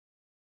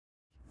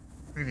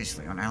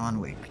Previously on Alan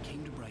Wake. I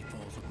came to Bright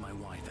Falls with my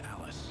wife,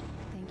 Alice.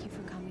 Thank you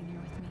for coming here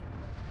with me.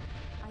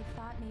 I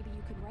thought maybe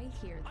you could write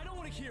here. I don't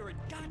want to hear it!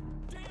 God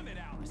damn it,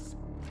 Alice!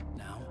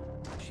 Now,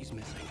 she's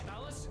missing.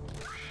 Alice?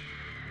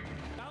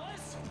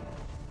 Alice?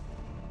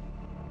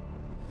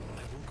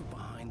 I woke up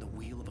behind the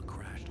wheel of a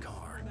crashed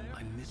car.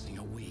 I'm missing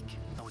a week.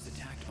 I was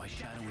attacked by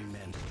shadowy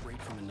men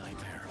straight from a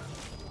nightmare.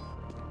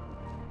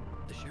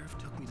 The sheriff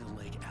took me to the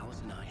lake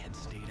Alice and I had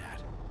stayed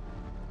at.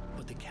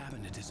 But the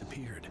cabin had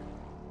disappeared.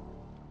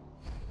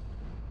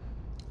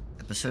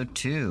 Episode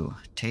 2,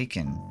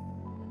 Taken.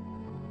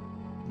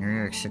 New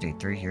York City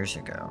 3 years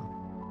ago.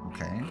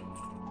 Okay.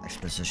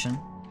 Exposition.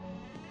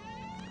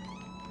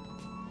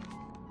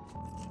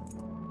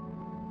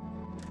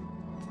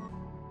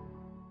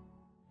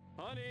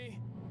 Honey,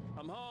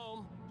 I'm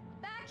home.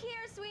 Back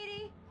here,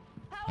 sweetie.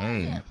 How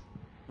Hey. is it?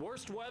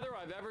 Worst weather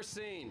I've ever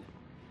seen.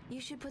 You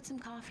should put some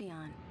coffee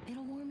on.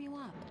 It'll warm you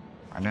up.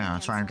 I know,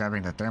 that's why I'm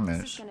grabbing the This is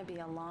thermos. gonna be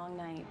a long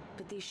night,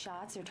 but these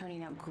shots are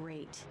turning out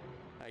great.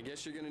 I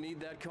guess you're gonna need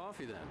that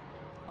coffee then.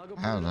 I'll go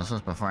put Oh, it this on.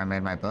 was before I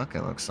made my book,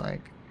 it looks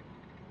like.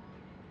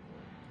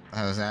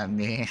 Oh, is that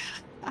me?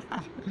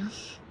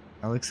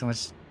 I look so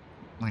much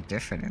more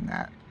different in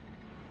that.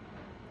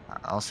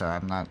 Also, I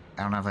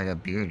don't have like a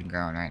beard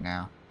growing right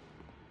now.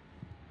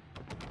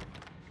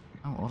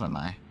 How old am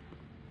I?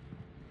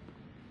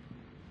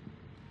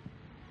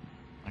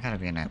 I gotta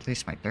be in at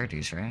least my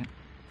 30s, right?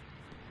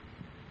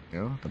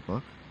 Go, the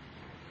book.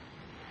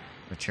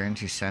 Return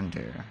to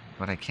sender.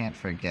 What I can't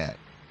forget.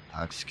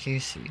 Alex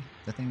Casey.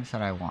 The things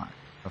that I want.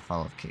 The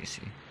fall of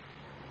Casey.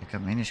 Pick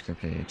up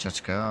manuscript page. Let's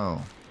go.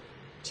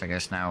 So I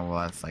guess now we'll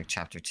have like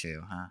chapter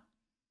 2, huh?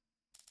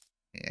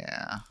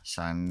 Yeah.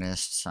 So I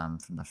missed some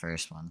from the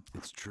first one.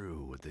 It's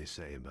true what they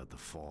say about the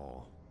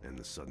fall and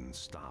the sudden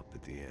stop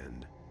at the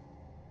end.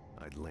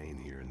 I'd lain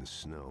here in the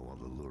snow while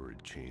the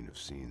lurid chain of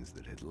scenes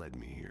that had led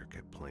me here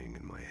kept playing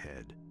in my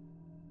head.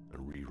 A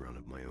rerun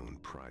of my own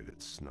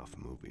private snuff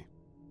movie.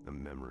 A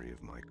memory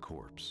of my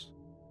corpse.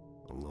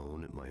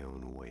 Alone at my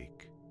own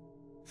wake.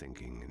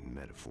 Thinking in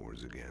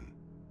metaphors again.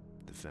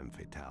 The femme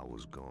fatale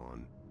was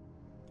gone.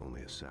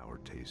 Only a sour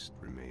taste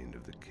remained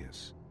of the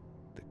kiss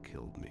that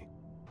killed me.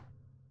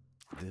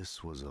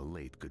 This was a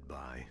late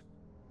goodbye.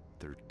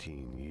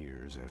 13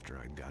 years after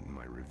I'd gotten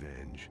my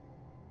revenge.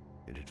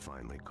 It had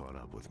finally caught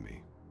up with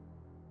me.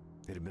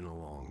 It had been a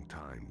long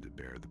time to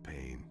bear the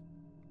pain.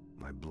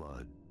 My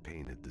blood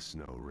painted the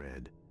snow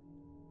red.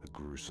 A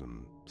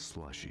gruesome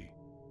slushy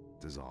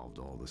dissolved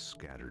all the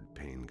scattered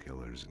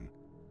painkillers and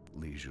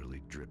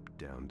leisurely dripped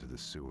down to the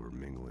sewer,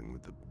 mingling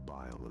with the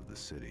bile of the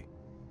city,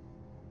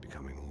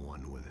 becoming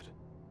one with it.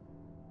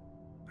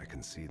 I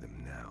can see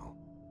them now.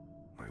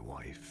 My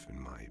wife and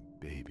my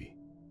baby.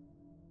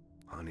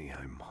 Honey,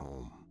 I'm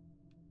home.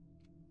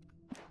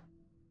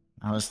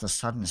 How was the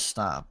sudden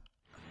stop?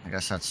 I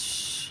guess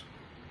that's...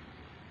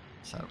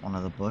 Is that one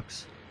of the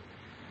books?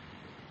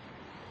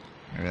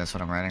 Maybe that's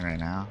what I'm writing right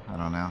now. I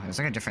don't know. It's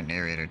like a different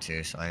narrator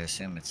too, so I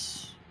assume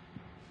it's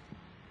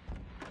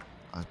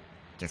a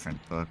different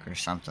book or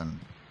something.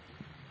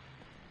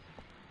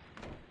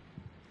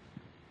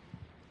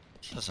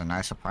 This is a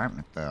nice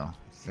apartment though.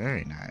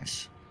 Very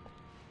nice.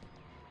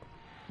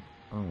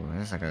 Oh,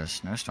 there's like a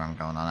snowstorm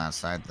going on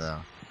outside though.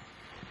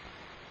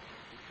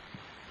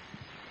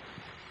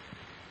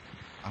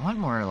 I want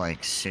more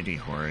like city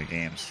horror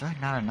games. I feel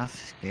like not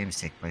enough games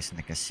take place in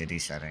like a city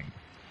setting.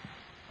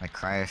 Like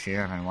Cry of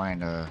Fear, I've been wanting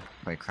to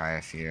play Cry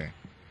of Fear.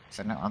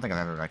 So I don't think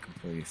I've ever like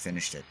completely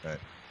finished it, but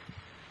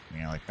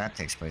you know, like that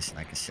takes place in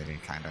like a city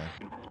kinda.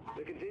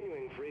 The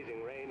continuing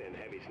freezing rain and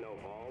heavy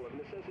snowfall have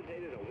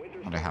necessitated a winter.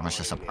 I wonder how much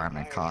this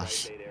apartment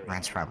costs.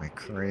 Rent's probably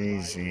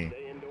crazy.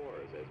 Stay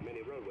indoors as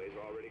many roadways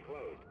are already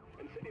closed,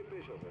 and city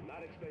officials are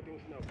not expecting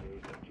snow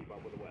crews to keep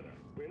up with the weather.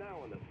 We're now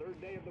on the 3rd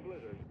day of the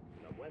blizzard,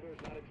 and the weather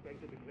is not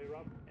expected to clear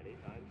up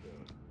anytime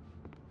soon.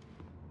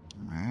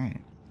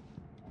 Alright.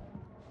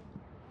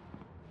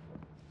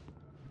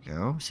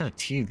 Go. Is that a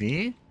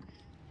TV?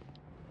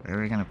 Where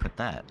are we gonna put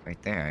that?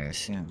 Right there, I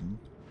assume.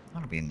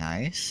 That'll be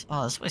nice.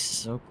 Oh, this place is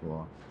so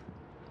cool.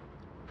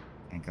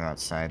 Can't go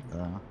outside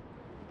though.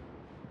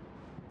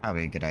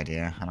 Probably a good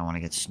idea. I don't want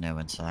to get snow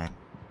inside.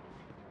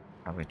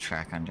 Probably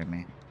track under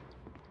me.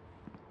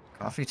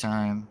 Coffee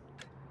time.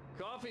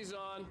 Coffee's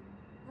on.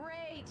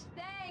 Great,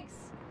 thanks.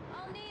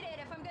 I'll need it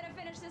if I'm gonna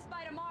finish this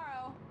by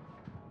tomorrow.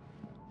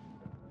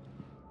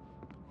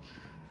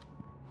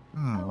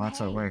 Oh,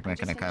 Lots of hey, work I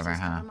making a just finished cover, those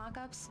huh? cover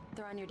mock-ups.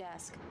 They're on your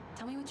desk.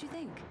 Tell me what you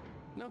think.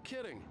 No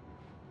kidding.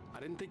 I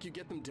didn't think you'd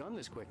get them done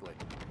this quickly.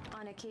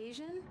 On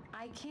occasion,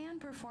 I can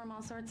perform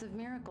all sorts of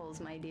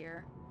miracles, my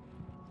dear.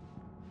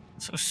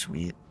 So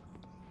sweet.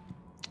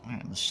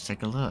 Alright, let's just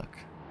take a look.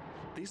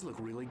 These look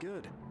really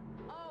good.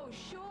 Oh,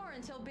 sure,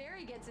 until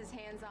Barry gets his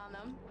hands on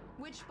them.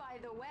 Which, by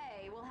the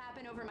way, will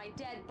happen over my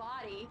dead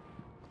body.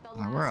 The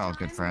last we're all time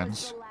good was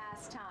friends. the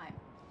last time.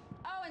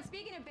 Oh, and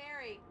speaking of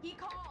Barry, he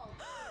called.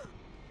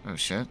 Oh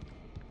shit.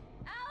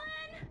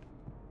 Alan!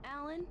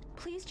 Alan,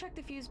 please check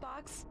the fuse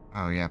box.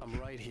 Oh yeah. I'm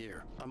right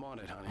here. I'm on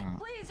it, honey. Oh.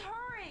 Please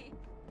hurry!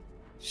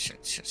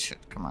 Shit.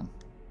 Come on.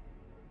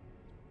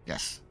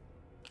 Yes.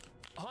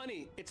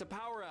 Honey, it's a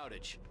power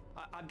outage.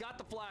 I've got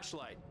the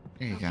flashlight.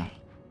 There you go.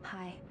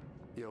 Hi.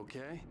 You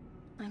okay?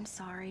 I'm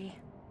sorry.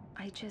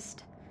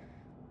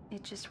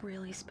 It just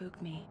really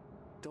spooked me.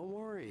 Don't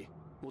worry.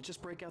 We'll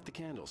just break out the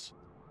candles.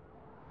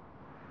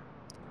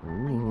 I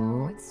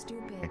know, Ooh. it's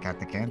stupid. They got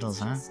the but candles,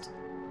 it's huh? just-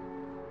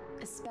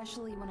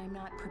 especially when I'm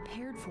not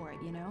prepared for it,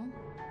 you know?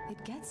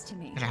 It gets to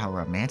me. Look at how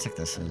romantic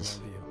this I is.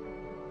 love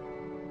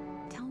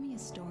you. Tell me a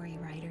story,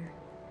 writer.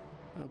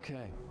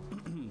 Okay.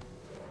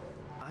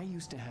 I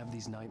used to have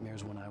these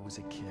nightmares when I was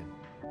a kid.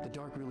 The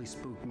dark really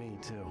spooked me,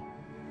 too.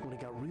 When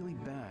it got really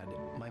bad,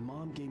 my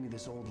mom gave me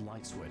this old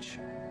light switch.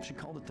 She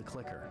called it the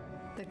clicker.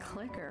 The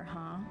clicker,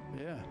 huh?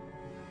 Yeah.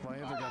 If I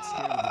ever got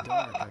scared of the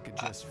dark, I could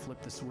just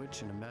flip the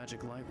switch and a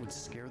magic light would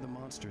scare the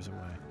monsters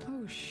away.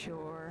 Oh,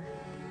 sure.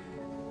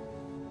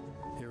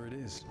 Here it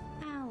is.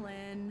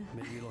 Alan.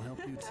 Maybe it'll help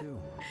you,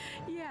 too.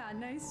 Yeah,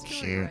 nice story,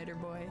 Shoot. writer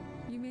boy.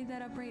 You made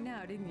that up right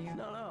now, didn't you?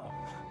 No.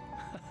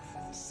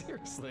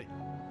 Seriously.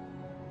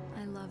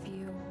 I love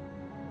you,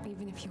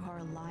 even if you are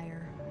a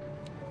liar.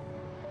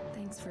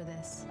 Thanks for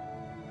this.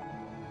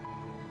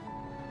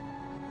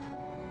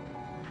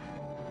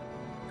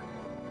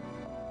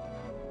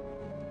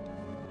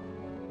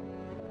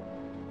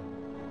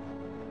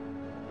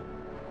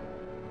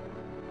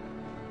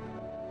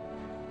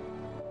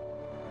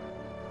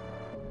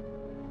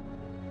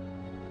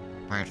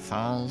 Bright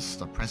Falls,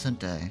 the present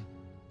day.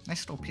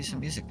 Nice little piece of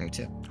music there,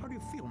 too. How do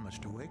you feel,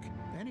 Mr. Wake?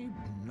 Any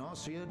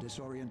nausea,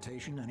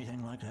 disorientation,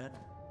 anything like that?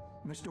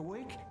 Mr.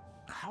 Wake,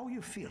 how are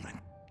you feeling?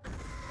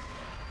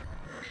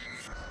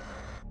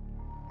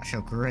 I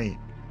feel great.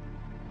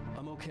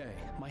 I'm okay.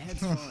 My head's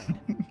fine.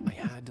 I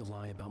had to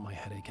lie about my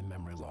headache and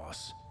memory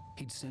loss.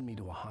 He'd send me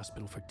to a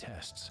hospital for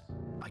tests.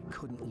 I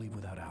couldn't leave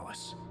without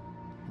Alice.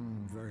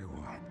 Very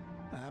well.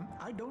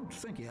 I don't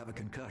think you have a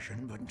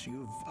concussion, but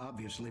you've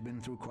obviously been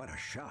through quite a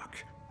shock.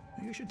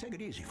 You should take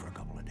it easy for a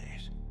couple of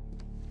days.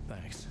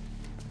 Thanks.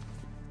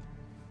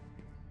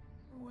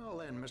 Well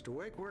then, Mr.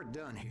 Wake, we're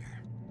done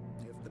here.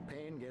 If the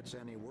pain gets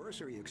any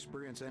worse or you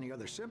experience any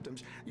other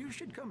symptoms, you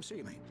should come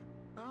see me.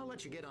 I'll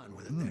let you get on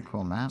with it then.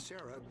 Cool map.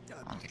 Sarah,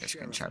 I don't think I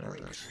Sheriff screenshot of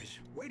Breaker this. is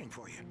waiting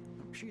for you.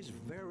 She's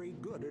very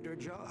good at her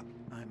job.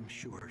 I'm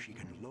sure she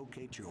can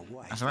locate your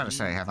wife. I was about to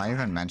say, have I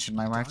even mentioned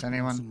my wife to Doc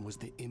anyone? Wilson was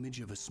the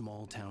image of a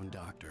small-town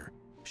doctor.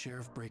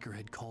 Sheriff Breaker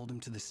had called him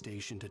to the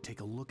station to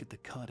take a look at the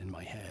cut in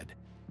my head.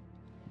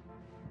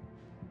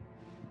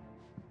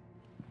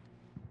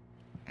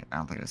 I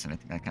don't think there's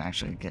anything I can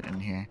actually get in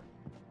here.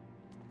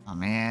 Oh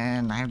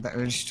man, I have the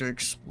urge to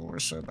explore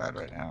so bad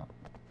right now.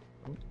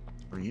 Ooh,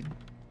 read.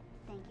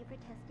 Thank you for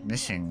testing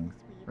Missing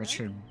Mrs. Weaver.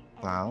 Richard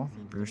Blau,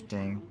 Bruce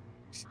Day,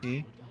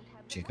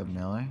 Jacob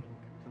Miller.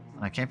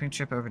 On a camping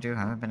trip overdue,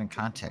 haven't been in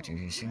contact. If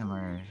you see them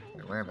or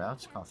their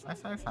whereabouts, call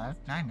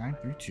 555-9932.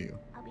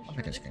 I'll be I'll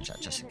sure take a to take screenshot care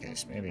just of in it,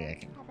 case. Mrs. Maybe I Weaver.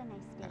 can Have a nice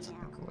have day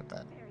something now. cool with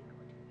that. Very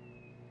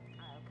good.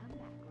 I'll come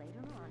back later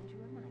on to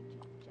remind you,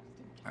 just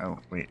in case. Oh,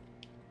 wait.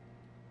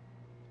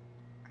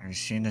 Have you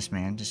seen this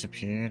man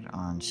disappeared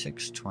on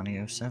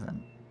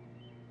 6/20/07?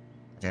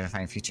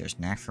 Identifying features,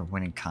 knack for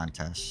winning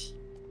contests.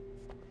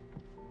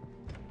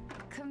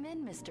 Come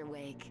in, Mr.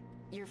 Wake.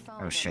 Your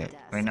phone. Oh shit.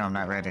 Wait, no, I'm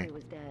not ready.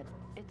 Was dead.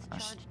 It's I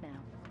was- charged now.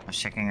 I was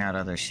checking out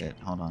other shit.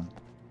 Hold on.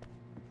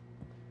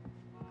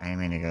 I didn't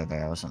mean to go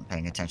there. I wasn't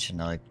paying attention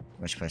to like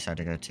which place I had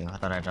to go to. I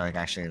thought I'd like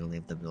actually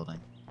leave the building.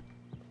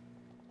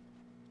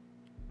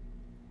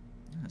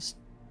 This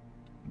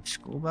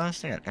school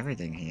bus? They got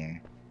everything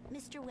here.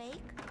 Mr. Wake?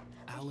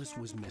 the Alice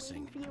sheriff was is waiting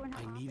missing. for you in her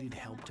I office needed down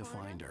help the to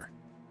corridor. find her.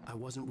 I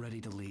wasn't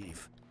ready to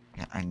leave.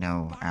 Yeah, I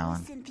know, That Alan.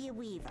 was Cynthia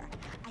Weaver.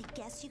 I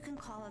guess you can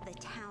call her the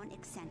town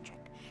eccentric.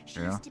 She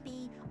Yeah. used to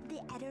be the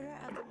editor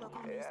of the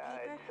local newspaper,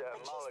 but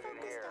she's Mulligan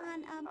focused here.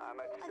 on I'm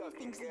at other Stuckey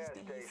things these gas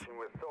days. station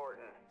with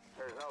Thornton.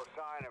 There's no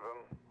sign of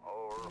him.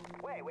 Over.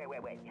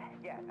 Wait.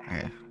 Yeah.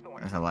 Okay,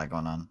 there's a lot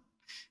going on.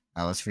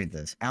 Let's read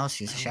this. Alice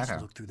sees a Alice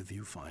shadow. looked through the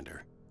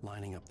viewfinder,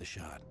 lining up the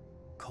shot.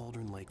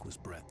 Cauldron Lake was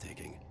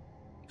breathtaking.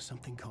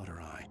 Something caught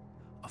her eye.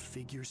 A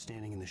figure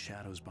standing in the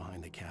shadows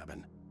behind the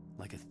cabin,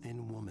 like a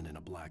thin woman in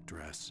a black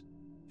dress.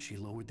 She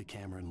lowered the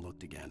camera and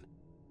looked again.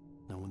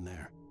 No one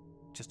there.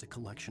 Just a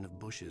collection of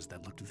bushes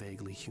that looked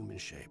vaguely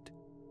human-shaped.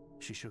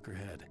 She shook her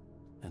head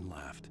and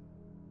laughed.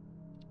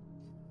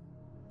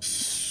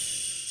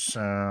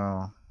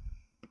 So...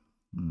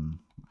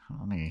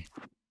 let me...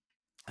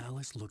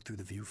 Alice looked through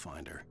the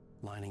viewfinder,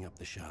 lining up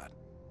the shot.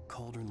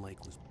 Cauldron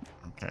Lake was...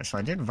 Okay, so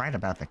I did write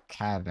about the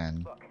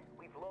cabin. Look,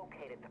 we've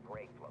located the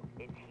brake float.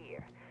 It's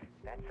here.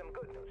 That's some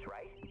good news,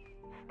 right?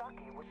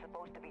 Stuckey was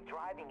supposed to be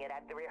driving it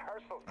at the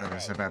rehearsal What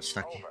is today. about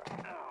Stuckey? Over.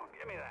 Oh,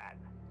 give me that.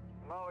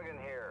 Mulligan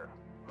here.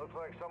 Looks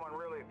like someone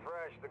really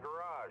thrashed the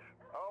garage.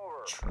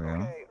 Over.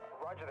 True. Okay,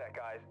 roger that,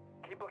 guys.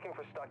 Keep looking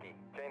for Stuckey.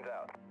 Jane's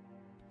out.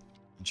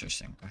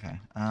 Interesting. Okay.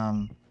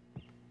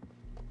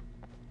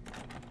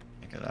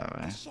 Take it that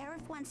way. The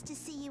sheriff wants to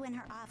see you in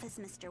her office,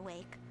 Mr.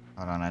 Wake.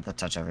 Hold on, I have to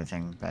touch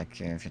everything back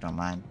here if you don't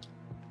mind.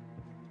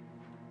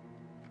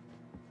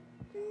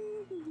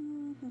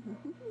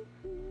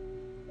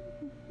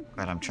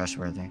 Glad I'm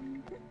trustworthy.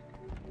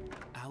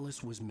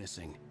 Alice was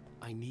missing.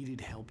 I needed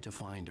help to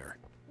find her.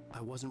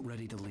 I wasn't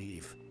ready to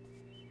leave.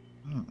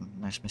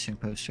 Nice missing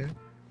poster.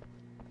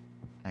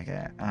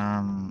 Okay,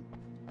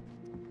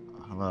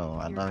 hello,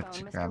 I'd like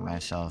to grab my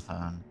cell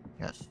phone.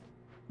 Yes.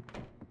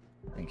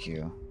 Thank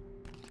you.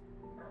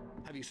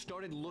 Have you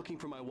started looking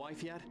for my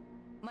wife yet?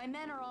 My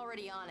men are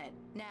already on it.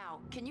 Now,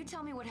 can you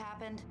tell me what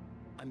happened?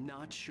 I'm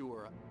not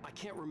sure. I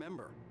can't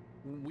remember.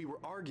 We were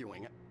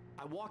arguing.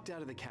 I walked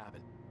out of the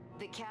cabin.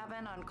 The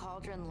cabin on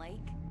Cauldron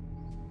Lake?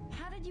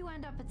 How did you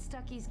end up at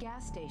Stucky's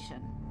gas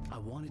station? I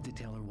wanted to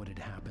tell her what had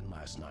happened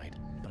last night,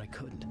 but I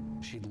couldn't.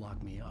 She'd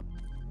lock me up.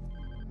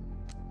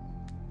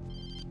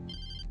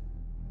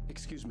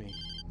 Excuse me.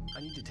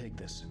 I need to take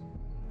this.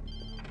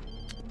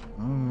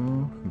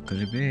 Oh, who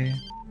could it be?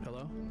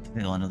 Hello? The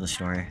villain of the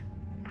story.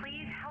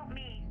 Please help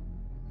me.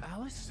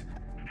 Alice?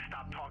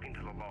 Stop talking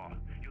to the law.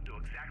 You'll do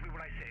exactly what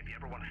I say if you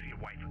ever want to see your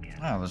wife again.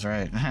 I was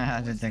right.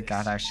 I didn't think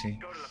I'd actually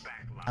Go to the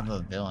back lot. have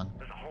a villain.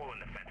 There's a hole in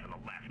the fence on the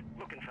left.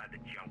 Look inside the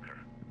junker.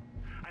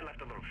 I left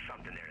a little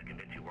something there to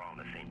convince you we're all on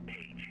the same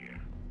page here.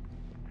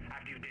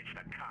 After you ditch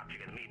the cops,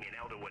 you're gonna meet me in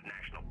Elderwood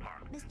National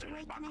Park. Mr. There's a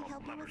Wake, spot can I called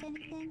help you with Lover's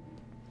Peak. anything?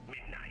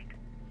 Midnight.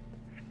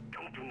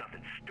 Don't do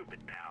nothing stupid,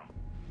 pal.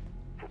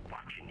 We're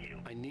watching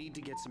you. I need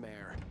to get some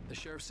air. The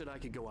sheriff said I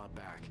could go out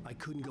back. I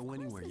couldn't go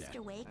anywhere yet.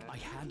 Mr. Wake. I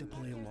had to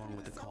play along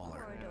with the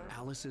caller.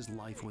 Alice's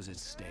life was at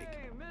stake.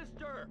 Hey,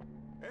 mister!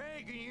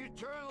 Hey, can you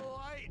turn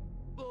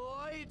the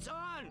lights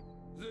on?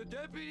 The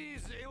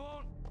deputies, they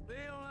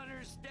don't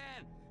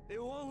understand. They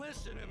won't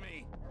listen to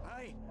me.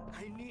 I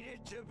need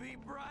it to be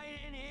bright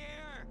in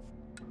here.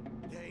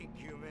 Thank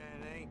you,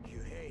 man, thank you.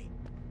 Hey,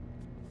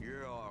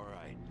 you're all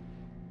right.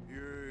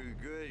 You're a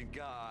good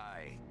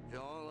guy.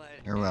 Don't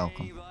let You're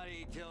welcome.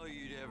 anybody tell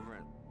you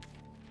different.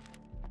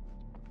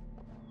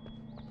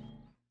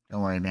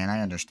 Don't worry, man,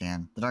 I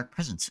understand. The dark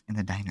presence in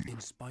the diner. In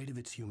spite of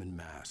its human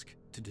mask,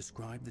 to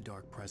describe the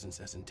dark presence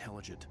as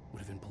intelligent would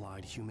have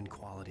implied human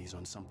qualities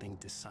on something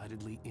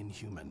decidedly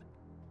inhuman.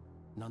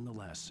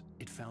 Nonetheless,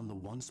 it found the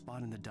one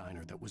spot in the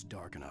diner that was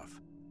dark enough.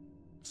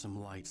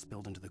 Some light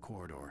spilled into the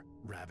corridor,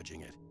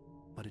 ravaging it.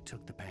 But it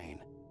took the pain.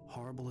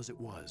 Horrible as it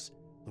was,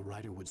 the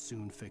writer would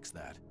soon fix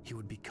that. He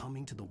would be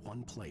coming to the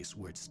one place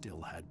where it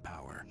still had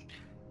power.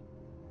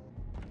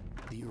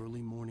 The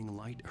early morning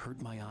light hurt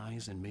my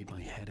eyes and made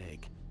my head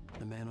ache.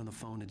 The man on the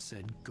phone had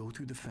said, go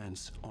through the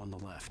fence on the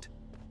left.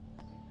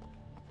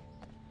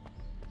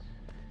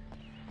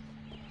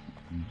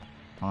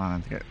 Hold on, I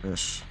have to get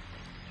this.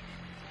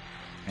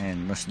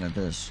 And listen to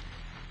this.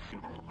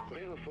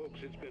 Well, folks,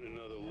 it's been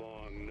another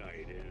long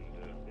night, and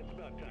it's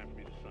about time for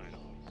me to sign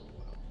off for a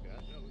while.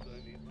 God knows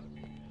I need my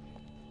peace.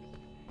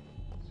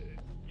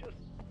 Just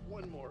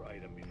one more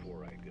item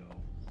before I go.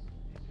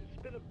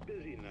 It's been a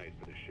busy night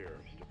for the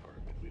sheriff's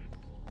department. We've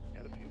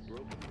had a few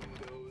broken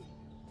windows,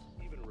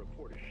 even a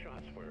report of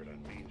shots fired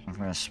on Main Street.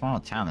 For a small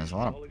town, there's a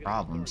lot of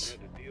problems.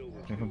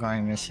 People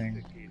going missing.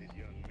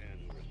 Young men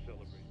who are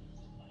celebrating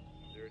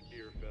their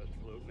Deer Fest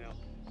float. Now,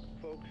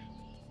 folks,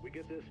 we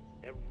get this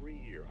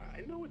every year.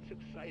 I know it's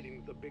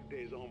exciting, the big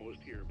day's almost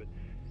here, but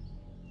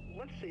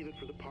let's save it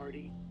for the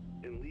party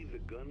and leave the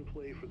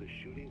gunplay for the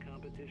shooting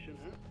competition,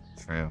 huh?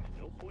 True.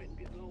 No point in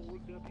getting all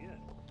worked up yet.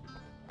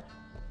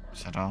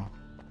 Is that all?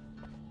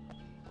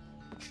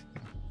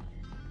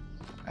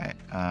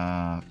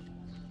 Alright,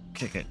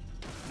 kick it.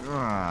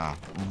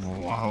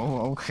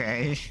 Whoa,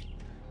 okay.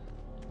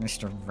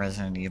 Mr.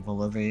 Resident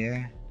Evil over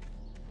here.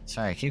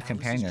 Sorry, I keep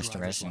comparing this to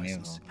Resident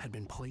Evil. Had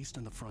been placed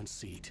on the front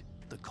seat.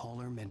 The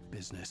caller meant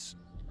business.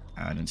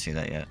 Oh, I didn't see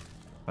that yet.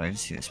 But I did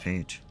see this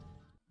page.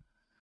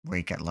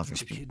 Wake at Lover's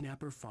The Peak.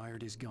 kidnapper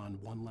fired his gun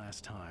one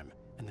last time,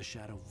 and the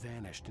shadow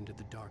vanished into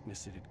the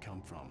darkness it had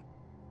come from.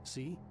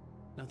 See?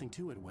 Nothing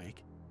to it,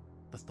 Wake.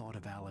 The thought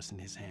of Alice in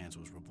his hands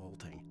was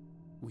revolting.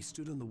 We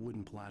stood on the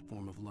wooden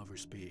platform of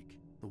Lover's Peak,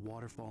 the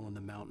waterfall on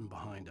the mountain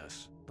behind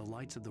us, the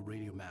lights of the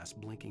radio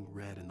mast blinking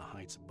red in the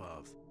heights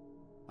above.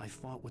 I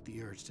fought with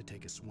the urge to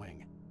take a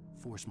swing,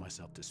 force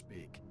myself to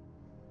speak.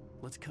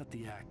 Let's cut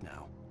the act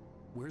now.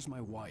 Where's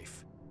my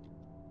wife?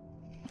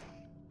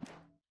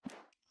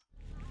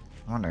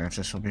 I wonder if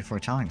this will be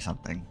foretelling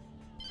something.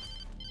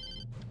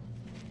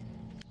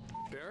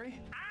 Barry?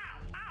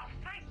 Ow! Ow!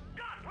 Thank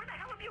God! Where the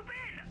hell have you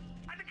been?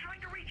 I've been trying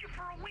to reach you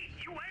for a week,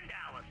 you and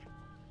Alice.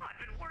 I've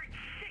been worried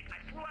sick.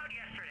 I flew out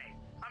yesterday.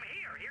 I'm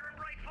here in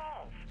Bright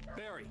Falls.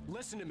 Barry,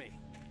 listen to me.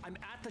 I'm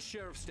at the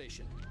sheriff's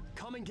station.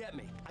 Come and get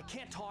me. I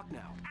can't talk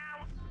now.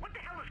 Ow! What the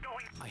hell is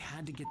going on? I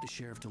had to get the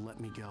sheriff to let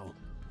me go.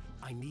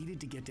 I needed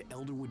to get to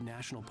Elderwood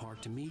National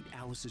Park to meet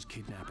Alice's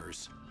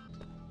kidnappers.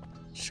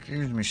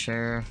 Excuse me,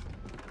 Sheriff.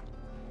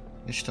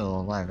 You're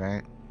still alive,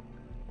 right?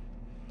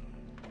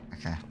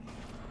 Okay.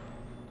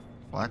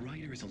 What? The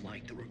writer is a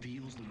light that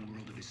reveals the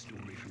world of his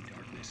story from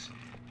darkness,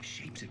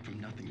 shapes it from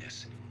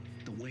nothingness.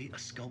 The way a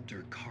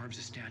sculptor carves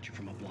a statue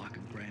from a block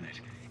of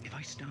granite. If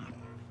I stop,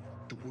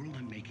 the world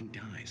I'm making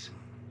dies.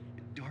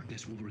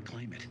 Darkness will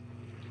reclaim it.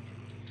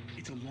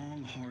 It's a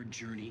long, hard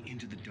journey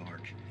into the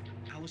dark,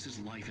 Alice's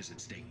life is at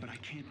stake, but I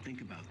can't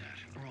think about that,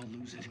 or I'll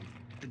lose it.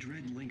 The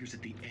dread lingers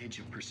at the edge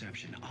of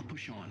perception. I'll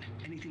push on.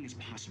 Anything is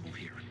possible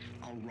here.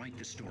 I'll write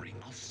the story.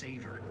 I'll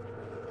save her.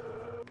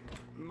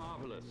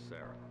 Marvelous,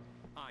 Sarah.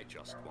 I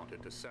just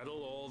wanted to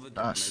settle all the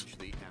damage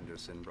the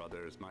Anderson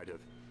brothers might have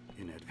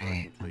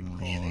inadvertently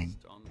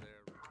caused on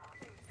their...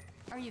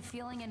 Are you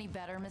feeling any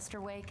better, Mr.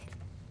 Wake?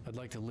 I'd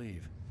like to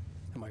leave.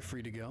 Am I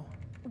free to go?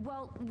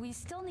 Well, we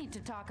still need to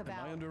talk about...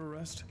 Am I under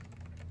arrest?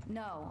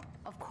 No,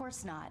 of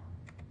course not.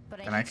 But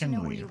Then I I need to can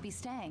know where leave. you'll be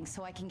staying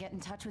so I can get in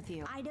touch with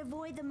you. I'd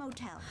avoid the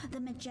motel. The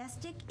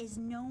Majestic is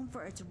known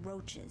for its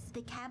roaches.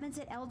 The cabins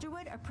at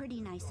Elderwood are pretty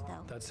nice,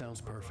 though. That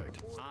sounds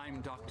perfect. I'm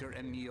Dr.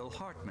 Emil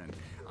Hartman.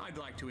 I'd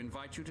like to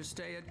invite you to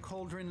stay at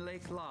Cauldron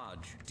Lake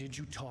Lodge. Did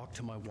you talk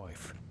to my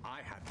wife?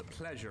 I had the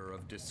pleasure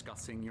of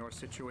discussing your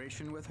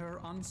situation with her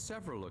on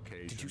several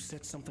occasions. Did you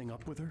set something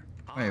up with her?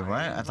 Wait, what?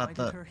 I thought invited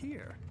that... her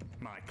here.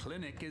 My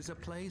clinic is a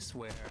place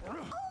where...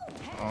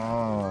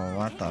 Oh,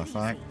 what the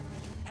fuck?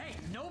 Hey,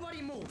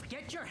 nobody move.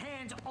 Get your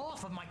hands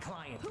off of my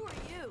client. Who are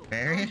you?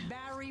 Barry? I'm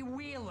Barry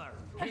Wheeler,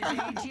 his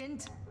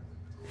agent.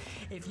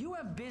 If you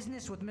have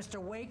business with Mr.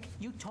 Wake,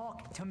 you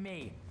talk to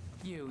me.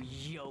 You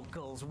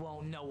yokels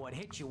won't know what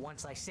hit you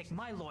once I sick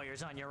my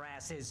lawyers on your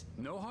asses.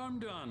 No harm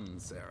done,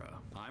 Sarah.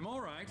 I'm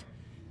all right.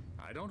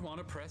 I don't want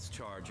to press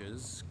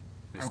charges.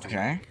 Mr.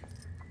 Okay. Wake,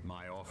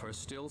 my offer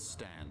still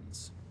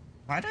stands.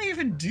 Why'd I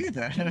even do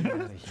that? Get out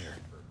of here.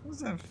 What was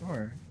that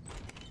for?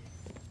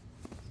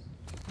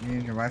 You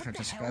and your wife have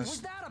What the hell was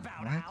discussed... that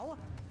about, What? Al?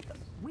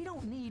 We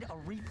don't need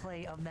a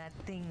replay of that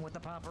thing with the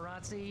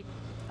paparazzi.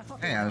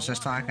 thought they Hey, were I was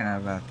just gonna lock talking you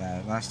up. about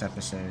that last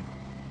episode.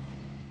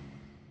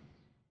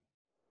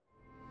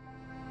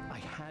 I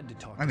had to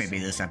talk Or to maybe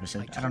someone. this episode.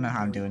 I told don't know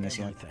how I'm Barry doing this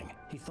yet. everything.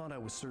 He thought I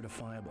was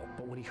certifiable,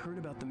 but when he heard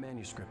about the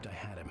manuscript, I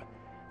had him.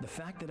 The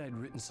fact that I'd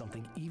written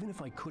something, even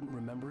if I couldn't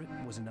remember it,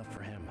 was enough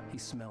for him. He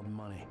smelled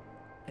money.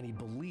 And he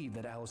believed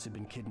that Alice had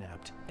been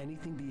kidnapped.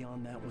 Anything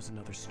beyond that was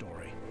another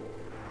story.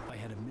 I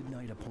had a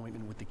midnight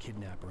appointment with the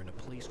kidnapper in a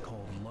place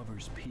called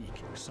Lover's Peak,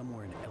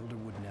 somewhere in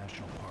Elderwood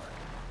National Park.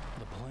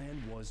 The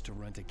plan was to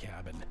rent a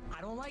cabin.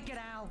 I don't like it,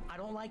 Al. I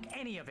don't like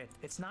any of it.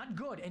 It's not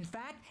good. In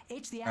fact,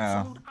 it's the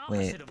absolute wait.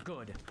 opposite of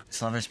good.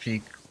 Is Lover's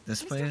Peak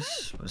this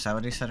place? Was that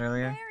what he said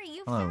earlier? Barry,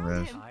 you Hello, found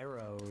Rose. him. Hi,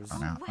 Rose. Oh,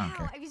 no. Wow,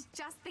 Okay. I was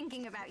just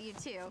thinking about you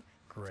too.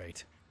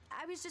 Great.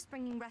 I was just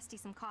bringing Rusty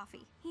some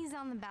coffee. He's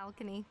on the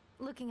balcony,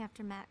 looking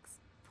after Max.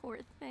 Poor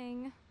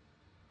thing.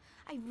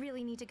 I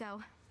really need to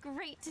go.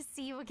 Great to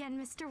see you again,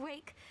 Mr.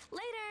 Wake.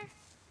 Later!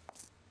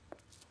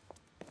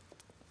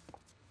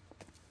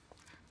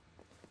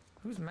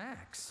 Who's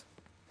Max?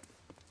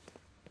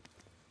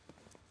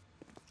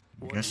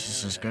 I guess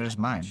it's as good as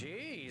mine.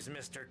 Jeez,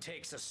 Mr.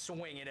 Takes a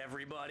swing at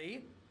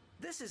everybody.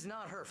 This is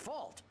not her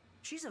fault.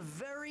 She's a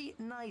very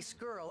nice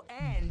girl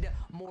and,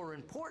 more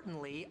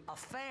importantly, a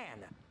fan.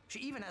 She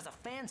even has a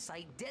fan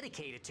site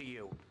dedicated to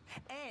you.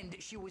 And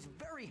she was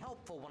very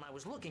helpful when I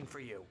was looking for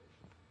you.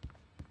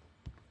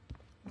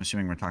 I'm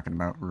assuming we're talking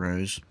about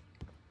Rose.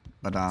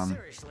 But,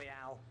 Seriously,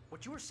 Al,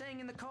 what you were saying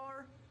in the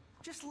car,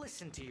 just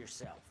listen to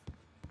yourself.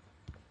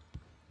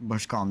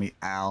 Bush call me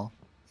Al.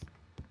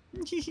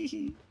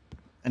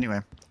 Anyway,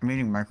 I'm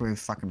eating microwave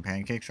fucking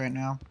pancakes right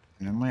now.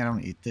 And normally I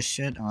don't eat this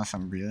shit unless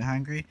I'm really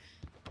hungry.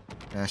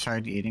 I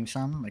started eating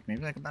some, like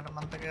maybe like about a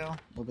month ago. A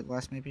little bit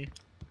less maybe.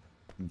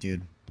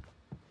 Dude.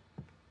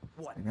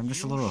 What, I'm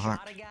just a you little shot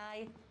hooked. a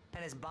guy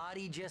and his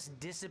body just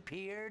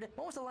disappeared?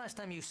 When was the last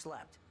time you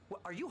slept?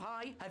 Are you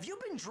high? Have you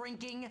been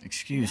drinking?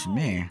 Excuse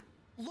me.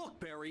 Look,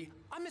 Barry,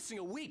 I'm missing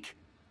a week,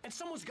 and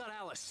someone's got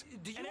Alice.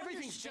 Do you and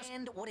everything's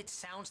understand what it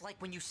sounds like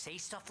when you say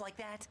stuff like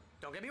that?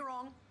 Don't get me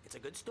wrong, it's a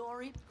good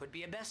story, could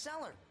be a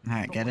bestseller.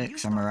 I But get when it, you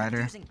 'cause I'm a start writer.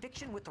 confusing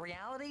fiction with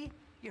reality,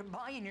 you're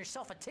buying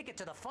yourself a ticket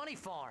to the funny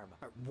farm.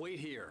 Wait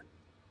here.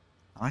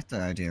 I like the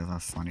idea of a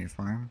funny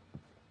farm.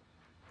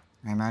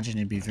 I imagine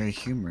it'd be very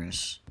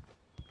humorous.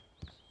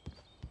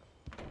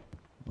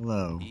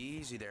 Hello.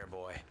 Easy there,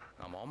 boy.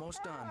 I'm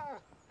almost done.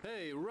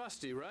 Hey,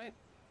 Rusty, right?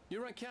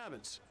 You rent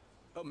cabins.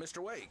 Oh, Mr.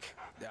 Wake.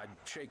 I'd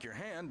shake your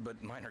hand,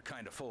 but mine are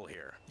kind of full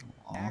here.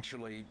 Aw.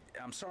 Actually,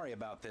 I'm sorry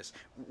about this.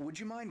 Would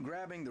you mind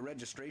grabbing the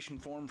registration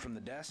form from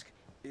the desk?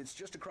 It's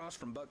just across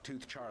from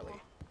Bucktooth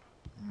Charlie.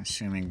 I'm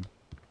assuming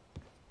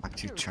Bucktooth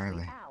Seriously,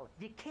 Charlie. Al,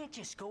 you can't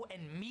just go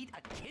and meet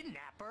a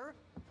kidnapper.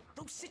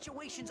 Those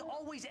situations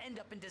always end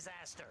up in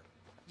disaster.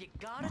 You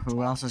gotta Who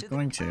talk else is to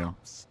going the to?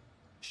 cops.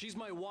 She's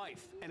my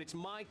wife, and it's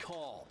my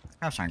call.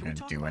 Cops aren't Can we gonna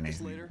talk do about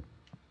this anything. later?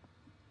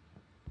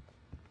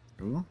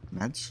 Ooh,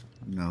 meds?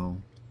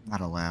 No,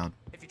 not allowed.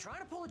 If you're trying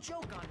to pull a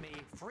joke on me,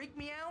 freak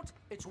me out,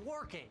 it's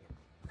working.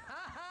 Ha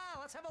ha,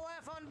 let's have a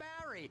laugh on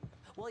Barry.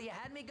 Well, you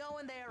had me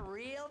going there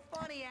real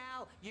funny,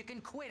 Al. You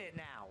can quit it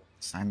now.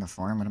 Sign the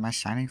form? What am I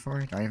signing for?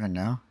 Do I even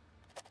know?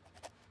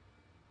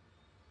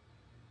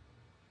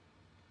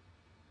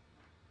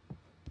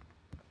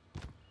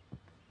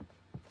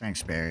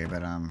 Thanks, Barry,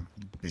 but I'm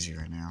busy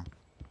right now.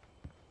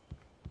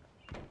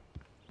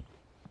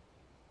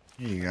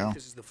 Here you go.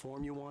 This is the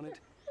form you wanted?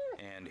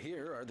 And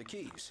here are the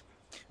keys.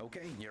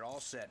 Okay, you're all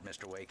set,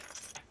 Mr. Wake.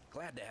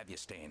 Glad to have you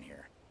staying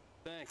here.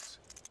 Thanks.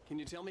 Can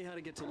you tell me how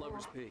to get to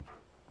Lover's Peak?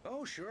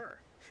 Oh, sure.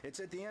 It's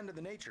at the end of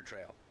the nature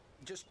trail.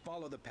 Just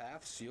follow the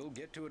paths, you'll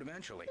get to it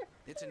eventually.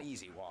 It's an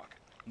easy walk.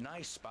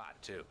 Nice spot,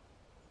 too.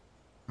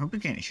 I hope you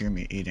can't hear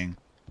me eating.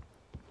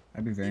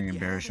 That'd be very If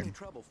embarrassing. you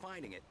have any trouble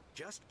finding it,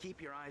 just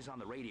keep your eyes on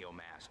the radio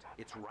mast.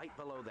 It's right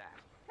below that.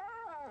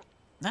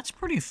 That's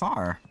pretty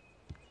far.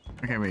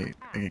 Okay, wait.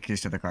 I get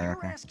keys to the car. You're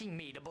Okay. asking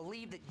me to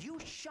believe that you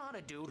shot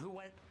a dude who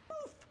went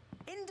poof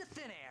into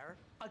thin air,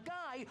 a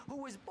guy who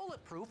was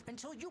bulletproof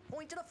until you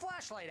pointed a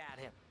flashlight at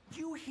him.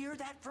 You hear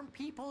that from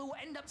people who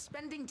end up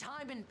spending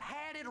time in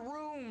padded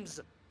rooms.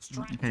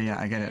 Okay, yeah,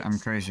 I get it. I'm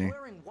crazy.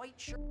 Wearing white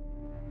shirts.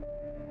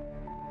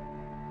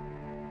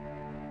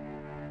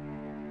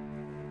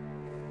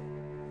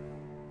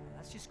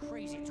 That's just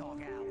crazy talk,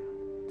 Al.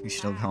 He's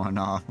still going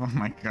off. Oh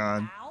my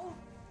god. Al?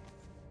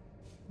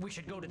 We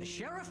should go to the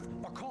sheriff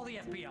or call the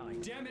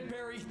FBI. Damn it,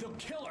 Barry, they'll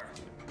kill her!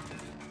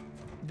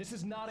 This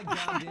is not a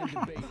goddamn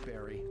debate,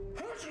 Barry.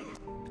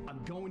 I'm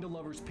going to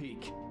Lover's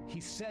Peak. He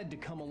said to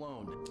come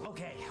alone.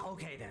 Okay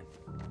then.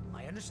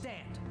 I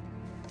understand.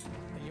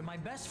 But you're my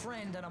best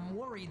friend and I'm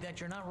worried that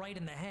you're not right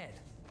in the head.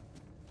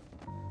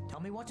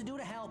 Tell me what to do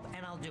to help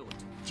and I'll do it.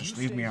 Just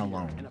You leave stay me here,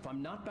 alone. And if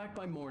I'm not back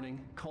by morning,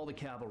 call the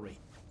cavalry.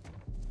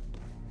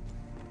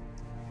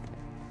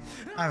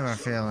 I have a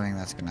feeling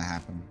that's gonna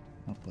happen.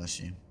 Oh, bless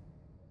you.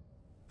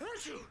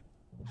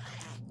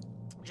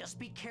 Just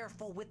be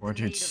careful with Poor the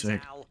dude's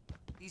natives, sick. Al.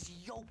 These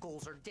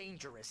yokels are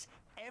dangerous.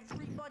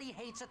 Everybody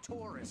hates a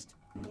tourist,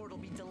 or it'll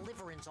be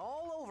deliverance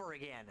all over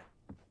again.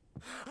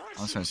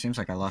 Also, it seems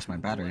like I lost my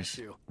batteries.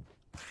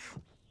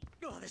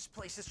 Oh, this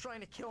place is trying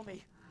to kill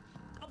me.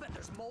 I'll bet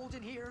there's mold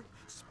in here,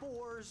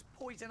 spores,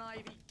 poison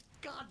ivy,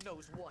 God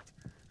knows what.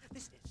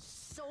 This is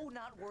so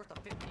not worth a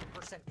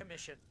 15%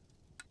 commission.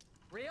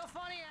 Real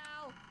funny,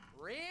 Al.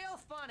 Real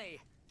funny.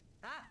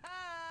 Ha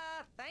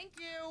ha! Thank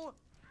you.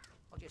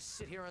 I'll just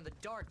sit here in the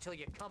dark till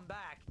you come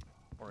back,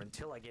 or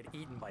until I get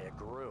eaten by a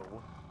grue.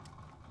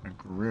 A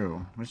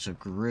grue? What's a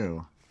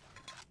grue?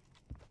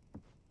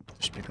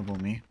 Despicable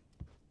Me?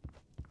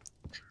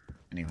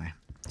 Anyway,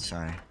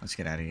 sorry. Let's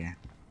get out of here.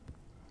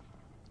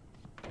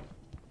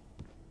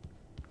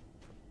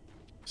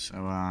 So,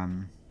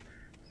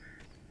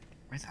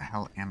 where the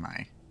hell am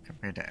I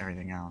compared to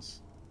everything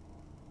else?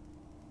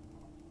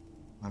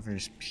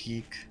 Lover's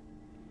Peak.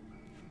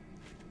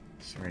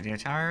 Is the radio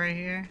tower right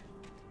here?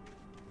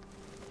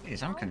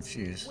 Jeez, I'm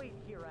confused. Wait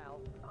here, Al.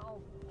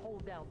 I'll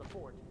hold down the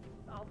fort.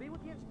 I'll be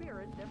with you in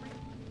spirit every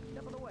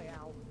step of the way,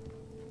 Al.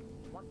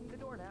 Locking the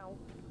door now.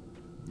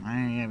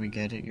 Yeah, we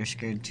get it. You're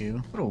scared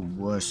too. What a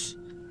wuss.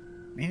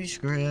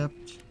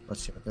 Manuscript.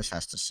 Let's see what this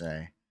has to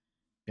say.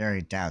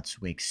 Barry doubts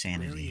Wake's Barry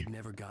sanity. had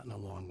never gotten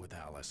along with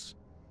Alice,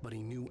 but he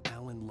knew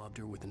Alan loved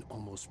her with an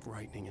almost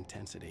frightening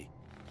intensity.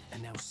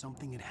 And now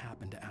something had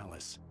happened to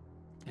Alice.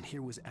 And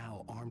here was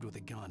Al armed with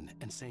a gun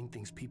and saying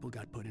things people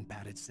got put in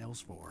padded cells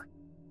for.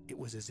 It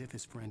was as if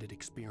his friend had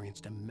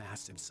experienced a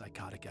massive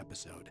psychotic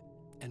episode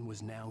and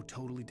was now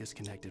totally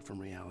disconnected from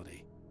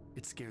reality.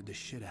 It scared the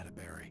shit out of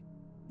Barry.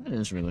 That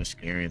is really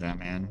scary, that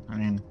man. I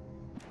mean,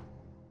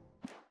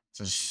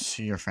 to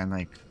see your friend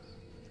like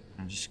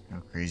just go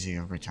crazy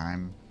over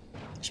time,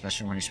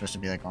 especially when he's supposed to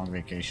be like on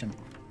vacation.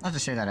 Not to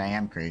say that I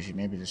am crazy.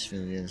 Maybe this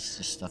really is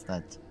just stuff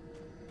that,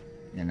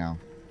 you know,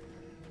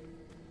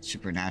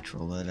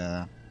 supernatural. But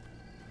yeah,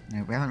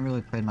 we haven't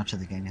really played much of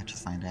the game yet to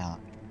find out.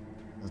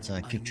 Let's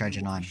keep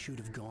trudging on. I should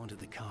have gone to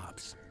the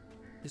cops.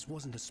 This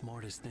wasn't the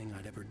smartest thing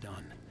I'd ever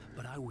done,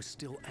 but I was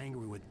still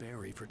angry with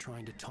Barry for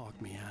trying to talk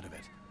me out of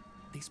it.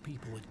 These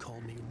people had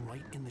called me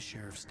right in the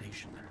sheriff's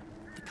station.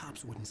 The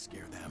cops wouldn't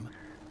scare them,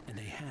 and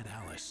they had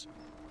Alice.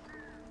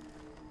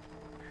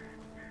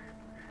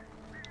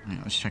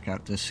 Alright, let's check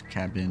out this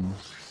cabin.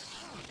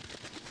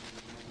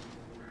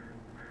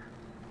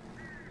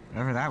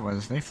 Whatever that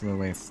was, they flew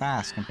away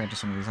fast compared to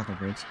some of these other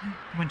birds.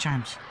 Wind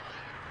chimes.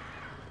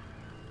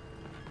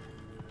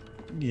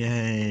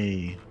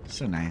 Yay.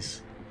 So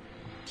nice.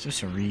 So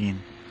serene.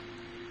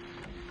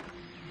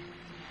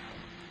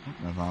 Oh,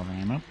 revolving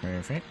ammo.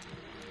 Perfect.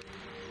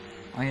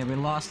 Oh yeah, we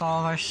lost all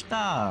of our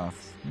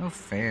stuff. No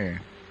fair.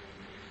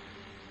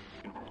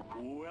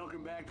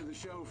 Welcome back to the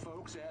show,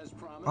 folks. As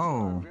promised,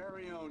 Oh. our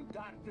very own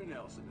Dr.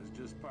 Nelson has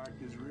just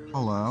parked his rear end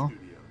Hello. in the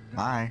studio.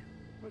 Bye.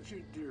 What's your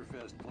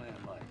Deerfest plan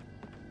like?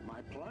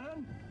 My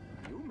plan?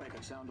 You make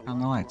it sound a On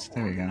the lot lights. more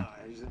There we go.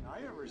 organized than I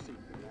ever seem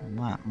to A be.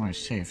 lot more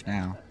safe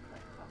now.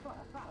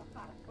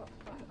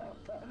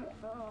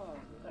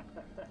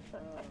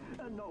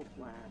 No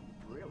plan,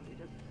 really.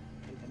 Just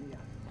taking me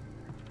out.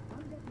 I'm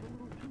getting a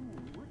little too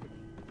wicked to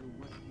do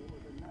much more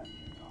than that, you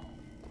know.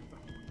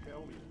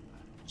 Tell me.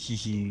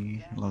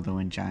 Hehe. Love the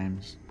wind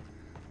chimes.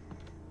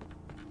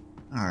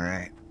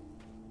 Alright.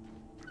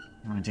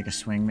 Wanna take a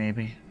swing,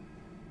 maybe?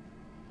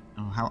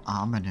 Oh, how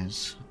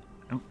ominous.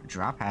 Oh,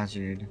 drop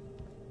hazard.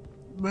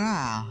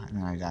 Ah, and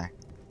then I die.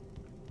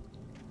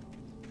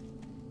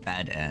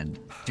 Bad end.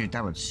 Dude,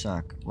 that would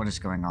suck. What is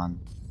going on?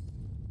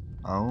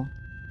 Oh?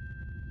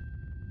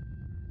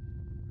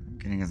 I'm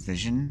getting a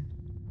vision?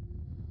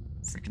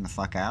 Freaking the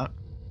fuck out?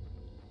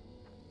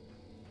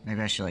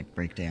 Maybe I should like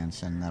break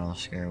dance and that'll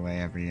scare away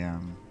every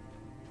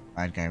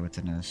bad guy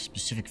within a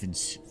specific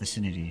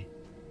vicinity.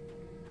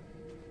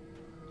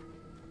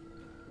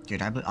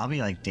 Dude, I'll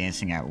be like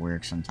dancing at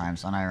work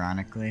sometimes,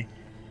 unironically,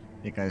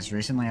 because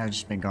recently I've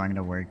just been going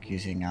to work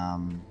using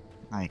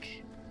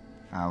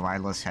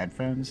wireless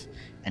headphones,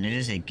 and it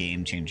is a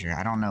game changer.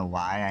 I don't know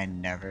why I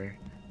never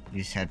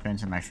used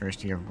headphones in my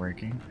first year of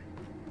working,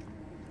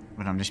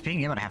 but I'm just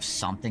being able to have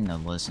something to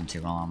listen to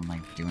while I'm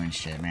like doing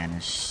shit, man.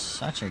 It's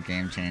such a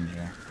game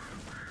changer.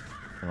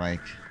 For,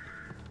 like,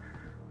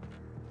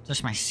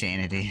 just my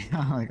sanity.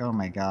 Like, oh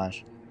my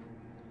gosh.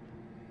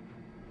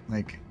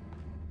 Like,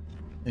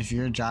 if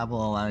your job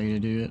will allow you to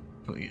do it,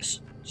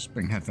 please just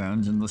bring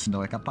headphones and listen to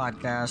like a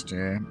podcast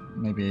or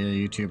maybe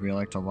a YouTuber you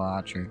like to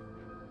watch or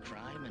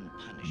Crime and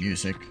punishment.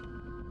 music.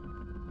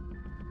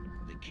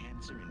 The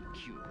cancer and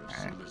cure of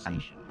Alright, I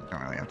civilization.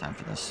 don't really have time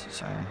for this,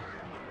 sorry.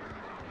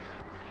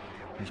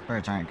 These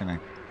birds aren't gonna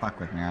fuck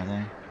with me, are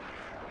they?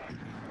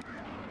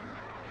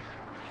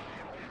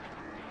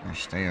 They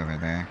stay over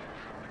there.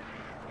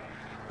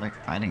 Like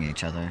fighting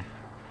each other.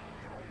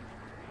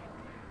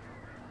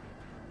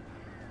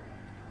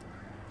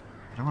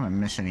 I don't want to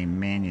miss any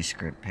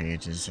manuscript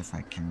pages if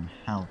I can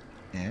help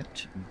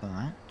it,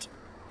 but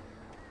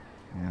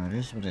you know, it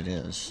is what it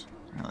is.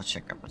 Alright, let's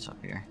check out what's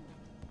up here.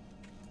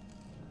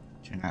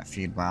 Do not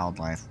feed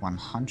wildlife.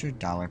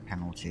 $100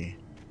 penalty.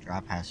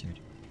 Drop hazard.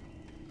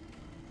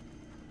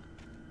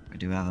 I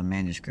do have a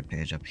manuscript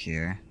page up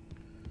here.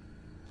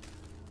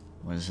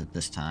 What is it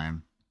this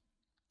time?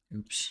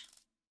 Oops.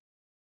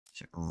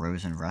 Is it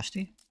Rose and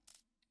Rusty?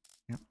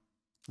 Yep.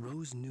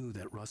 Rose knew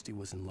that Rusty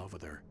was in love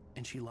with her,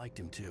 and she liked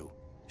him too.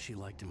 She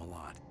liked him a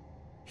lot.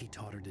 He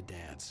taught her to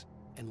dance,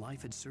 and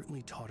life had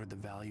certainly taught her the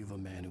value of a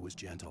man who was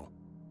gentle.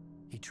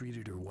 He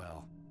treated her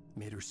well,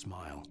 made her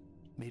smile,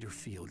 made her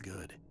feel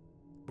good.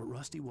 But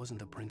Rusty wasn't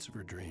the prince of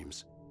her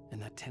dreams,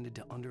 and that tended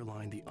to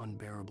underline the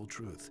unbearable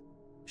truth.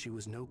 She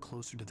was no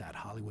closer to that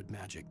Hollywood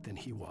magic than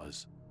he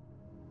was.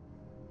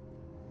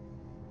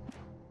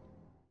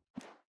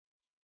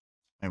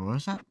 Wait, what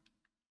was that?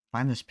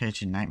 Find this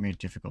page in nightmare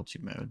difficulty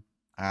mode.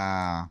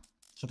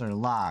 So they're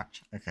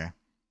locked. Okay.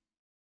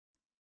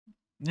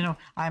 You know,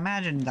 I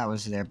imagined that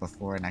was there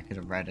before and I could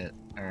have read it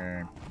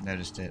or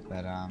noticed it,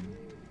 but I'm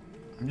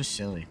just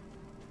silly.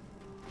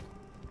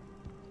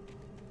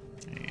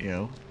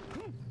 Yo.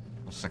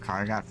 What's the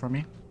car got for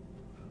me?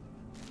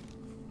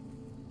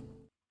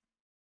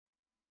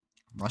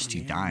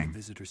 Rusty dying. The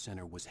visitor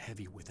center was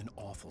heavy with an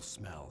awful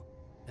smell,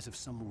 as if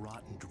some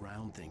rotten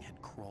drowned thing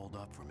had crawled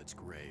up from its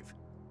grave.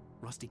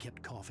 Rusty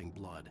kept coughing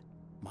blood.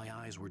 My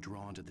eyes were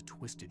drawn to the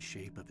twisted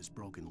shape of his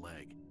broken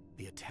leg.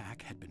 The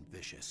attack had been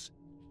vicious.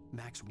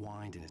 Max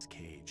whined in his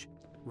cage.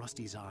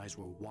 Rusty's eyes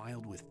were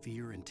wild with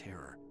fear and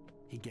terror.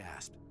 He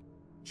gasped.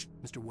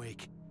 Mr.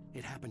 Wake,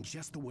 it happened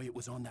just the way it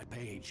was on that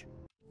page.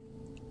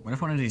 What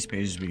if one of these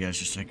pages we guys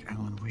just like,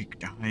 Alan Wake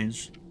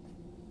dies?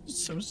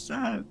 It's so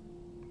sad.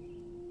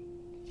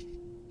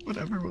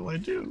 Whatever will I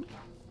do?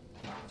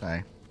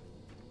 Sorry.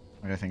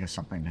 I gotta think of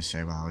something to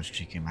say while I was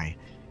drinking my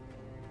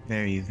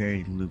very,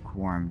 very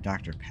lukewarm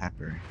Dr.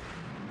 Pepper.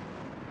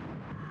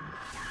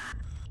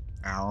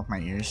 Ow, my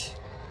ears.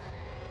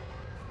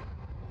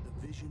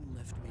 The vision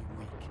left me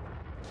weak.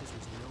 This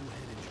was no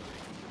head injury.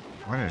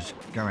 What is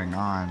going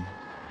on?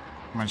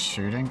 Someone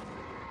shooting?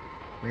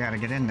 We gotta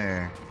get in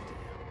there.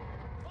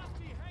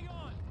 Rusty, hang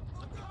on!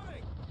 I'm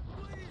coming!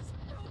 Please,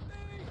 help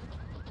me!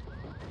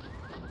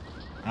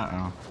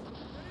 Uh-oh.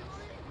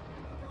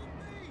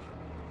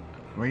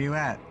 Where you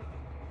at?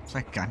 It's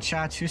like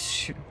gunshots?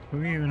 Who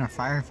are you in a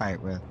firefight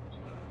with?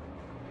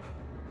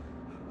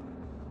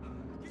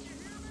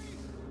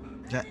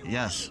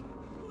 Yes.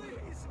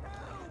 Please,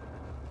 help!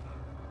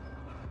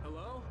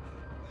 Hello?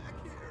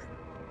 Back here!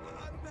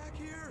 I'm back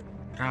here!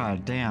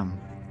 God damn.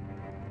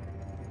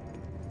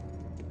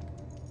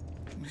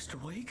 Mr.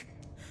 Wake?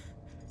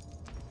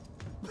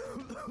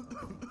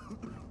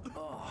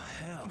 Oh,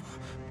 hell.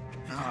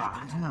 It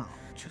Ah, happened no.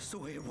 just the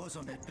way it was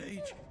on that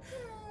page.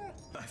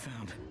 I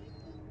found.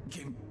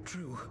 Came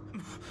true.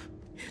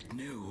 It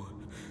knew.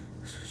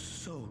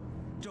 So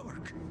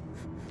dark.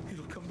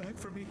 It'll come back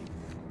for me.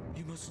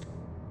 You must.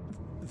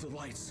 The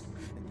lights.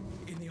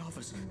 In the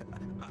office.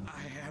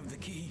 I have the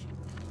key.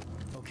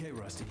 Okay,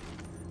 Rusty.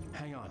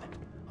 Hang on.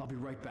 I'll be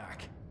right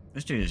back.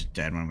 This dude is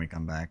dead when we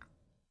come back.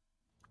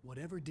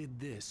 Whatever did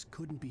this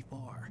couldn't be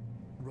far.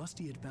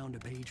 Rusty had found a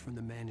page from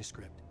the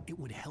manuscript. It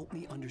would help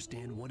me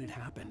understand what had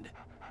happened.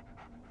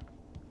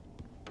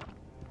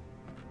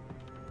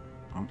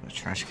 Oh, the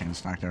trash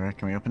can's knocked over.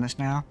 Can we open this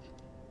now?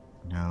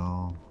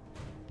 No.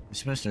 I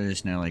suppose there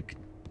is no, like,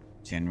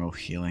 general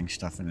healing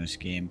stuff in this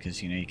game,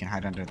 because, you know, you can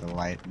hide under the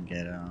light and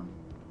get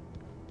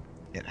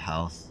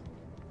health.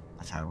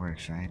 That's how it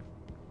works, right?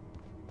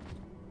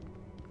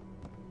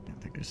 I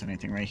don't think there's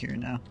anything right here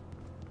now.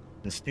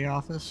 This the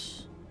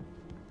office?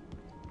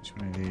 Which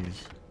one of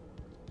these?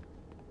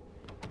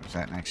 Is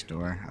that next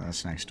door? Oh,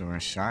 that's next door.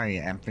 Sorry,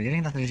 I'm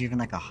forgetting that there's even,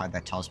 like, a HUD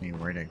that tells me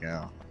where to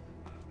go.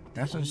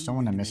 I also just don't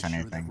want to miss Sure that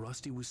anything.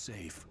 Rusty was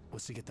safe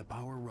was to get the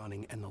power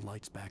running and the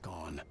lights back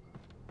on.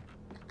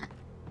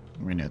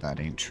 We know that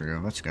ain't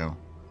true. Let's go.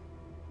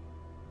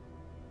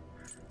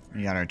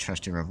 We got our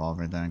trusty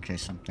revolver though in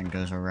case something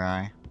goes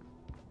awry.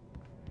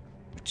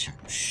 Which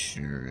I'm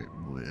sure it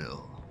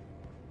will.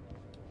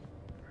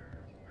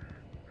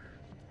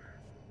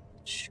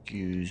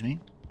 Excuse me.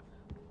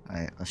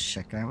 Alright, let's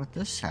check out what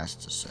this has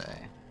to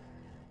say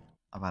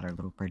about our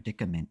little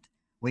predicament.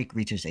 Wake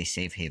reaches a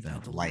safe haven.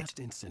 At the Light. last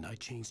instant, I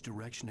changed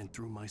direction and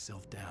threw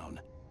myself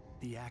down.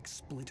 The axe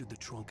splintered the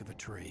trunk of a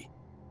tree.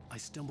 I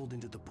stumbled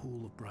into the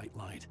pool of bright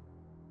light.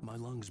 My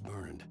lungs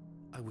burned.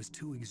 I was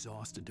too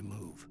exhausted to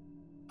move.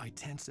 I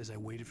tensed as I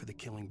waited for the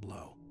killing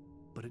blow,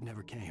 but it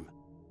never came.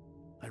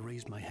 I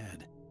raised my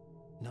head.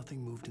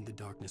 Nothing moved in the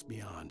darkness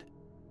beyond.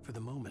 For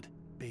the moment,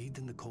 bathed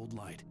in the cold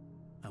light,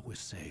 I was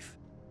safe.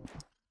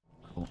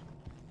 Cool.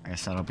 I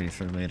guess that'll be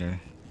for later.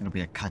 It'll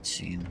be a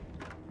cutscene,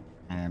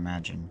 I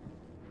imagine.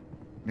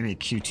 Maybe a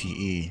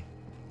QTE.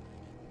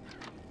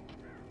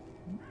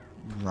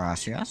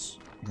 Gracias.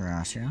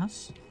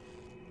 Gracias.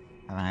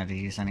 Haven't had to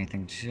use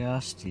anything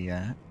just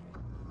yet.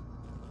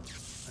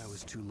 I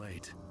was too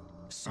late.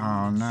 Oh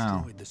Someone no.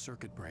 destroyed the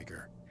circuit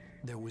breaker.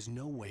 There was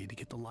no way to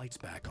get the lights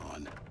back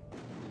on.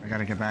 I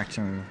gotta get back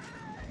to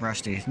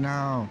Rusty.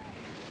 No!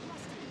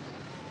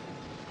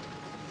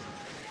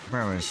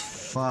 Bro is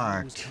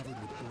fucked.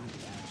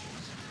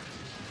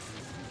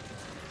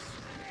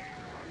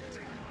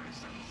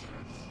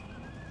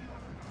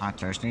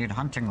 Hunters need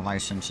hunting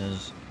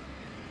licenses.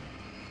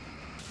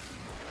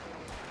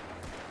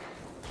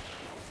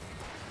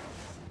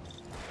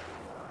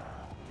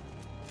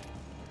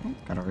 Oh,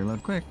 gotta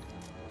reload quick.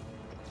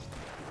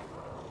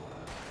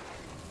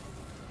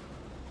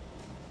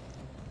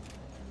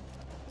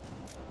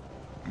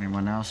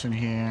 Anyone else in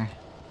here?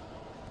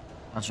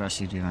 How's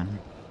Rusty doing?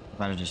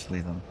 Better just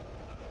leave him.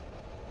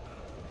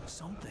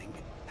 Something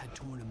had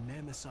torn a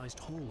mammoth-sized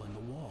hole in the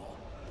wall.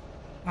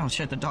 Oh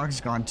shit, the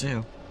dog's gone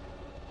too.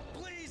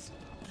 Please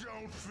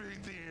don't feed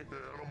the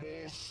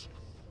animals.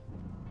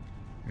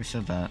 Who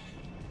said that?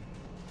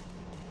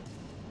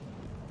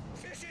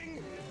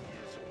 Fishing.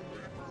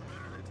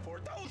 For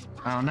those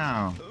Oh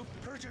no. who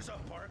purchase a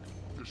park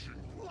fishing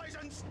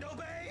license,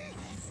 obey.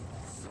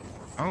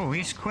 Oh,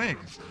 he's quick.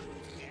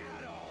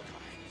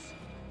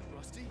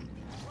 Rusty.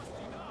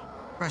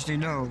 Rusty,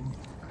 no.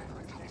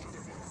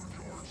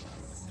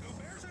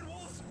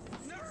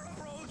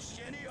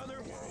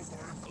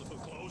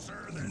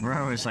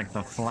 Bro is like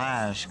the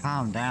Flash.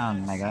 Calm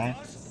down, my guy.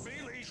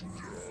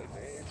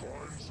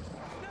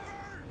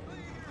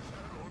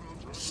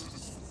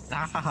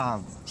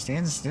 Stop.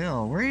 Stand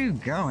still. Where are you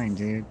going,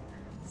 dude?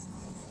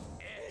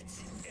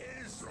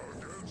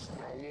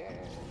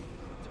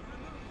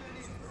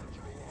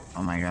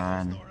 Oh my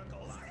god.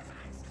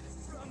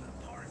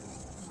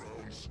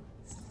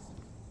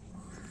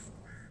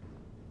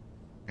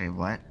 Wait,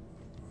 what?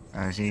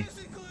 Oh, is he?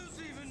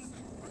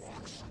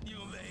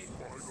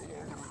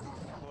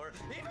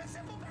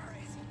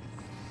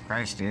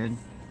 Christ, dude.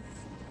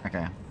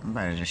 Okay, I'm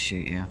about to just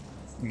shoot you.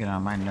 You get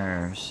on my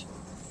nerves.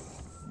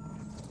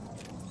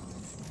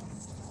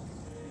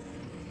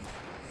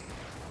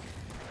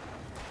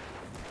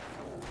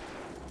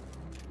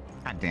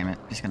 God damn it,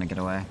 he's gonna get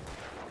away.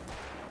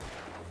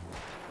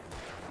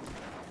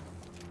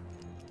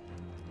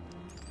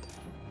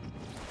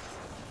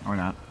 Or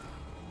not.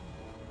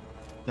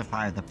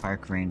 Defy the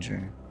park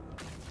ranger.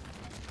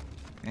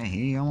 Yeah,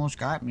 he almost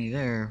got me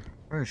there,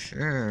 for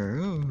sure.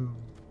 Ooh.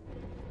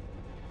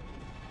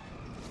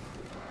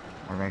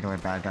 Or regular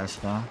bad guys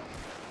though.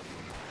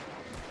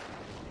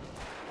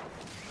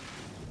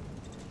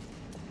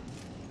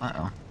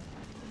 Uh-oh.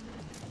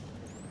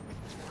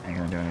 Ain't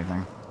gonna do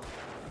anything.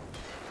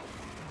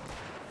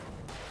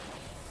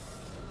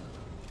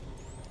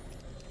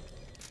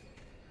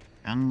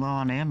 I'm low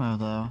on ammo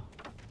though.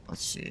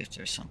 Let's see if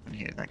there's something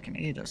here that can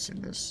aid us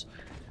in this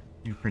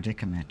new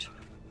predicament.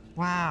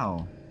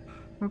 Wow!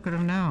 Who could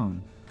have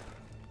known?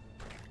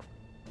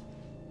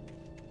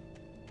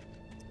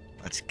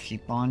 Let's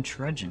keep on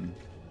trudging.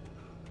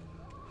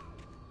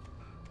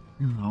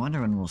 I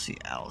wonder when we'll see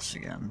Alice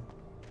again.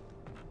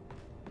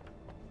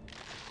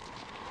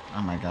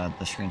 Oh my god,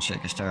 the screen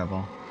shake is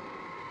terrible.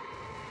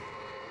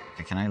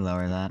 Okay, can I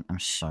lower that? I'm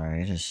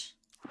sorry, it is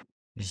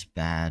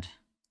bad.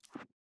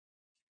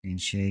 Screen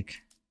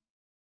shake.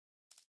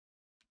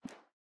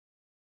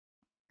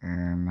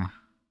 I'm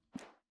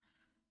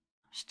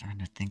starting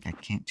to think I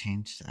can't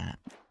change that.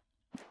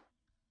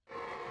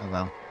 Oh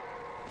well.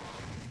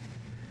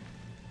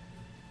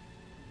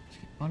 Let's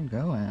keep on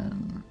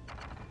going.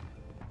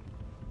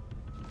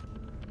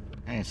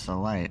 Hey, it's the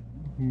light.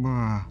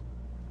 Bruh.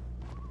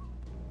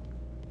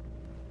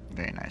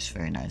 Very nice,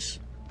 very nice.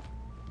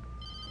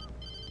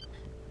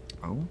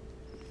 Oh,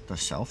 the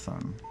cell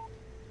phone.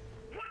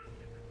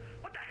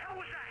 What the hell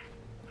was that?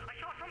 I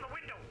saw it from the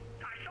window.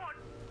 I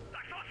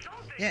saw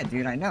something. Yeah,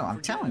 dude, I know. I'm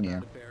Forget telling you.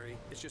 about it, Barry.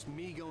 It's just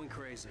me going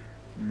crazy.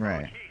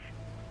 Right.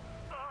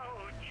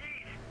 Oh,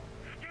 jeez.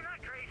 You're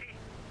not crazy.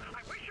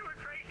 I wish you were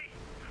crazy,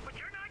 but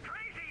you're not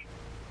crazy.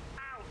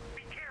 Ow.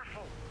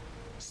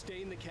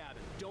 Stay in the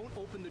cabin. Don't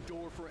open the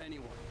door for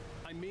anyone.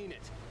 I mean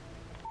it.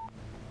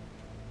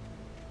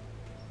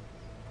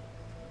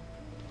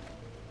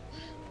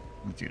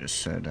 That dude is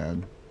so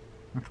dead.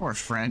 My poor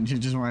friend who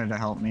just wanted to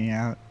help me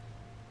out.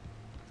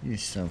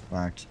 He's so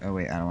fucked. Oh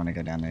wait, I don't want to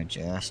go down there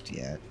just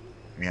yet.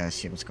 We gotta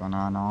see what's going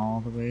on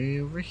all the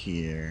way over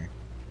here.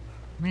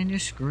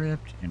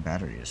 Manuscript and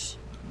batteries.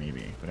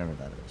 Maybe. Whatever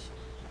that is.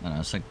 I don't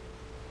know, it's like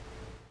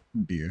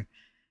beer.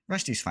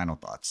 Rusty's final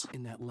thoughts.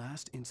 In that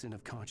last instant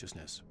of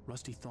consciousness,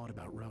 Rusty thought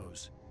about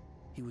Rose.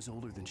 He was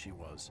older than she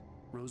was.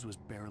 Rose was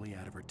barely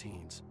out of her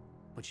teens,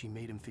 but she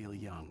made him feel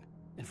young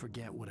and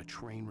forget what a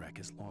train wreck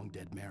his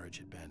long-dead marriage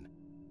had been.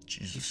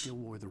 Jesus. He still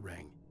wore the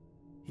ring.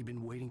 He'd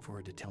been waiting for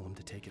her to tell him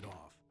to take it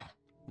off.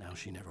 Now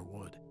she never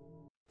would.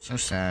 So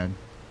sad.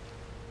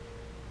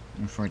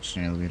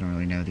 Unfortunately, we don't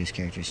really know these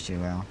characters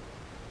too well.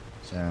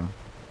 So,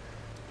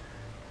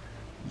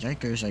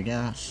 yikers, I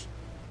guess.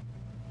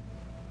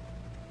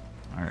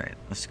 Alright,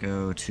 let's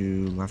go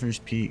to Lover's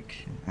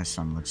Peak, as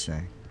some would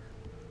say.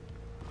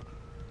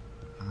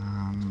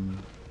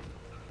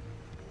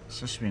 It's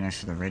supposed to be next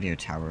to the radio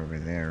tower over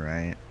there,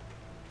 right?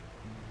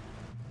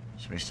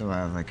 So we still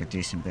have like a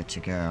decent bit to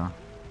go.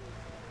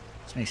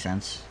 This makes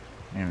sense.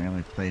 We haven't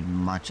really played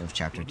much of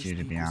Chapter 2,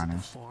 to be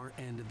honest. Far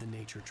end of the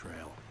nature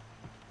trail.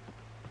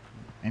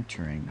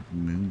 Entering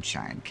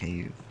Moonshine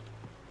Cave.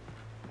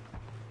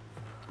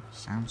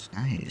 Sounds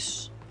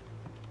nice.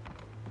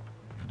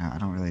 No, I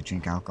don't really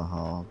drink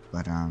alcohol,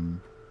 but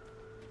I'm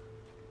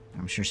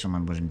sure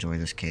someone would enjoy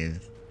this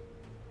cave.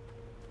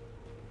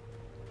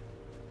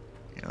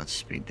 Yeah, let's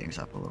speed things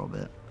up a little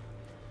bit.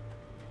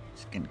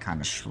 It's getting kind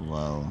of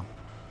slow.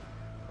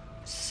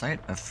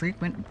 Site of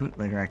frequent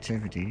bootlegger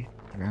activity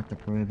throughout the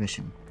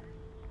Prohibition.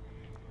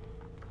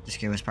 This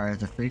cave was part of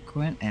the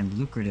frequent and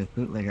lucrative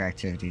bootlegger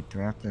activity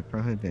throughout the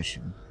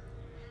Prohibition.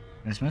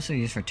 It was mostly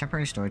used for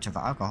temporary storage of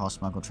alcohol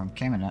smuggled from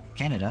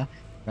Canada,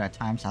 but at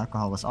times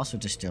alcohol was also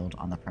distilled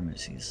on the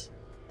premises.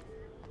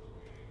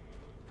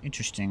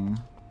 Interesting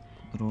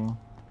little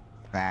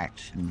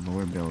fact and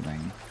lore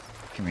building.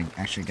 Can we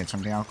actually get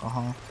some of the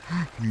alcohol?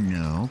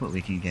 No, but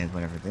we can get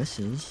whatever this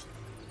is.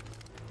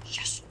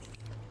 Yes!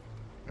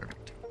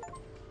 Perfect.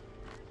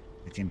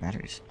 15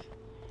 batteries.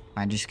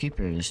 Finders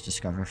Keepers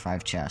discover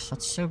 5 chests.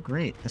 That's so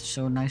great. That's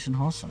so nice and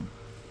wholesome.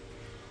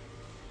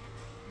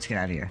 Let's get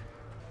out of here.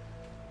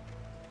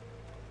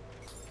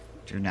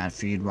 Do not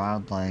feed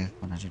wildlife.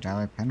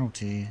 $100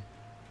 penalty.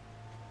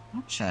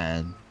 Not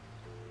Chad.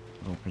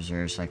 Little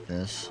preserves like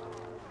this.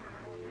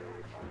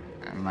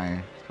 At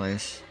my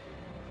place.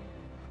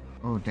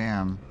 Oh,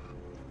 damn.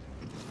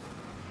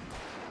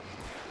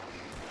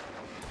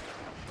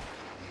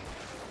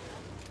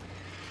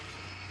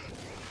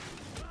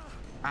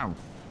 Ow.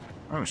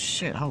 Oh,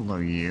 shit. Hello,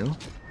 you.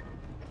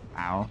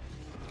 Ow.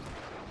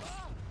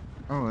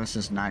 Oh, this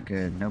is not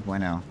good. No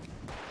bueno.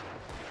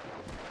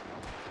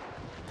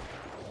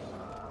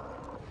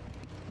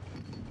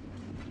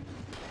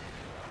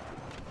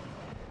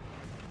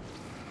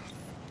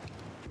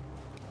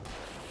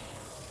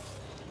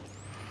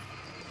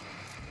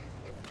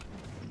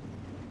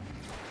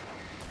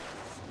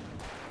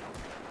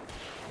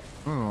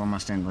 Oh,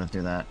 almost didn't live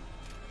through that.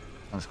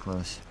 That was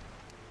close.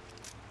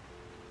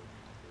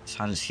 So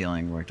how does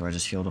healing work? Do I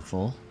just heal to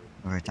full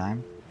over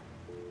time?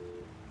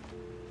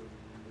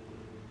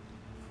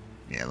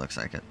 Yeah, it looks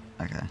like it.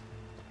 Okay.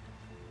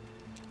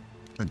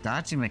 The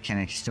dodging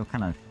mechanic is still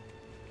kind of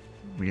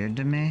weird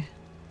to me.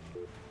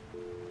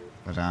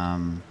 But,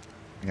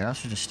 it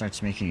also just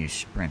starts making you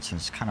sprint, so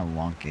it's kind of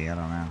wonky. I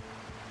don't know.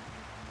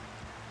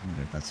 I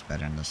wonder if that's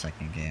better in the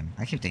second game.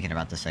 I keep thinking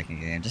about the second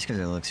game just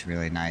because it looks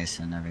really nice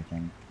and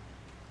everything.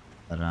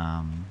 But,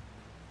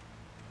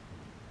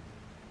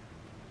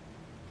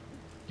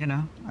 you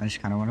know, I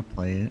just kind of want to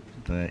play it,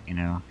 but, you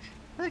know,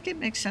 I feel like it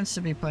makes sense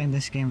to be playing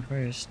this game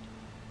first.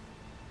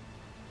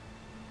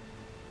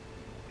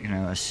 You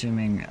know, I'd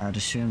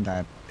assume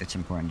that it's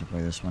important to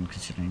play this one,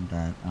 considering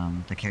that,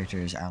 the character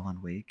is Alan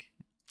Wake.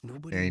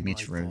 Nobody Barry in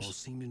meets Bright Rose. Falls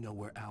seemed to know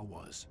where Al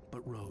was,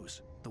 but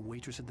Rose, the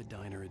waitress at the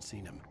diner, had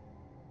seen him.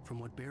 From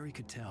what Barry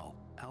could tell,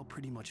 Al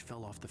pretty much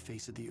fell off the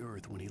face of the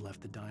earth when he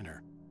left the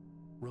diner.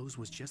 Rose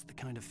was just the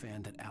kind of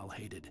fan that Al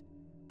hated,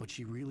 but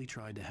she really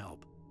tried to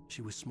help.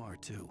 She was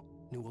smart too,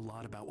 knew a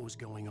lot about what was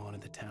going on in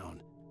the town,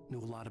 knew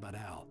a lot about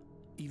Al,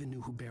 even knew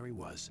who Barry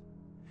was.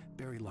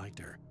 Barry liked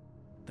her.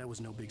 That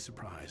was no big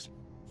surprise.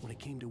 When it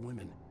came to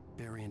women,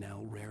 Barry and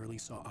Al rarely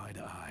saw eye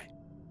to eye.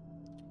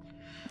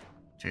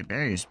 Dude,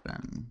 Barry's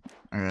been...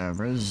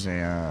 Rose is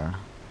a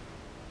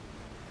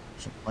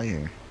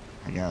player,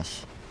 I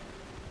guess.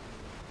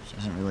 She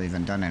hasn't really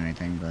even done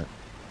anything, but...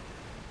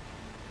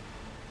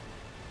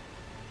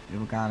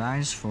 people got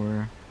eyes for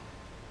her.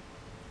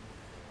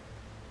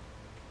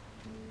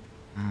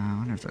 I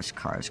wonder if this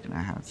car is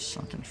gonna have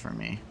something for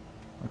me.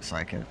 Looks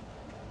like it.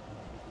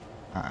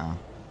 Uh-oh.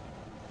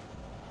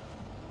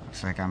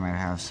 Looks like I might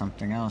have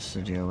something else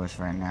to deal with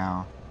right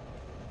now.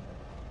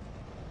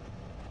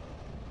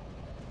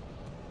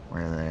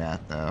 Where are they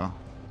at, though?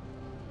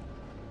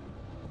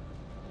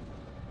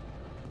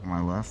 On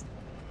my left?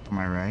 On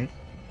my right?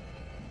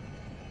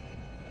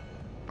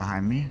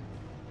 behind me?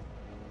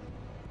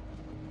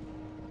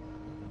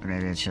 Or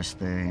maybe it's just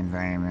the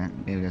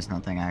environment. Maybe there's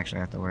nothing I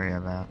actually have to worry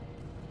about.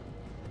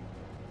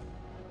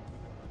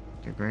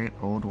 The Great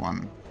Old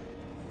One.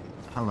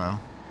 Hello.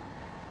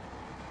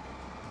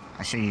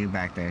 I see you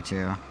back there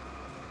too.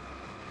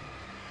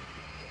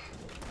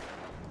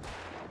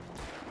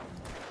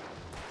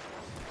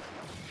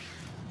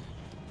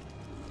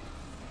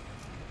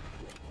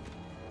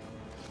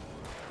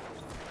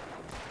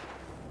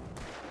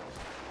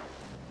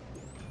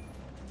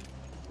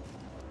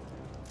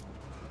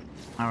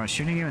 I was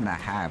shooting you in the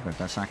hat, but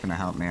that's not gonna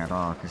help me at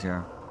all because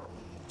you're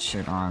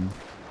shit on.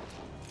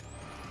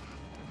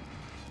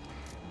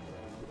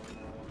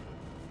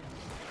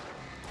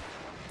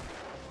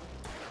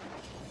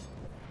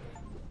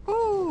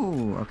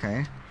 Ooh,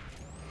 okay.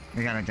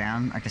 We got it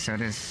down. Okay, so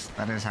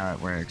that is how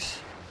it works.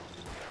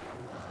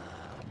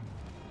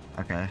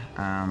 Okay,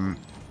 ow.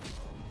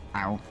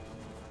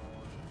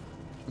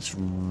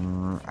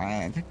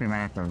 I think we might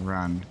have to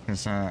run,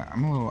 because,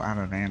 I'm a little out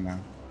of ammo.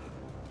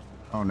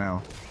 Oh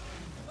no.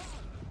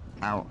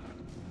 Ow.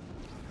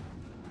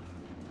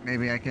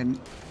 Maybe I can...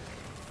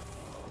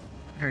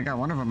 Okay, I got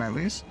one of them at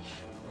least.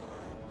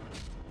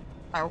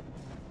 Ow.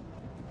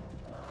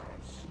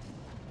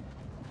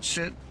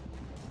 Shit.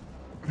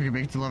 If we can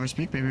make it to Lover's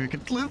Peak, maybe we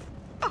can live.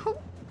 Oh.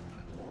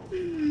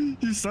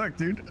 You suck,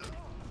 dude.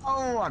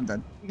 Oh, I'm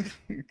done.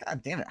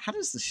 God damn it. How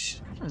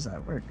does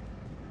that work?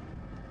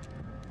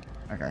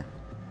 Okay.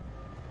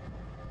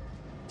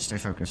 Stay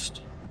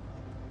focused.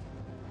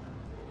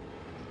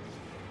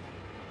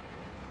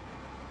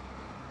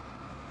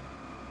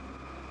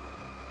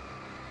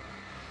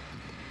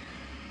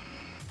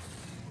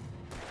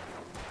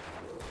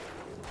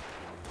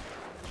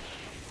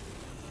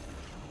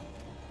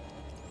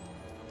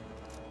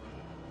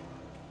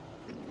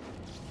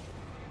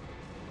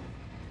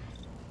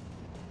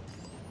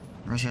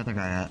 Where's the other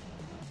guy at?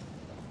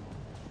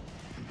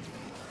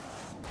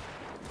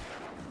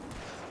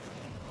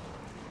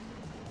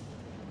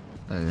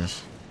 There he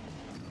is.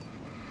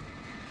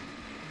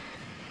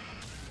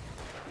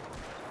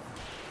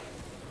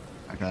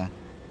 Okay.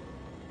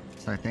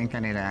 So I think I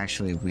need to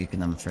actually weaken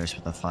them first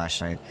with a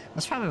flashlight.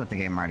 That's probably what the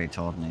game already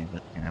told me,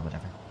 but you know,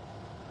 whatever.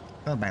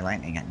 Killed by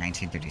lightning at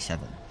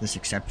 1937, this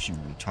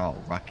exceptionally tall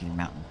Rocky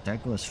Mountain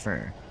Douglas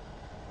fir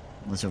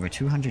was over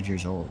 200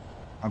 years old.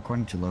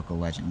 According to local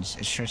legends,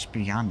 it stretched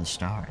beyond the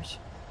stars.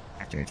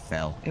 After it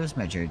fell, it was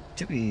measured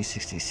to be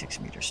 66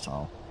 meters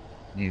tall,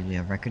 nearly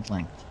a record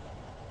length.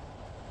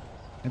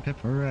 Hip hip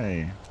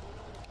hooray!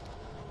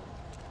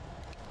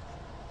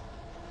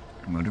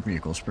 Motor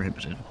vehicles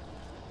prohibited.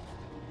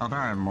 Oh, there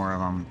are more of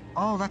them.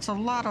 Oh, that's a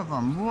lot of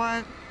them.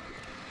 What?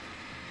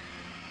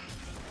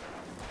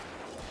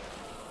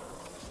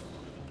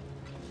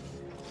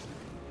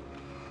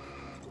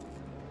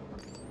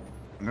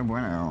 No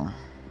bueno.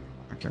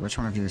 Okay, which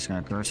one of you is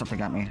gonna throw something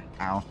at me?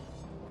 Ow.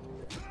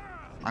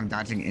 I'm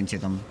dodging into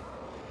them.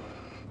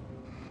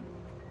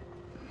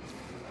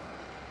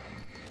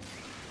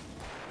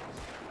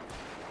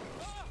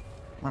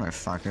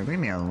 Motherfucker, leave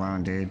me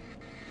alone, dude.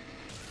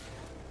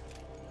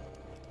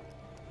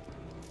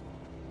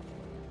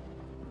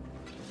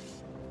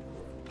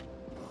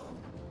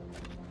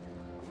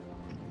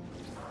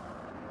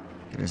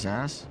 Get his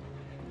ass.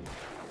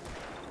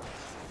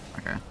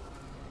 Okay.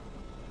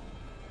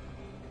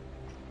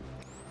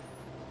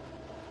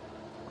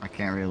 I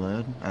can't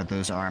reload.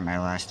 Those are my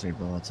last 3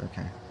 bullets,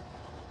 okay.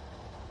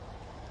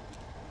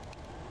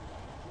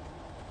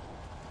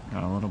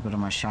 Got a little bit of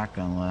my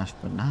shotgun left,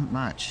 but not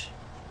much.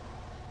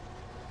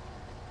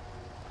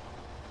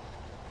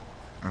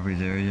 Are we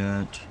there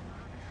yet?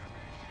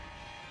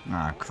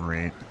 Ah,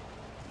 great.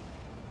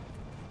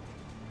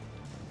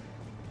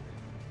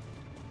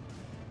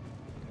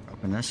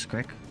 Open this,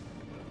 quick.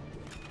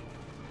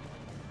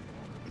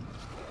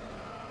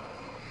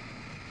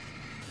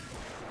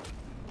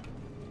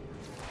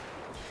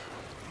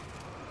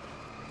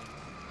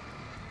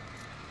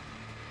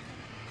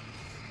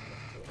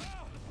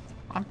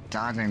 I'm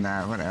dodging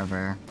that,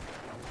 whatever.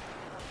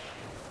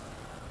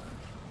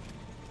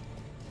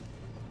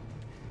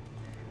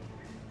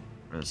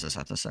 What does this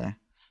have to say?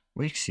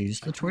 Wake sees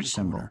the torch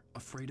symbol.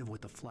 Afraid of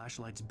what the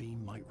flashlight's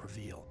beam might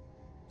reveal.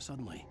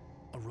 Suddenly,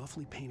 a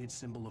roughly painted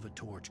symbol of a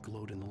torch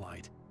glowed in the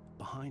light.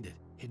 Behind it,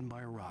 hidden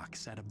by a rock,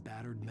 sat a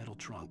battered metal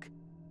trunk.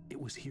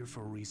 It was here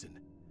for a reason.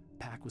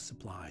 Packed with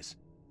supplies,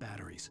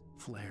 batteries,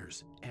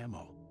 flares,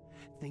 ammo.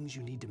 Things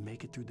you need to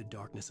make it through the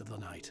darkness of the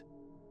night.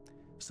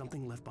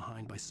 Something left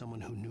behind by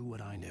someone who knew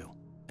what I knew,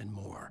 and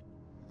more.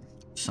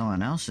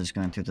 Someone else is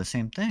going through the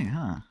same thing,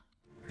 huh?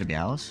 Could be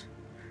Alice?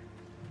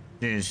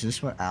 Dude, is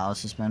this what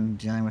Alice has been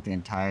dealing with the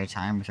entire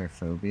time with her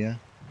phobia?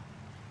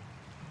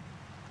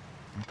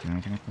 Can I do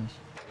anything with this?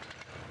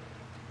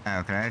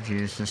 Oh, could I have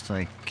used this to,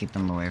 like, keep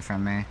them away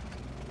from me?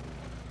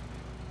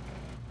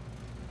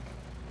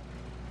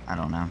 I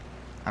don't know.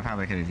 I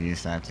probably could have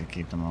used that to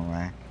keep them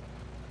away.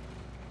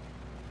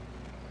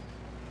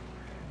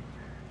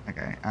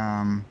 Okay,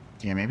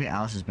 yeah, maybe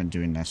Alice has been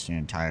doing this the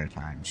entire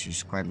time.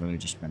 She's quite literally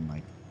just been,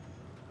 like,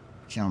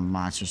 killing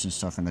monsters and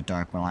stuff in the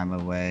dark while I'm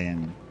away,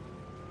 and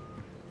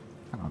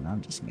I don't know,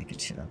 I'm just making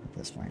shit up at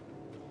this point.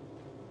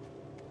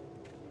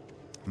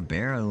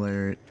 Bear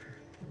alert.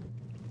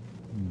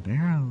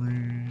 Bear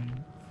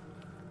alert.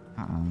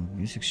 Uh-oh,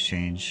 music's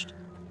changed.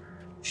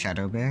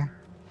 Shadow bear?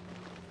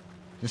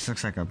 This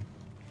looks like a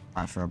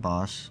spot for a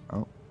boss.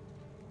 Oh.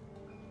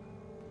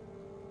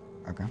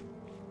 Okay.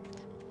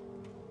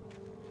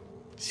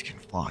 It's getting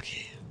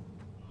foggy.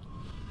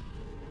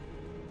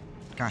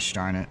 Gosh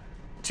darn it.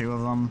 2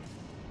 of them.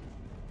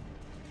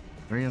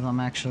 3 of them,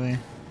 actually.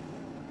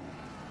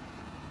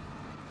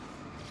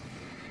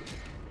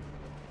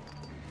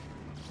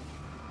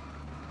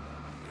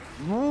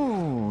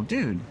 Whoa,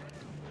 dude.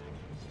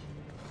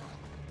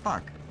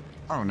 Fuck.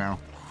 Oh no.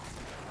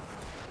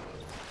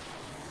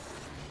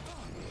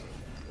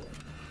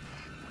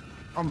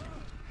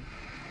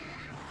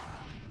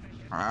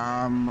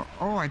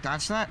 Oh, I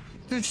dodged that?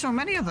 There's so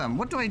many of them.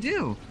 What do I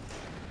do?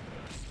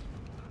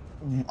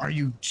 Are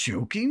you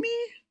joking me?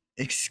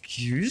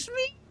 Excuse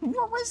me?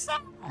 What was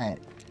that?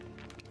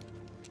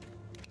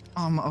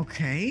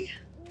 Okay.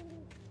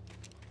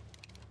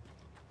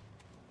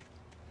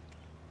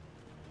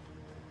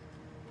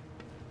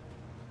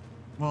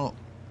 Well,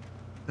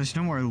 there's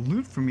no more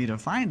loot for me to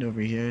find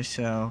over here,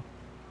 so...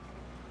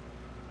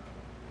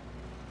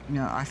 You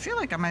know, I feel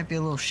like I might be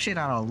a little shit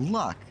out of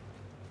luck.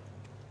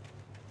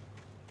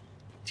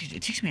 Dude,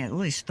 it takes me at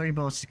least 3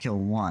 bullets to kill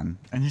one,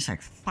 and there's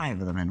like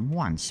 5 of them in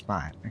one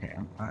spot. Okay,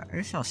 I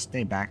guess I'll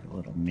stay back a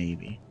little,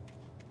 maybe.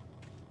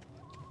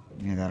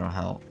 Yeah, that'll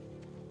help.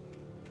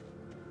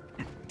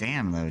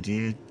 Damn, though,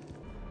 dude.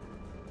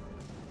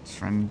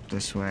 Let's run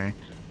this way.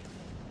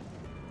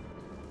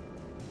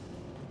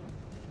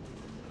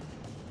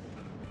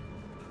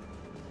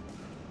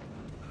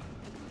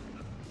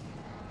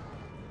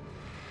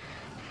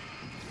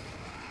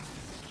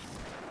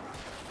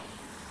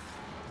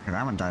 Okay,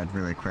 that one died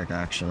really quick,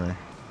 actually.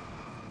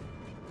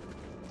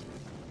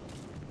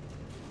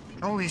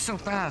 Oh, he's so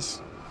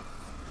fast!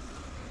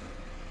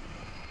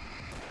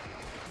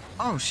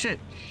 Oh, shit!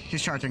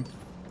 He's charging.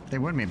 They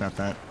warned me about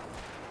that.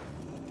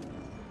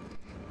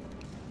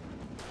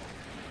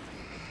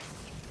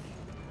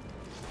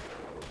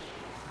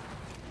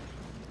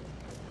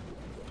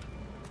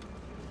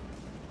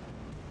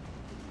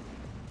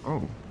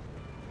 Oh.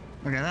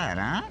 Look at that,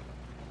 huh?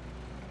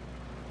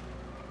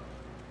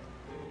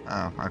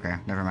 Oh, okay.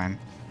 Never mind.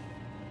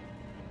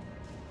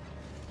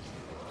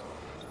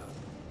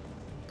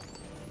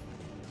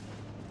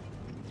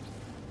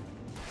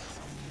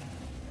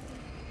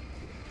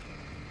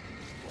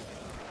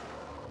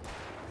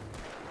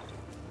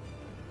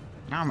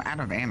 Now I'm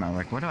out of ammo.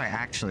 Like, what do I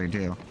actually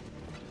do?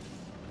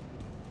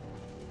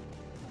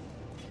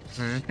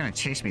 So they're just gonna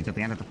chase me to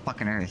the end of the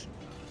fucking earth.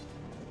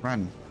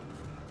 Run.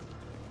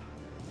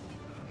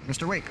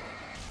 Mr. Wake.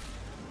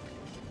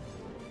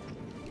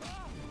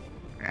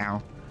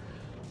 Ow.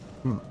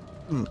 Ooh.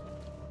 Ooh.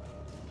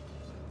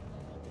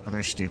 Oh,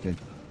 they're stupid.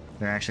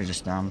 They're actually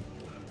just dumb.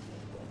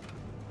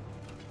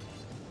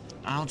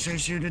 I'll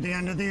chase you to the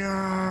end of the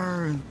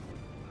earth!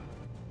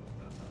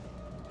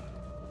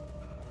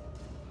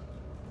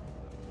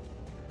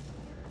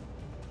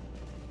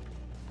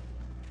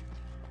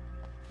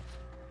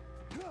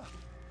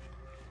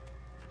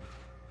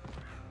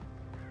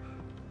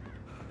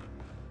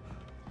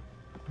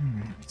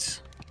 Alright.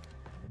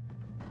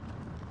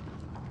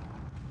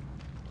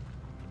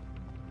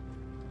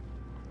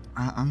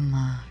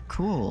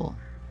 Cool.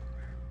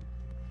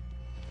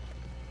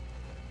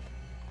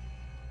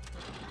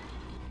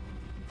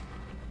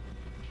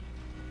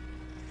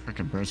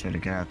 Frickin' birds better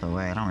get out of the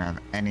way. I don't have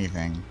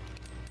anything.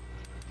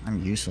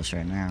 I'm useless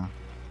right now.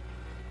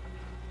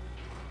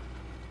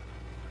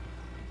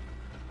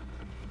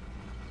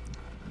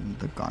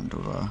 The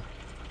gondola.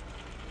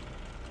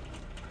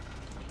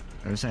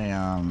 There's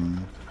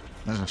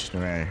a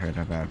story I heard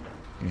about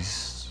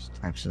these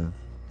types of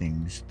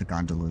things, the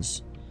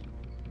gondolas.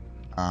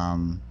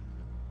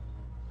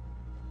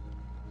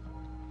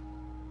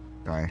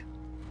 Sorry.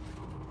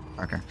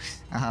 Okay.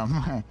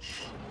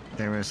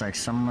 There was like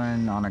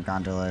someone on a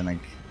gondola in like,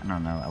 I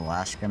don't know,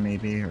 Alaska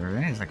maybe, or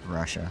maybe it's like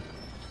Russia.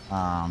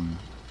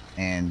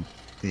 And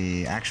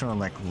the actual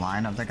like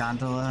line of the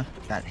gondola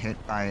got hit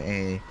by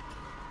a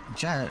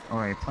jet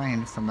or a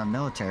plane from the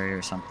military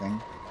or something.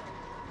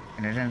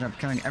 And it ended up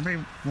killing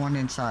everyone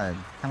inside.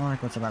 Kind of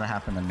like what's about to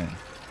happen to me.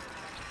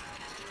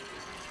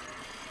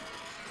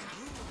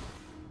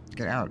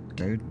 Get out,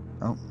 dude.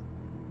 Oh.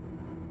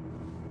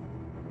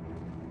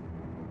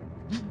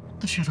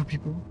 The shadow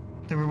people.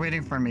 They were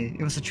waiting for me.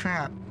 It was a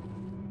trap.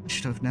 I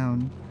should have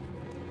known.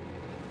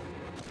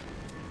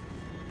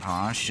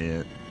 Aw,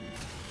 shit.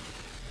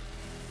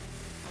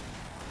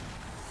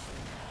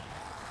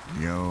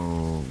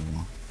 Yo.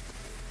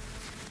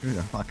 Who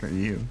the fuck are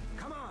you?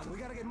 Come on, we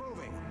gotta get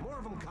moving. More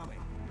of them coming.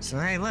 So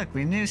hey, look,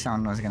 we knew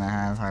someone was gonna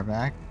have our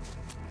back.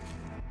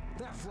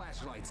 That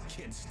flashlight's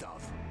kid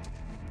stuff.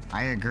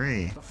 I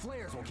agree. The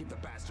flares will keep the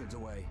bastards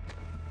away.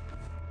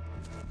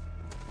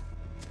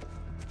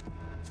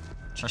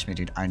 Trust me,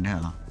 dude, I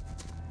know.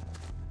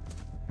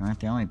 You're not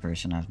the only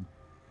person I've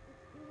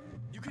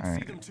could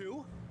see them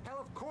too? Hell,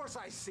 of course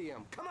I see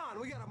him. Come on,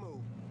 we gotta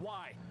move.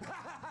 Why?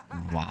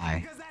 Why?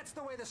 Because that's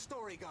the way the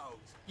story goes.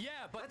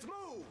 Yeah, but let's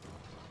move.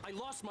 I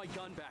lost my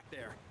gun back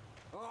there.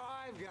 Oh,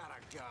 I've got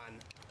a gun.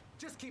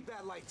 Just keep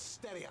that light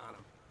steady on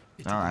him.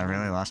 Oh, I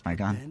really lost my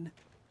gun. Then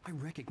I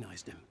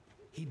recognized him.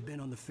 He'd been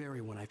on the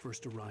ferry when I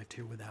first arrived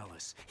here with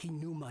Alice. He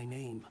knew my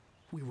name.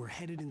 We were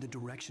headed in the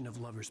direction of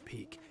Lover's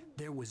Peak.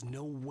 There was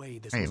no way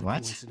this was a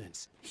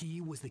coincidence. He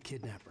was the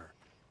kidnapper.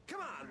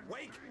 Come on,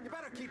 Wake. You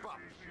better keep up.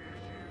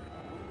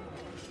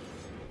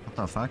 What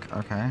the fuck?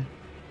 Okay.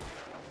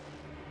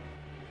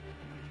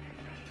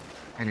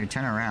 Hey, dude,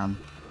 turn around.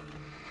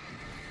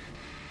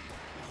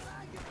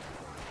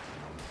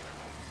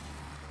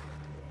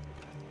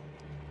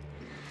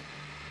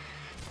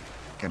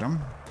 Get him.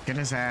 Get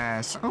his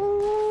ass.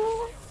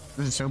 Oh,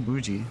 this is so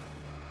bougie.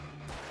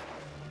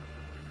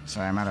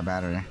 Sorry, I'm out of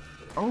battery.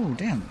 Oh,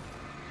 damn.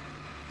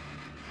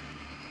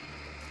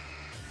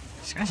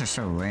 These guys are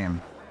so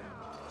lame.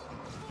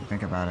 If you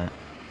think about it.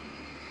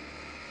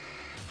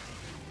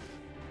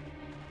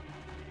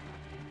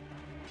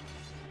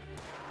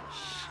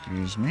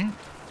 Excuse me.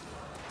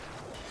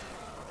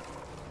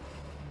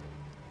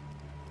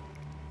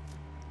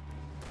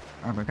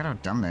 Oh, look at how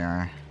dumb they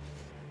are.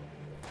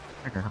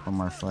 Like a couple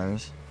more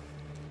flares.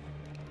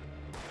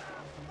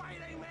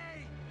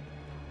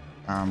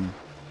 I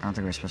don't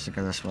think we're supposed to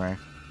go this way.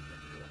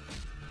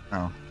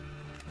 Oh.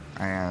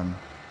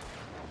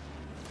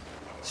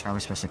 It's probably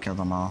supposed to kill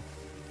them all.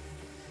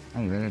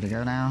 Are you ready to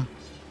go now?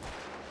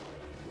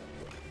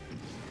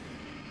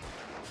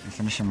 Can you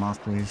finish him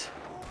off, please?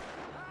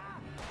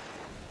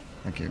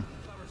 Thank you.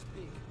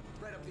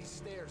 Right up these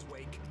stairs,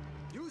 Wake.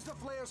 Use the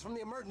flares from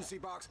the emergency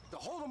box to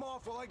hold them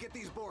off while I get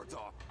these boards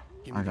off.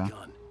 Give me the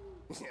gun.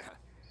 Yeah,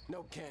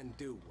 no can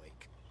do,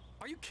 Wake.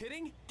 Are you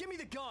kidding? Give me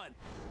the gun.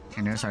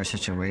 He knows our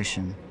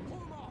situation.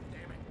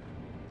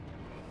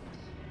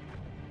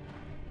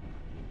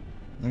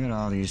 Look at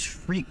all these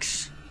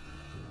freaks.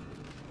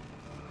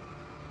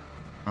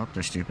 Oh,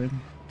 they're stupid.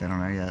 They don't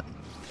know yet.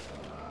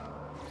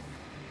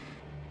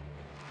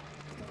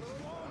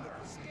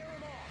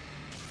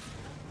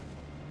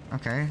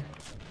 Okay.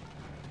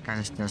 Guy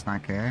just does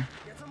not care.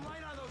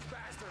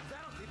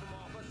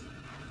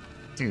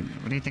 Dude,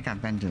 what do you think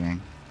I've been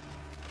doing?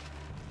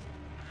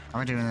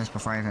 I've been doing this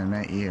before I even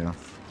met you.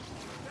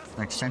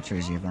 Like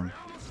centuries even.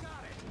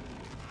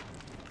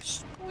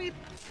 Sweep.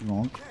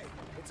 Wonk.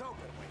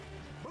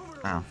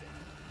 Wow.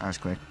 That was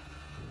quick.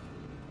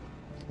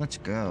 Let's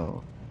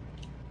go.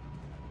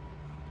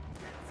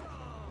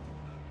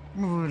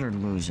 Move it or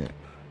lose it.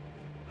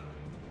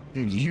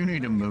 Dude, you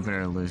need to move it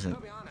or lose it.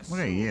 Look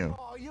at you.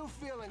 Oh, you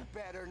feeling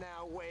better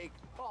now, Wake?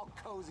 All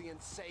cozy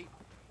and safe.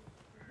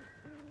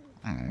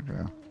 Alright,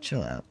 bro.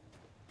 Chill out.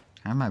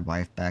 Have my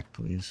wife back,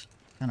 please.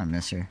 Kinda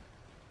miss her.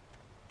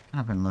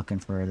 I've been looking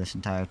for her this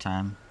entire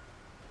time.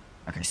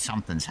 Okay,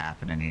 something's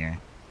happening here.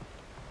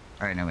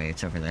 Alright, no, wait,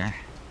 it's over there.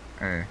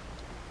 Or,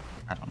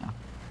 I don't know.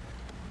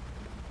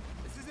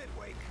 This is it,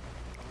 Wake.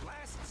 The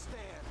last stand.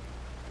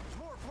 There's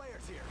more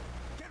flares here.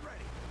 Get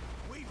ready.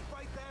 We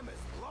fight them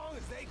as long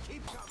as they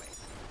keep coming.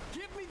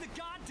 Give me the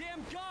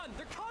goddamn gun.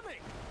 They're coming.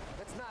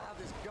 That's not how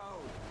this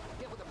goes.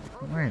 Get with the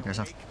program. Wait,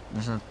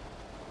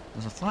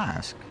 there's a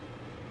flask.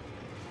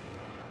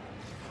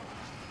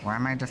 Why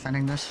am I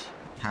defending this?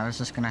 How is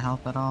this gonna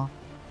help at all?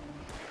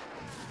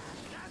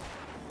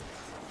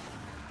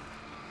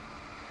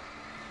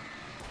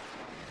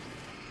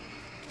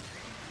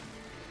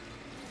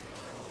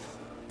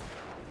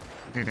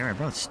 Dude, they were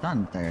both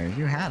stunned there.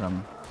 You had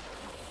them.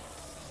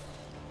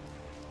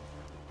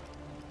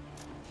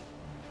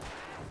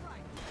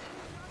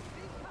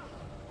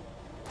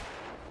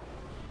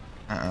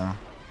 Uh-oh.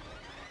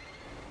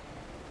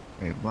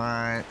 Wait,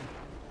 what?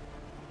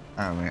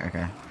 Oh, wait,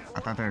 okay. I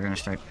thought they were gonna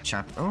start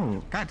chop.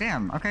 Oh,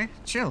 goddamn. Okay,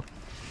 chill.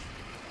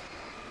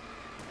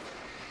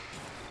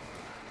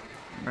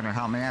 Better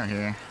help me out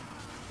here.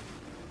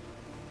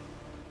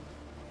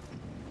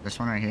 This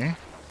one right here?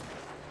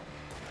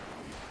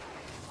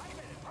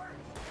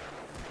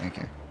 Thank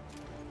you.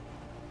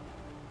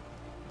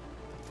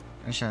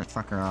 Finish that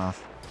fucker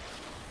off.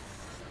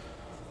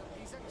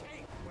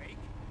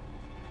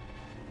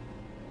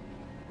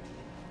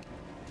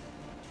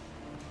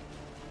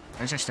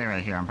 Let's just stay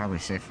right here. I'm probably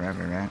safe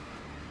forever, right?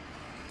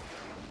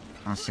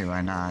 I don't see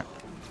why not.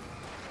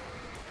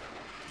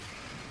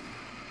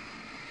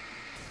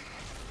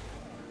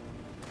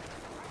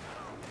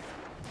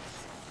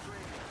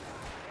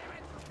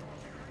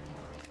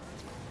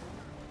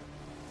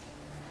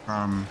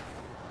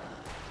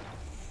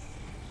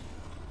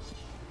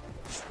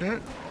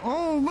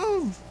 Oh,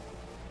 move!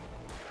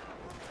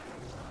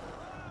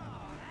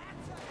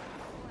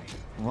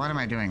 What am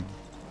I doing?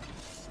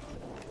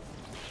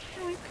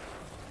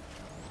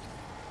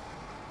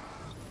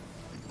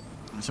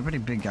 There's a pretty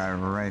big guy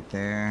right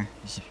there.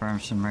 There's a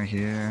person right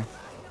here.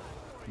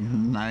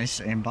 Nice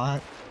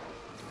aimbot.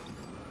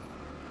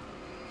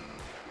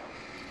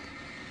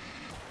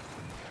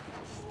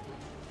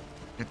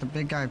 Get the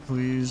big guy,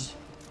 please.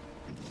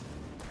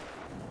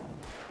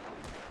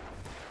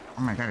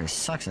 Oh my god, he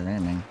sucks at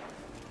aiming.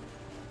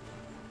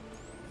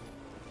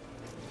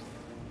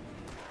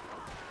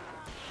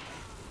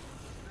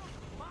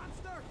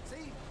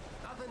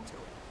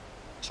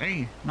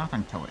 say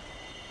nothing to it.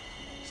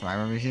 So I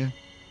over here?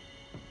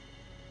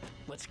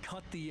 Let's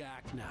cut the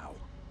act now.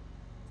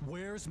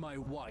 Where's my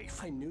wife?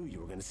 I knew you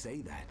were gonna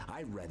say that.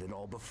 I read it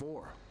all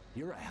before.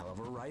 You're a hell of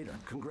a writer.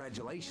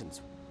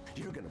 Congratulations.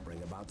 You're gonna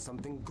bring about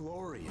something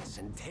glorious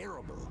and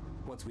terrible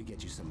once we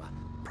get you some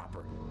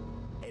proper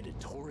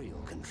editorial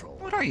control.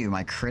 What are you,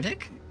 my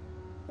critic?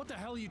 What the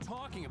hell are you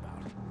talking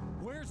about?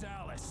 Where's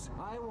Alice?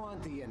 I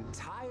want the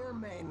entire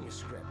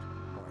manuscript,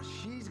 or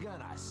she's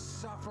gonna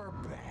suffer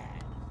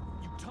bad.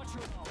 You touch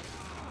her.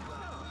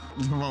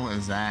 What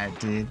was that,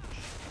 dude?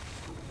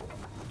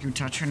 You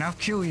touch her and I'll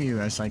kill you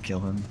as I kill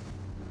him.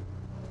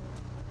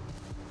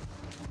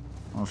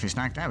 Well, if he's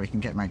knocked out, we can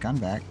get my gun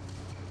back.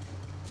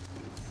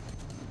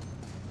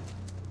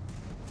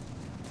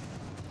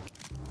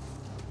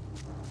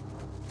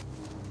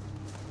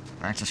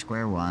 Back to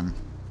square one.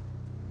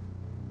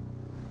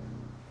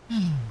 You're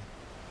gonna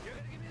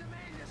give me the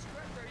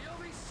manuscript or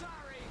you'll be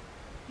sorry.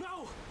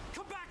 No!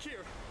 Come back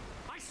here!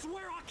 I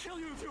swear I'll kill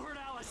you if you hurt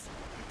Alice!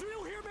 Do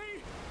you hear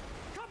me?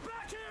 Come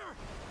back here!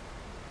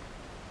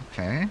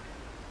 Okay.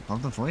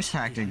 Love the voice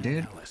acting,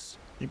 dude.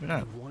 Keep it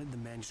up. He wanted the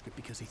manuscript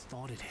because he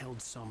thought it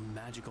held some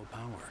magical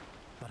power,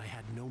 but I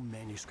had no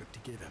manuscript to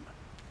give him.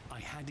 I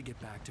had to get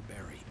back to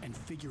Barry and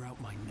figure out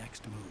my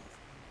next move.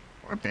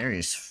 Poor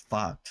Barry's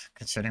fucked,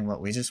 considering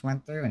what we just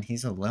went through, and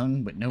he's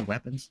alone with no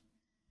weapons.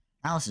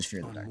 Alice is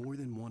feared of the dark. On more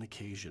than one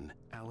occasion,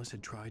 Alice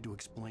had tried to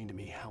explain to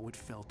me how it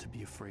felt to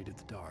be afraid of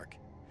the dark.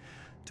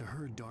 To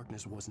her,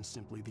 darkness wasn't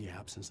simply the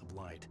absence of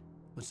light,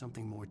 but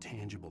something more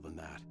tangible than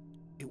that.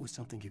 It was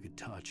something you could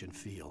touch and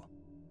feel.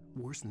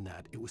 Worse than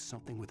that, it was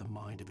something with a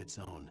mind of its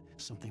own,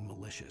 something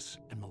malicious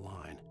and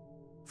malign.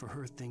 For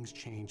her, things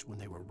changed when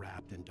they were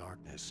wrapped in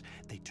darkness.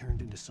 They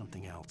turned into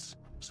something else,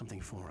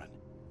 something foreign.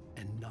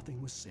 And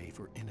nothing was safe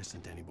or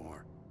innocent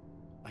anymore.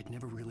 I'd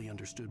never really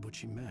understood what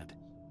she meant,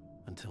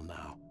 until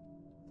now.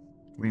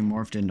 We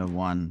morphed into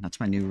one. That's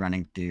my new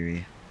running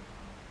theory.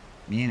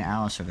 Me and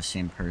Alice are the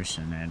same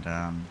person, and,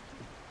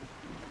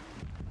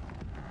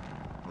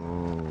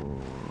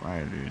 oh,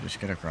 alright, dude,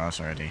 just get across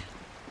already.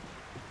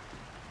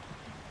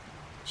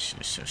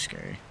 Shit is so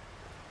scary.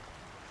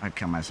 I'd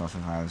kill myself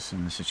if I was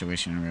in this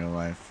situation in real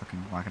life.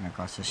 Fucking walking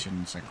across this shit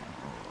and it's like,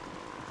 oh.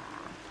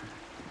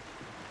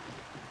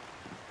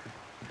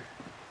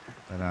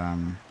 But,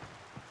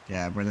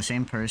 yeah, we're the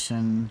same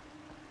person.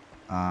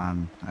 I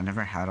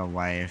never had a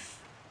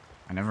wife.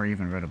 I never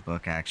even wrote a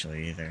book,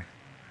 actually, either.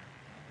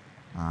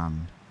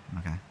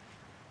 Okay.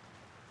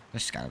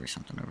 There's gotta be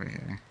something over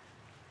here.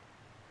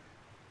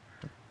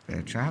 The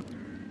bear trap?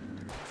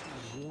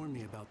 Warn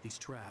me about these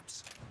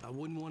traps. I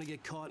wouldn't want to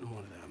get caught in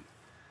one of them.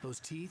 Those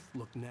teeth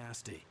look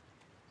nasty.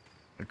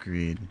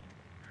 Agreed.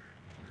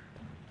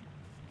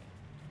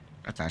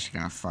 That's actually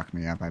gonna fuck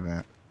me up, I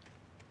bet.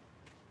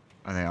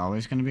 Are they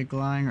always gonna be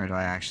glowing, or do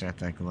I actually have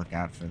to, like, look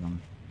out for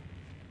them?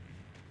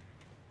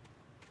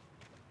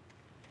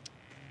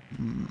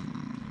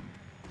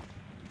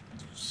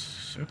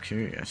 So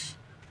curious.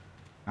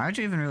 Why would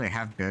you even really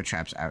have bear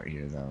traps out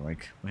here, though?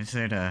 Like, what is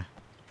there to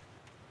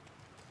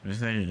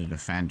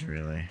defend,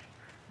 really?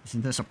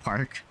 Isn't this a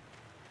park?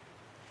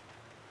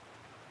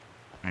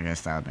 I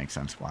guess that would make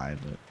sense why,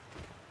 but...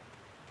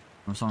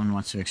 If someone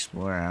wants to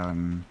explore out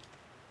and...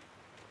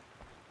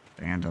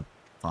 they end up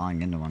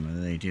falling into one, what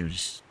do they do?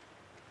 Just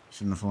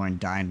sit on the floor and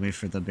die and wait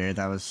for the bear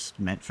that was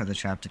meant for the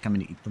trap to come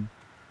and eat them?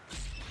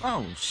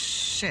 Oh,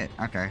 shit.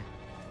 Okay.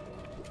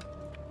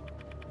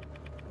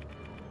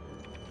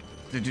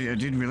 Did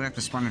you really have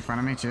to spawn in front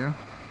of me, too?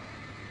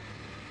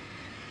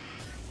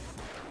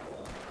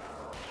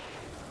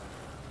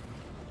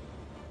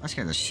 That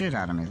scared the shit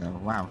out of me, though.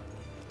 Wow.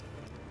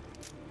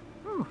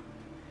 Whew.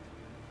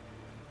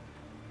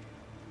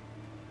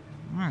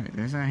 Alright,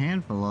 there's a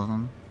handful of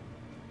them.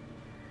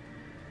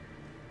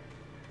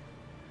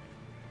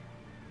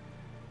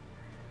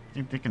 I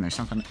keep thinking there's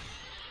something...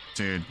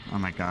 Dude, oh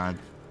my god.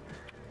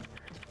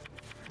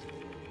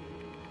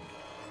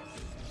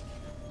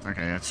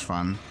 Okay, that's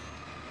fun.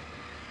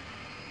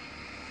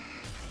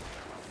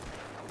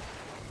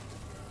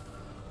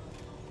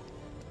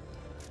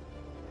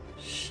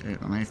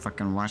 Shit, let me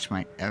fucking watch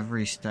my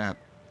every step.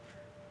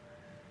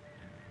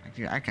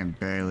 I can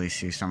barely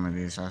see some of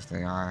these as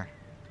they are.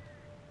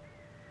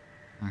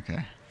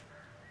 Okay.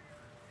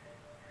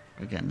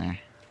 We're getting there.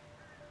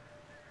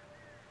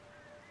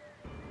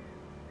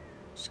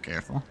 Just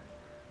careful.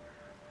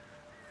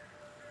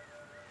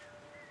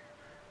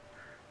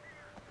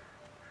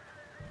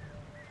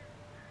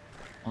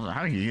 Also,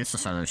 how do you use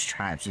this out of those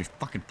traps? You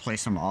fucking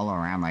place them all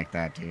around like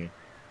that, dude.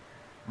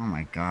 Oh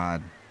my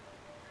god.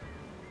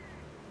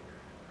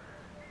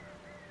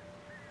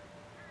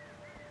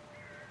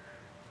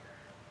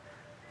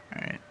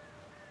 Alright.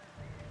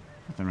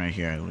 Nothing right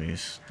here, at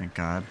least. Thank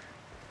god.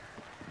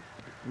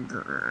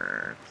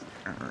 The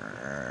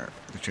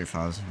tree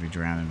falls, we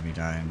drown, and we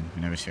die, and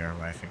we never see our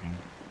wife again.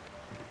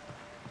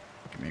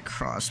 Give me a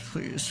cross,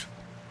 please.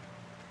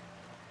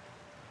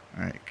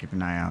 Alright, keep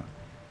an eye out.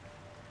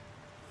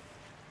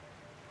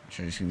 I'm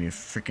sure there's gonna be a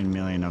freaking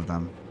million of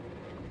them.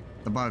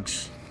 The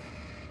bugs.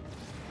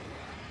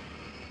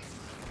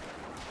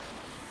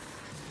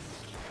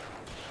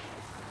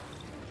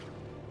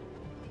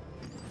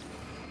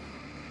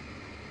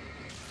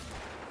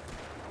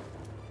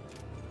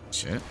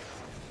 shit.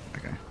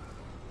 Okay.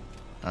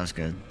 That was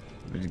good.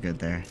 We did good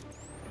there.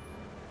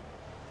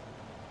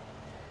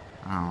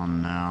 Oh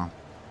no.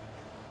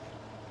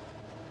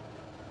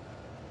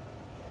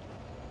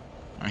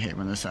 I hate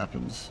when this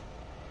happens.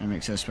 It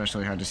makes it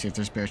especially hard to see if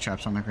there's bear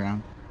traps on the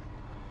ground.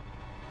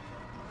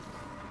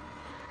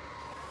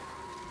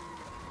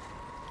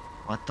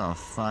 What the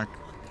fuck?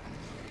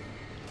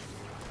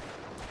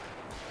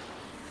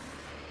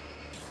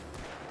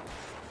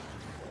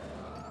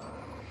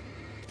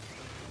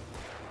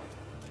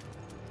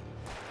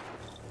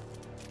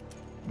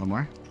 One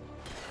more?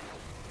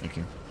 Thank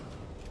you.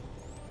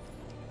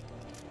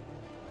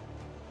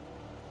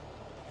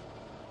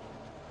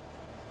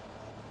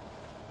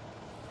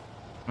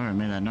 Oh, it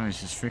made that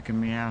noise. It's freaking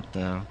me out,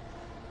 though.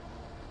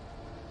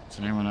 Is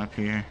anyone up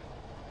here?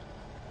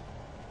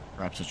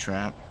 Perhaps a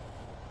trap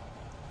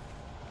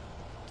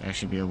that I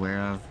should be aware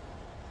of.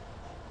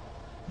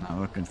 Not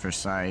looking for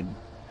side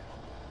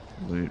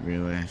loot,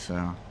 really, so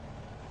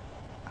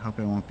I hope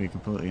it won't be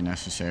completely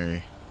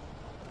necessary.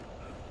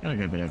 Got a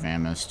good bit of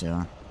ammo still.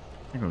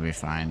 I think we'll be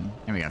fine.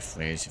 And we got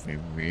flares if we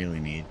really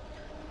need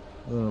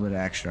a little bit of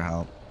extra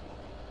help.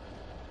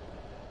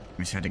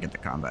 We just had to get the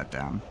combat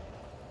down.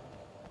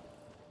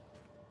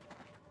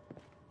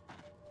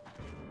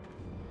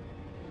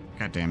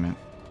 God damn it.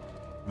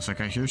 Looks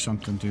like I hear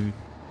something, dude.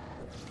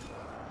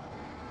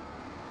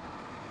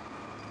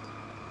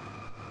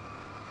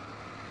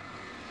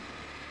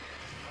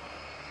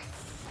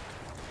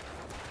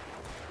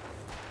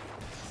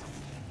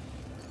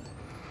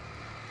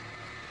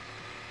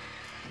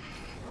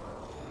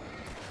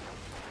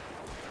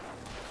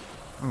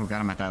 Oh,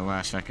 got him at that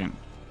last second.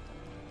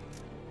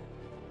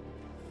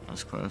 That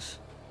was close.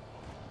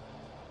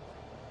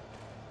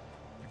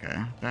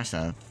 Okay, that's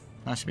a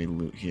has to be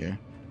loot here.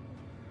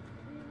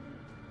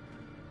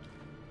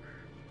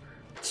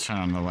 Let's turn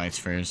on the lights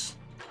first.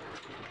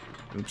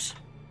 Oops.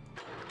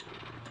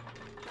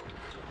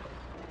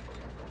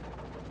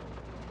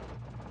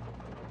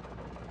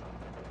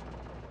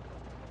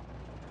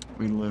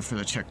 We live for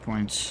the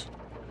checkpoints.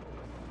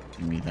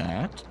 Give me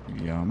that.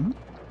 Yum.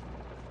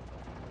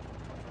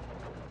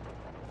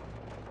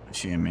 I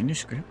see a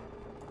manuscript.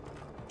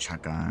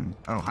 Shotgun.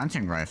 Oh,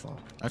 hunting rifle.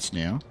 That's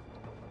new.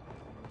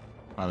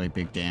 Probably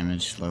big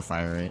damage, low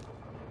fire rate.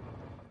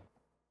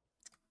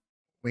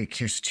 Wait,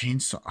 here's a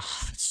chainsaw.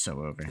 Oh, it's so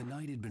over. The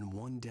night had been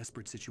one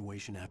desperate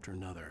situation after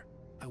another.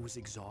 I was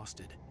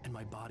exhausted, and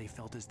my body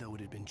felt as though it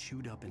had been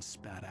chewed up and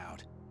spat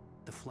out.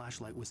 The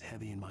flashlight was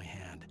heavy in my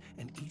hand,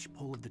 and each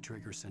pull of the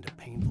trigger sent a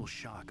painful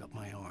shock up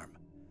my arm.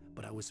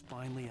 But I was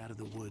finally out of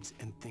the woods,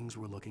 and things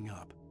were looking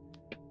up.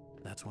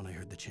 That's when I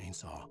heard the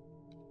chainsaw.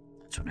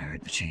 That's when I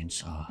heard the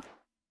chainsaw.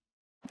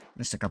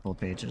 Missed a couple of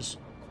pages.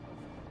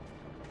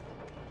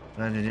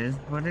 But it is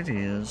what it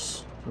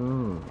is.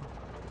 Ooh.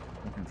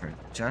 Looking for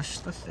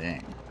just the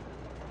thing.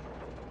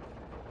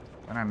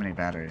 Don't have many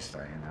batteries though,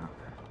 you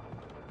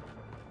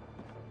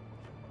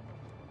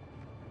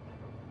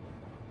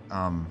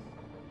know.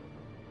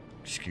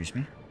 Excuse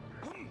me?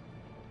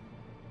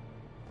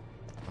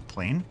 A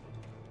plane?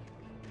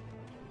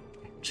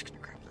 I'm just gonna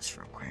grab this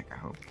real quick, I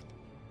hope.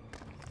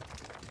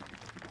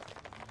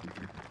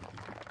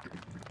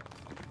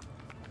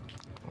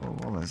 Oh,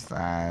 what was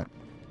that?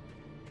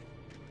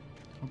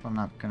 Hope I'm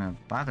not gonna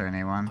bother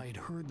anyone. I had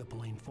heard the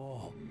plane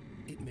fall.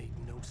 It made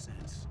no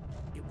sense.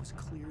 It was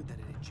clear that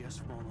it had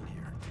just fallen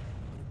here,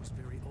 but it was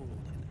very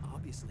old and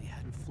obviously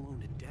hadn't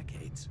flown in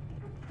decades.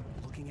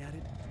 Looking at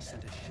it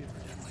sent a shiver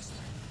down my spine.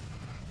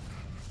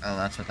 Oh,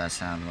 that's what that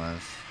sound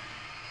was.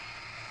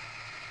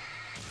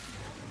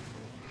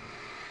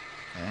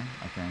 Okay,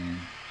 I can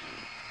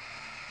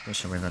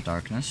push away the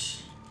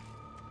darkness.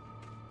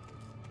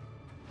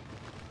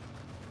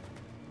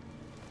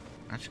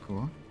 That's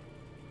cool.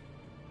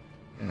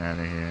 Get out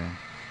of here.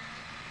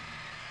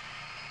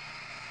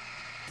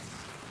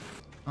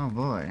 Oh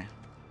boy.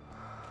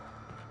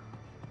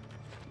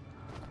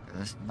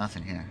 There's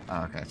nothing here.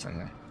 Oh, okay, it's right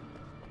here.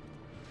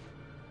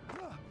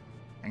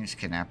 I think it's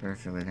Kidnapper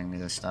for leaving me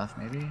this stuff,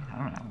 maybe? I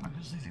don't know. Why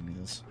is leaving me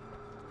this? Is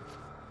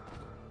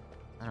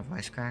that a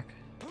voice crack?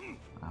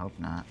 I hope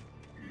not.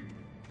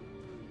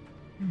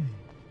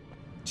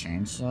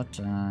 Chainsaw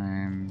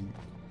time.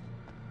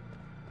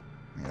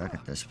 Hey, look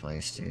at this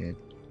place, dude.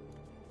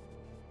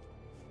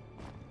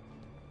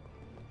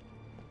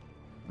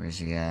 Where's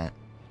he at?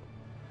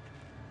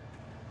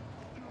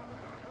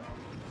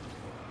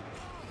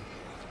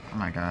 Oh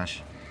my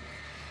gosh.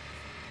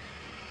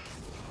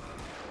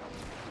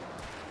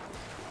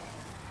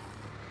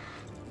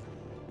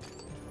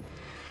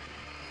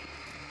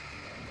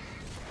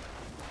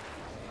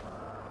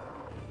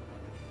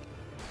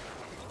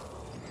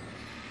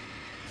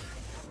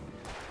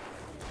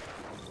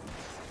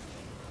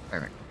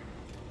 Perfect.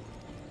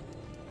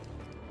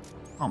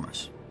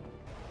 Almost.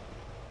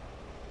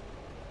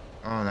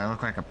 Oh, that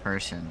looked like a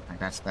person. Like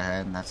that's the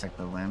head and that's like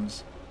the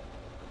limbs.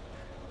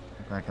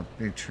 Look like a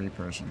big tree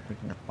person.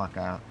 Freaking the fuck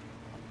out.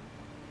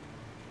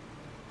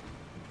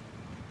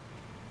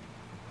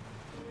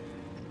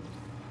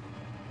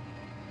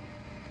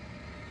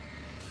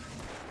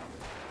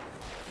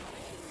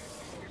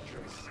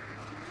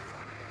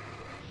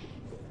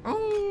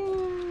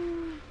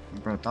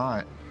 Bro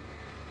thought.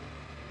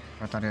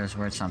 I thought it was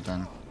worth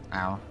something.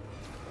 Ow.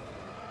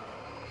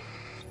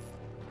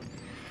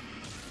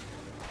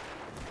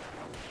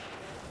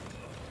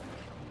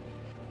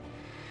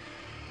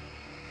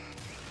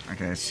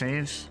 Okay, it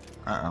saves.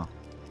 Uh-oh.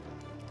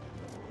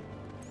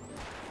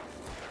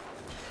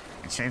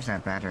 It saves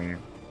that battery,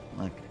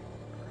 like,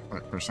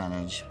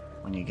 percentage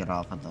when you get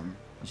off of them,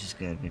 which is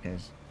good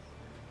because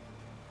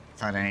I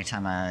thought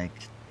anytime I, like,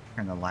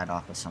 turn the light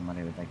off of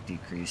somebody, it would, like,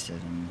 decrease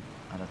it and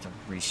I'd have to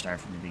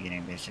restart from the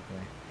beginning, basically.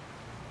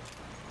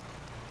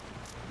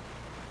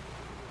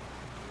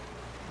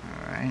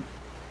 Alright.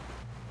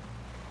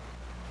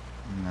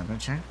 Another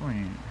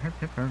checkpoint.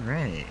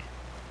 Hooray.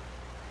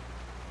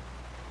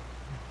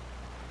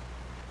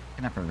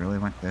 Kidnapper really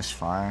went this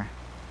far?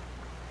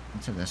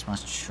 Into this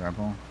much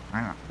trouble? I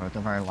don't know. Both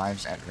of our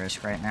lives at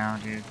risk right now,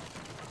 dude.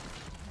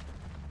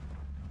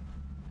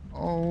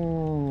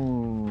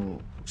 Oh,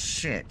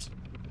 shit.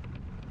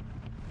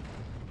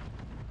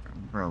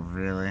 Bro,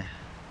 really?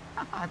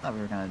 I thought we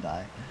were gonna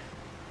die.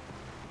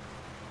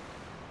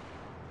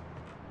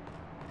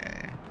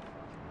 Okay.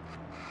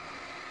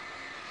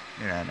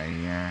 Get out of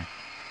here.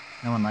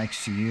 No one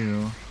likes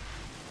you.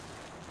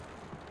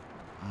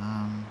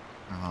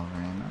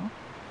 Reno.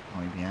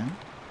 Muy bien.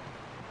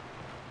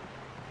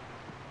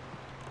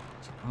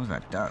 What was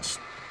that dust?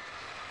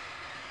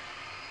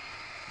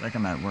 Like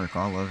I'm at work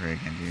all over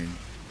again, dude.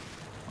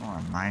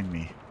 Oh, remind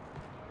me.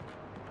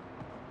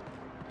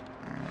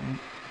 Alright.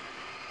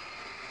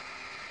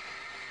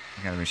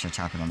 I gotta reach the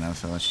top of the mill,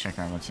 so let's check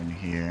out what's in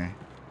here.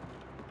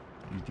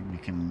 Anything we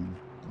can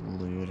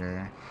loot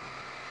or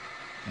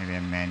maybe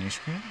a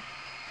manuscript?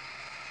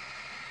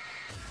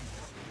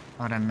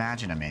 I would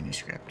imagine a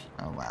manuscript.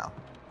 Oh wow.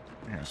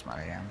 Look how smart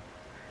I am.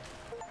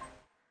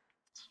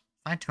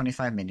 Find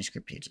 25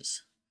 manuscript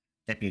pages.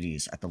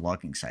 Deputies at the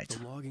logging site.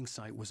 The logging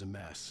site was a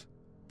mess.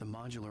 The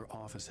modular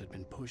office had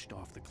been pushed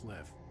off the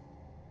cliff.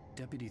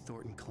 Deputy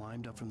Thornton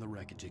climbed up from the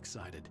wreckage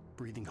excited,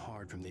 breathing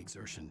hard from the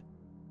exertion.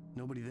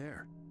 Nobody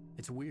there.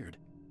 It's weird.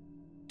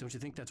 Don't you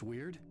think that's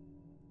weird?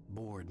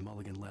 Bored,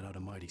 Mulligan let out a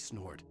mighty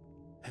snort.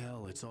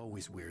 Hell, it's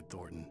always weird,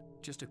 Thornton.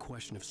 Just a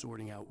question of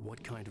sorting out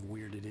what kind of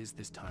weird it is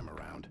this time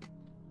around.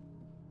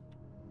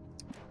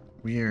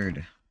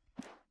 Weird.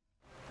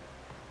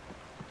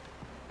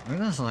 Maybe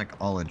this is like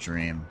all a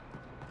dream.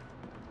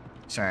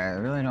 Sorry, I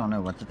really don't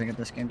know what to think of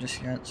this game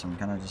just yet, so I'm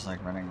kind of just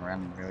like running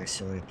around really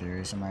silly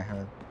theories in my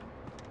head.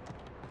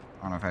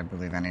 I don't know if I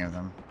believe any of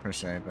them, per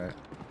se, but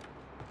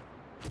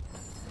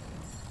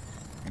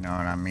you know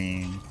what I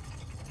mean.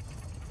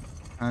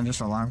 I'm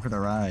just along for the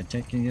ride,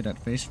 taking it at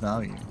face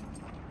value.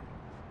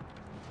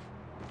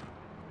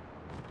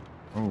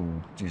 Oh,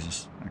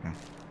 Jesus. Okay.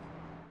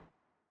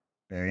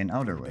 Barry and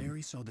Elderwood.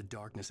 Barry saw the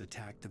darkness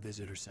attack the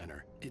visitor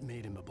center. It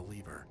made him a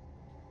believer.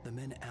 The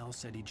men Al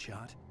said he'd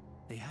shot,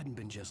 they hadn't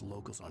been just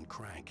locals on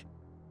crank.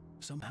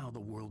 Somehow the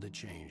world had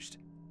changed,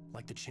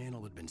 like the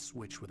channel had been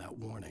switched without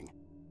warning.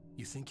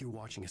 You think you're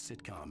watching a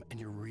sitcom, and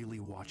you're really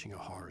watching a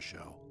horror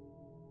show.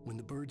 When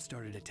the birds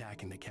started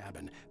attacking the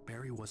cabin,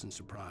 Barry wasn't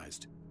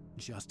surprised,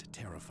 just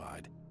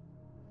terrified.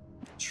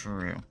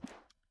 True.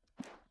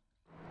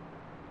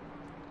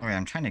 Oh yeah,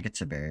 I'm trying to get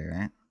to Barry,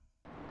 right?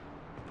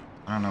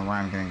 I don't know why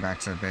I'm getting back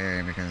to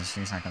Barry, because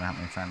he's not gonna help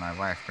me find my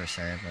wife, per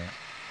se,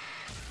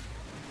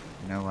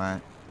 but you know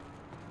what?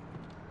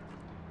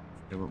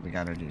 Do what we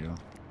gotta do.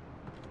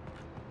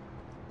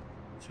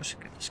 Let's just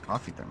get this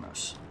coffee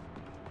thermos.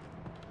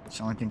 It's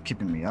the only thing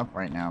keeping me up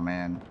right now,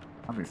 man.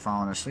 I'd be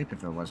falling asleep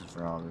if it wasn't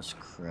for all this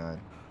crud.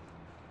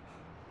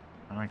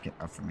 How do I get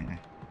up from here?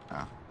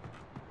 Oh.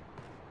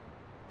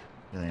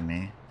 Really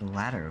me? The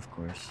ladder, of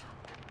course.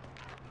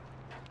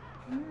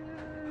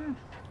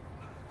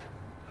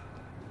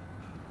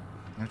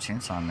 No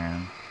chainsaw,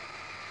 man.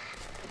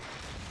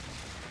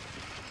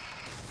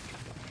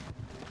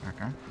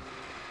 Okay. I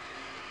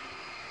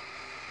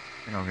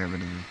think I'll get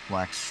rid of the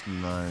black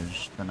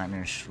sludge, the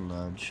nightmare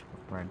sludge,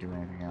 before I do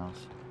anything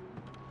else.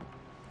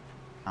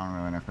 I don't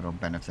really know if it'll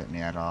benefit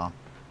me at all.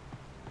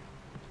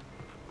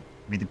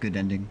 Be the good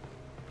ending?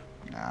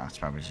 Nah, it's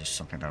probably just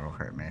something that'll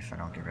hurt me if I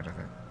don't get rid of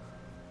it.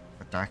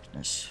 The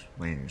darkness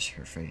wears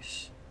her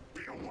face.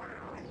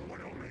 Beware of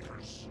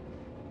Widowmakers.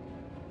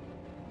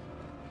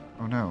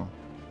 Oh no.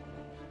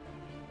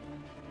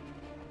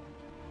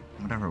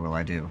 Whatever will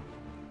I do?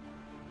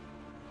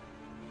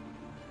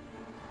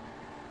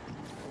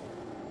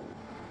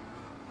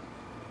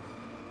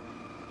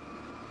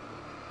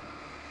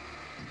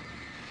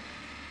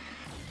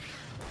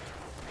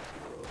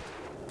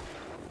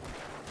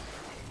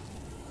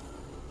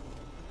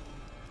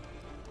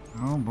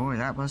 Oh boy,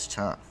 that was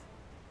tough.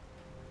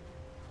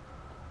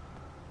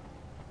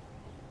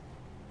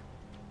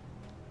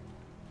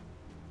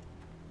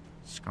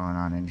 What's going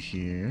on in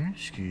here?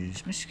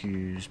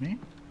 Excuse me.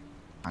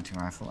 Hunting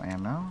rifle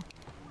ammo.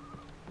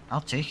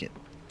 I'll take it.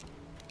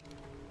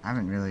 I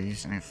haven't really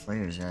used any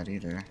flares yet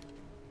either.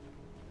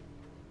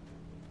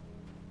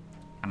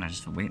 I'm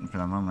just waiting for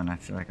the moment I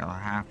feel like I'll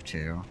have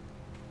to.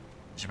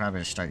 I should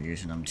probably start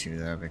using them too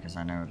though, because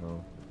I know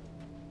it'll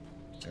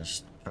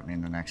just put me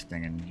in the next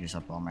thing and use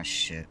up all my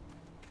shit.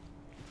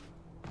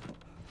 How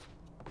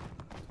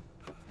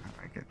do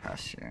I get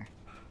past here?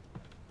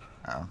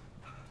 Oh,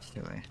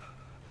 silly.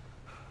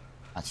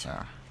 That's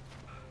up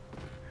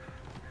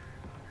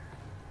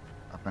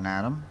and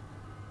at 'em.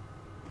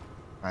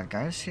 Bad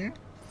guys here?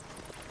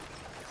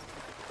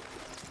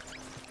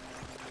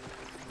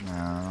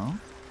 No.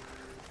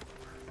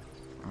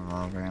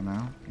 Revolver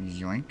ammo.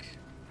 Yoink.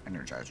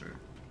 Energizer.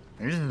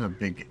 This is a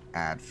big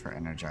ad for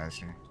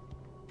Energizer.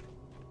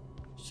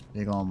 It's a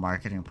big old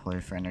marketing ploy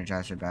for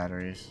Energizer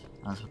batteries.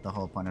 That's what the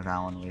whole point of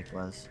Alan Wake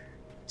was.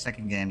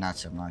 Second game, not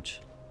so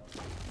much.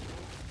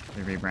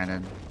 They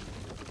rebranded.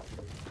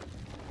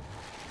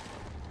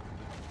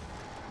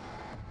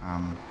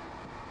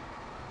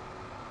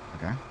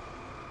 Okay.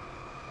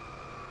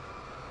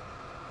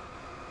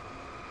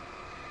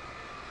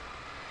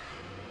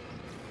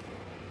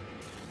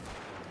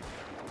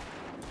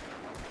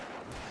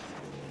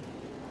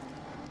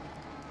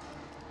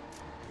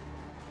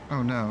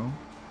 Oh no.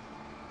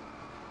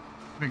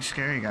 Big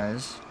scary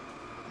guys.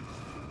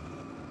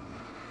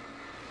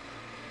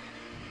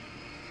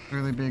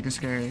 Really big and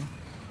scary.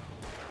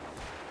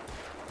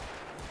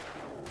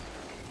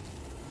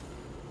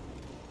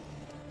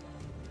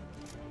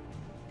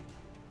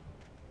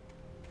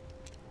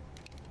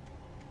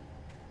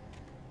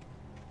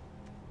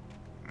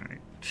 Alright.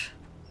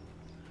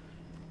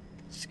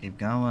 Let's keep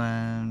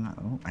going.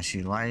 Oh, I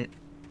see light.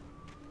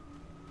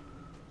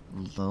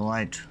 The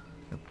light.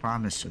 The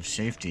promise of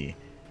safety.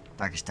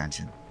 Darkest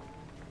Dungeon.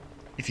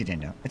 If you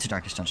didn't know, it's a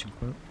Darkest Dungeon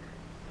quote.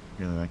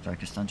 Really like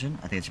Darkest Dungeon.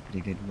 I think it's a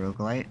pretty good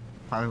roguelite.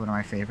 Probably one of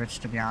my favorites,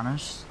 to be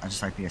honest. I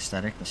just like the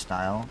aesthetic, the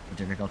style. The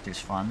difficulty is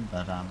fun,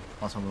 but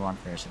also a little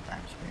unfair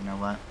sometimes. But you know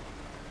what?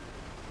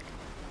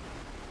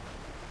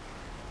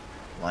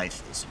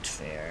 Life isn't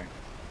fair.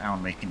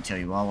 Alan Wake can tell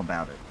you all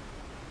about it.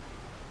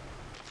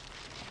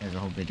 There's a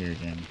whole video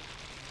game.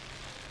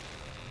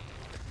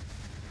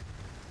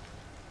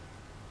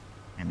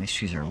 And these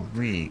trees are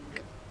weak.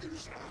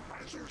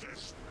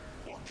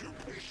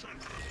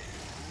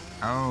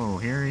 Oh,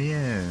 here he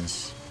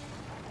is.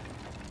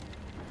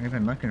 We've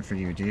been looking for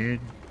you, dude.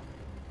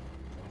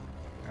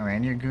 Oh,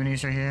 and your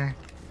Goonies are here?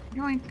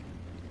 Yoink.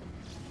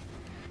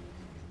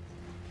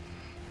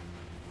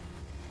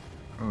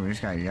 Oh, he's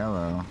got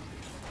yellow.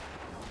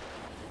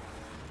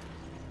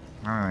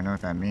 I don't really know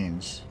what that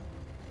means.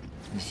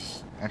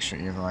 He's extra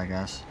evil, I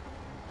guess.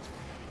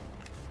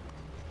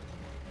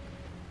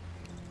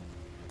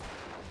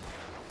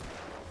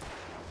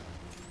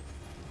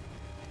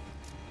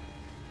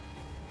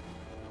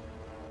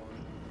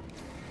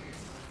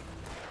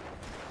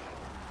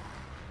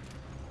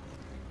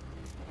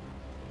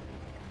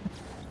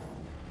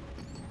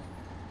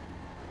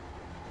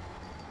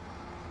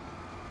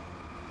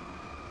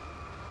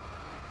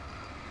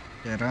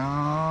 Get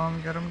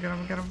him, get him, get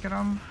him, get him, get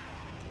him.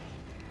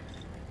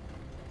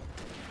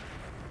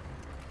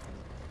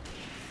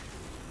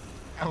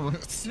 That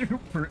was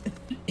super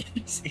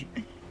easy.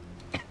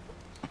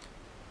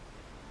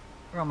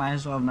 Bro, might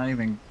as well have not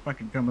even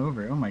fucking come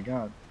over. Oh my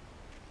god.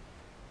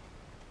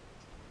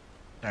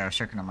 Sorry, I was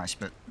checking on my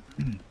spit.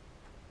 Ugh.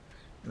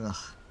 I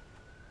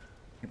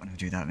don't want to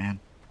do that, man.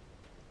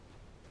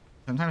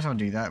 Sometimes I'll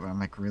do that when I'm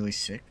like really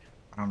sick.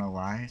 I don't know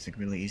why. It's like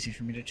really easy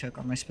for me to choke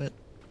on my spit.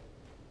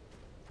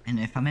 And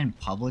if I'm in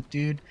public,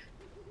 dude,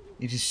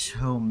 it is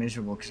so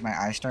miserable because my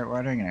eyes start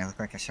watering and I look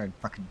like I started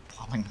fucking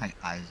bawling my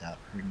eyes out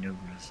for no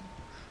reason.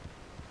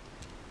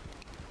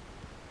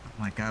 Oh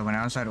my god, when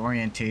I was at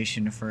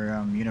orientation for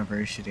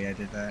university, I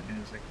did that and it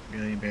was like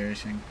really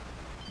embarrassing.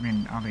 I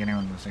mean, I don't think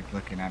anyone was like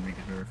looking at me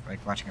because we were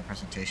like watching a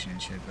presentation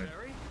and shit, but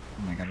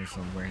oh my god, it was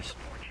the worst.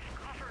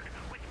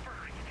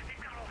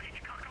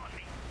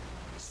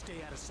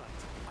 Stay out of sight.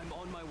 I'm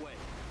on my way.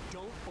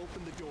 Don't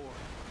open the door.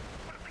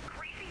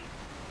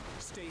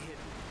 Stay hidden.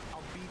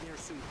 I'll be there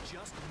soon.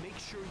 Just make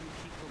sure you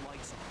keep the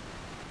lights on.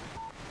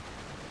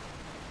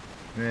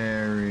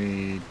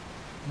 Very.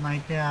 My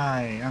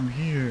guy, I'm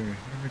here.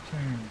 I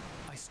returned.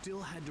 I still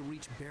had to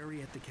reach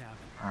Barry at the cabin.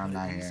 I'm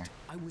not here.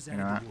 I was you out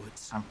know of what? the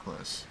woods. I'm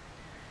close.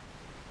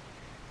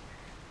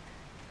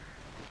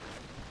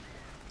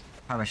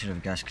 Probably should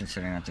have guessed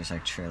considering that there's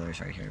like trailers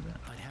right here, but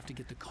I'd have to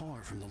get the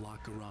car from the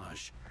locked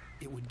garage.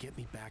 It would get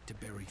me back to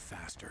Barry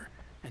faster,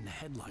 and the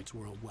headlights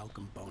were a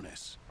welcome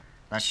bonus.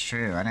 that's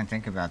true. I didn't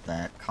think about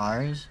that.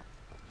 Cars?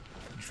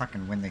 You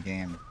fucking win the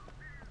game.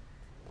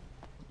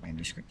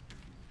 Manuscript.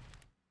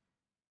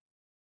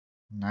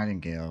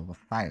 Nightingale, what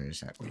fire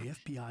is that? The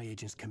FBI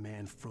agent's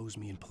command froze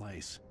me in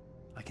place.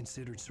 I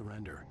considered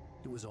surrender.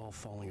 It was all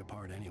falling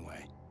apart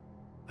anyway.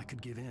 I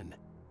could give in,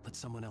 let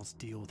someone else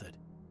deal with it.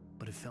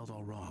 But it felt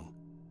all wrong.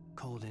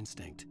 Call it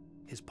instinct.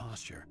 His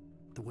posture.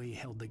 The way he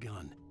held the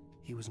gun.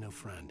 He was no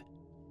friend.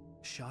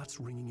 Shots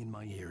ringing in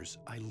my ears,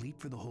 I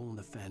leaped for the hole in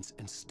the fence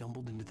and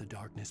stumbled into the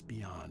darkness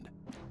beyond.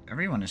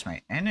 Everyone is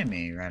my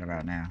enemy right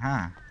about now,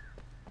 huh?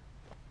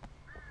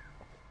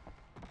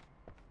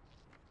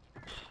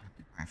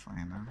 Rifle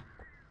ammo.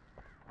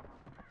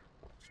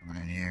 Someone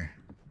in here.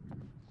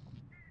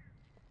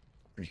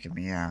 Freaking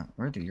me out.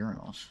 Where are the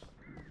urinals?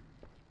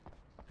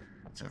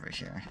 What's over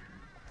here?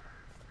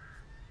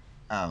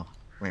 Oh,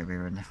 wait, we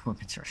were in the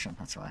women's restroom,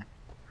 that's why.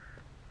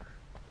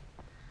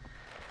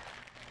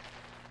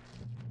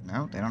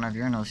 No, they don't have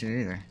urinals here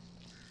either.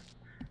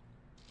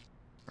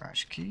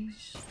 Garage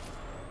keys.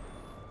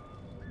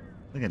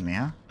 Look at me,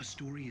 huh? A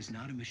story is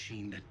not a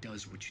machine that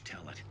does what you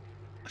tell it.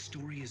 A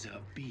story is a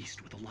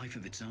beast with a life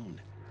of its own.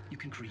 You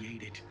can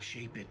create it,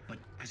 shape it, but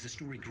as the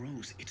story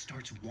grows, it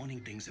starts wanting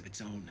things of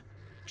its own.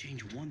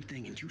 Change one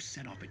thing and you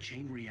set off a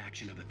chain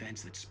reaction of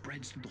events that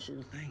spreads through the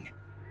whole thing.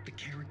 The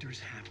characters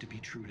have to be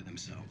true to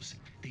themselves.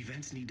 The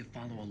events need to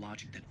follow a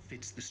logic that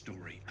fits the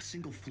story. A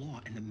single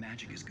flaw and the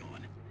magic is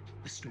gone.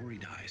 The story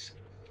dies.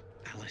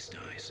 Alice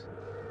dies.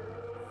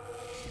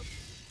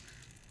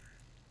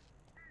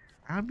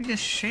 That'd be a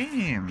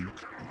shame.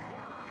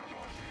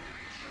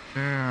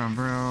 Damn,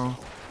 bro.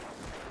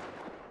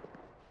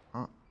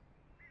 Oh.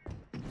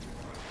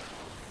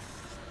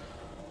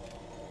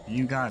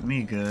 You got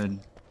me good.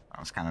 I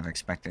was kind of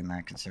expecting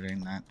that,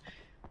 considering that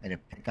I had to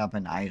pick up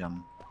an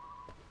item.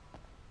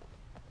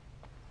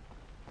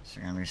 Is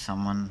there gonna be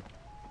someone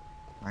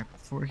right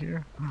before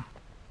here?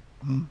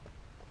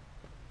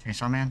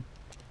 Chainsaw Man?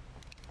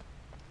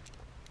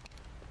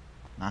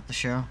 Not the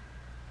show?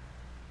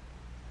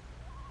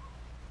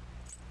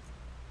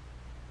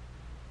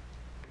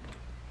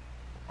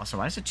 Also,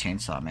 why is it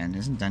Chainsaw Man?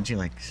 Isn't Denji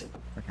like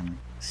freaking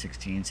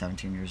 16,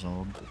 17 years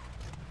old?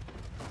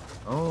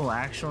 Oh,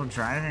 actual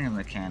driving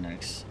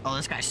mechanics. Oh,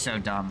 this guy's so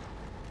dumb.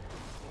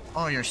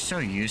 Oh, you're so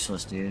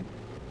useless, dude.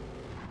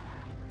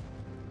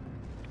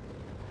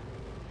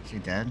 Is he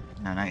dead?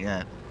 No, not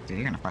yet. Dude,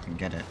 you're gonna fucking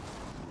get it.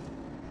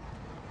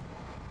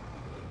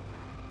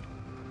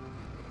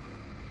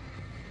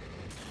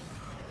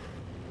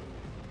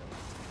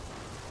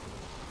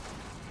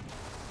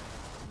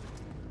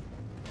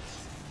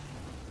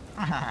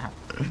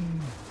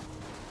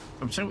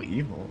 I'm so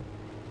evil.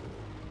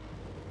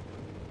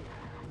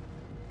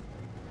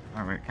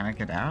 Alright, can I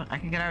get out? I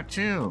can get out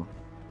too!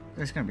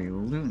 There's gonna be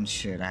loot and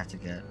shit I have to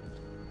get.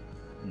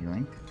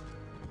 Yoink.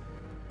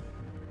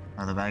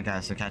 Oh, the bad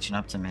guys are catching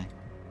up to me.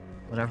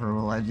 Whatever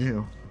will I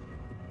do?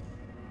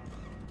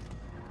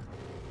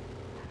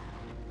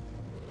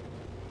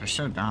 They're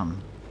so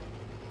dumb.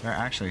 They're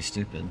actually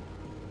stupid.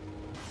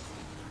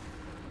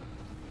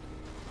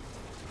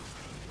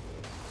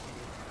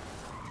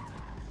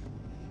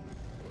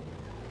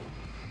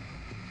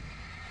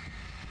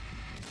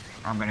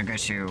 I'm gonna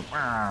get you.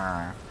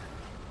 Arrgh.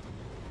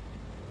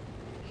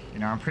 You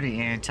know, I'm pretty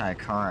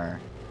anti-car,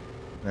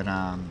 but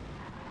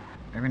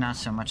maybe not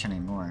so much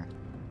anymore.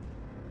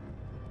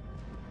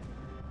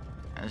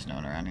 There's no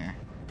one around here.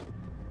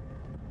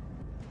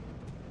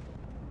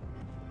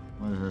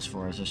 What is this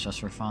for? Is this just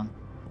for fun?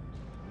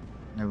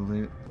 No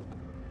loot.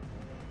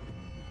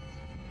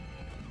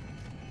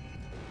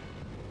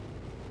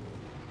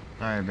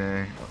 Sorry,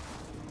 Barry.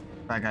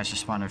 Bad guys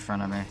just spawned in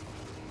front of me.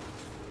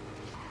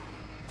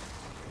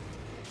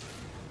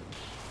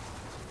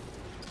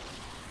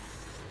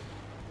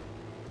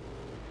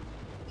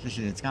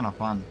 It's kind of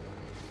fun.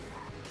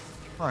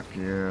 Fuck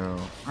you.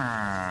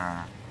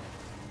 Ah.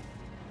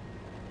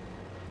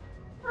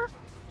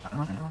 I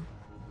don't know.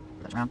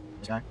 That's around.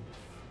 This guy.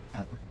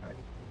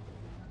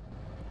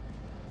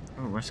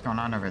 Oh, what's going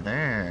on over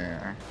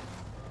there?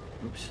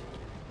 Oops.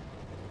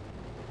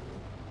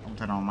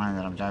 I don't mind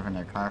that I'm driving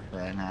their car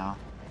right now.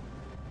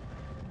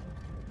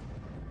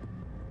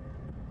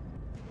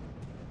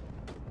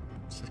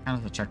 Is this kind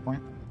of a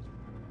checkpoint?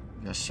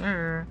 Yes,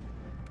 sir.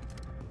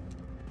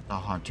 The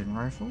hunting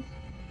rifle?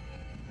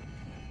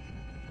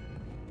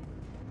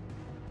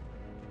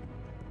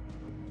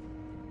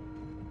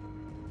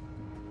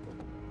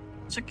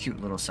 It's a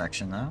cute little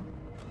section, though.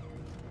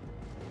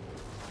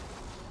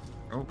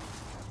 Oh.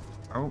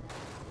 Oh.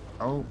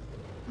 Oh.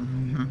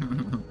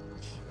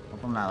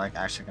 Hope I'm not, like,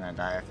 actually gonna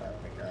die if I,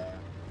 like,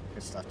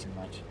 get stuff too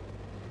much.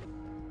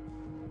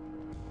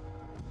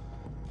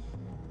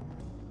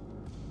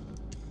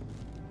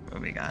 What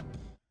do we got?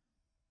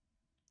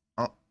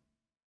 Oh.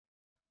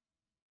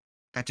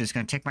 That dude's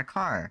gonna take my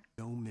car.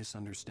 No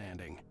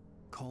misunderstanding.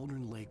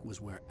 Cauldron Lake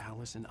was where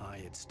Alice and I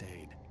had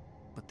stayed,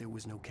 but there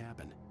was no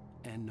cabin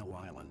and no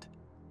island.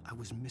 I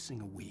was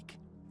missing a week.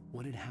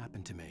 What had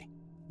happened to me?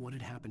 What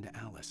had happened to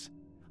Alice?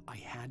 I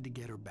had to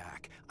get her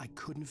back. I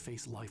couldn't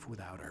face life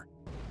without her.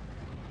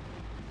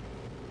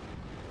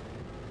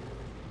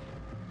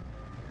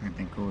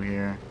 Anything cool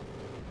here?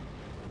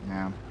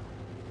 Yeah.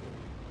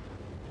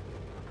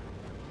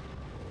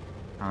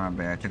 Oh,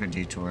 but I took a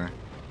detour.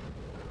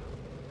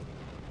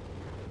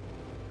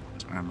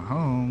 I'm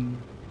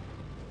home.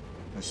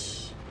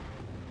 This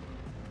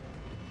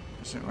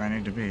isn't where I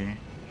need to be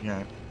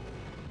yet.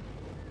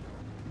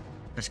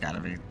 There's gotta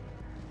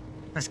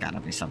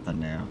be something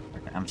new.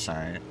 Like, I'm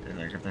sorry.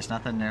 Like, if there's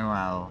nothing new,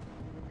 I'll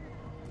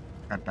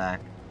cut back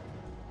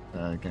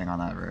to getting on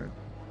that road.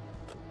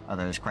 Oh,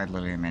 there's quite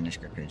literally a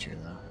manuscript page here,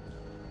 though.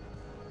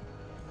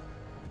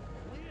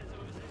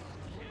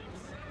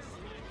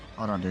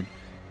 Hold on, dude.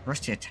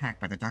 Rusty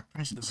attacked by the dark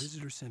presence. The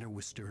visitor center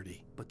was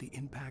sturdy, but the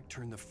impact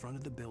turned the front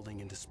of the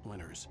building into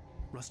splinters.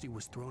 Rusty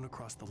was thrown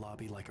across the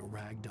lobby like a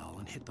rag doll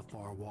and hit the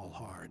far wall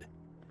hard.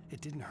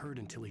 It didn't hurt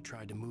until he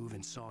tried to move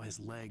and saw his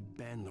leg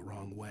bend the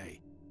wrong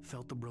way.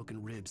 Felt the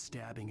broken rib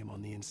stabbing him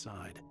on the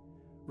inside.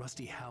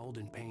 Rusty howled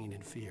in pain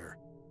and fear,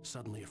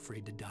 suddenly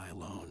afraid to die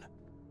alone.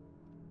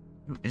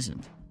 Who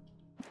isn't?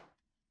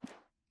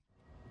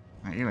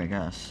 Not you, I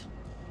guess.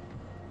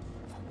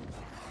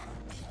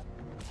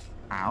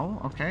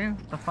 Ow, okay,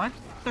 the fuck?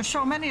 There's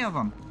so many of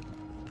them!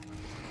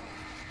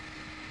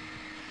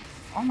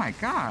 Oh my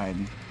god.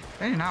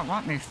 They did not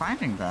want me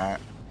finding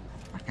that.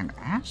 Fucking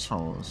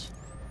assholes.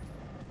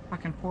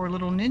 Fucking poor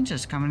little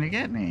ninjas coming to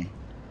get me.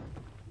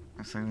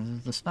 Looks like this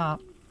is the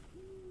stop.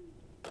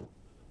 We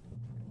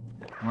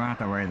don't have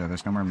to worry though,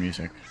 there's no more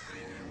music.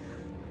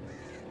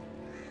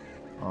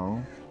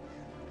 Oh.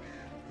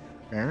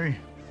 Barry?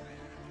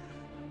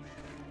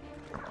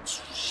 Oh,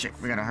 shit,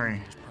 we gotta hurry.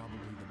 It was probably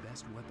the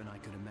best weapon I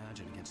could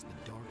imagine against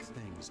the dark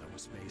things I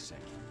was facing.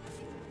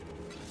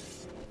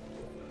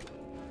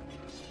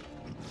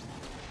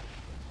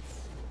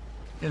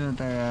 Get it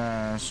there,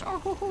 ass. Oh,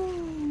 hoo,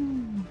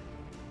 hoo.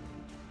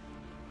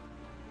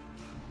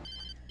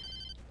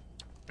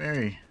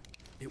 Barry.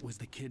 It was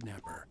the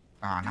kidnapper.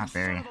 Oh, not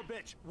Barry. Son of a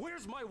bitch!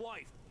 Where's my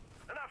wife?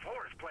 Enough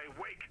horseplay,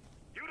 Wake.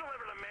 You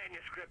deliver the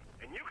manuscript,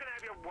 and you can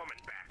have your woman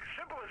back.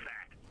 Simple as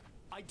that.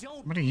 I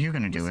don't... What are you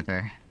gonna do with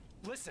her?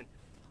 Listen,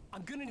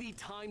 I'm gonna need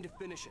time to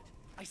finish it.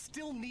 I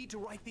still need to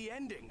write the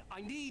ending. I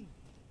need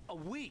a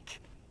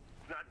week.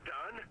 Not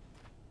done?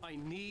 I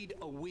need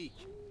a week.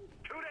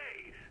 2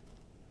 days.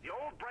 The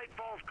old Bright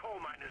Falls coal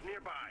mine is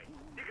nearby.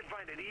 You can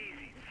find it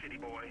easy, city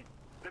boy.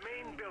 The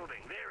main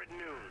building, there at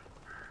noon.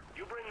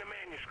 You bring the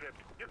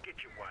manuscript, you'll get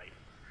your wife.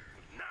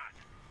 If not,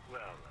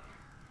 well,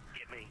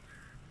 get me?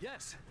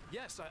 Yes,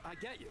 I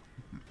get you.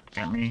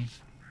 Get me?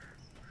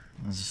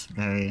 This is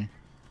very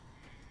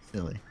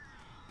silly.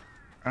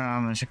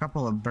 There's a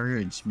couple of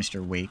birds,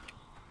 Mr. Wake.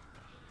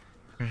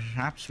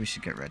 Perhaps we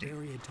should get ready.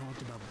 Barry had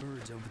talked about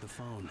birds over the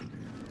phone.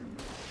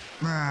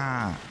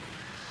 Ah.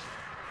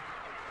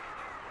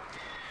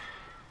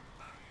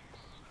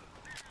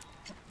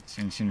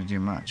 Didn't seem to do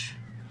much.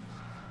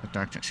 The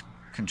darkness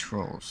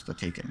controls the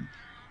taken.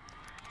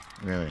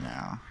 Really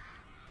now.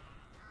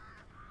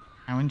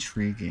 How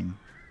intriguing.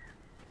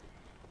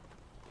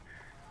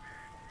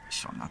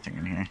 Saw nothing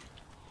in here.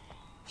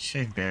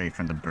 Save Barry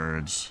from the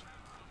birds.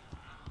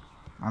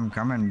 I'm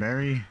coming,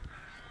 Barry.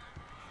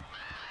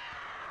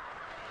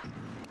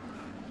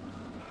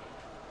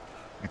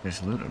 Like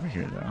there's loot over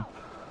here, though.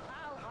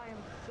 Al, I am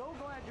so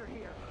glad you're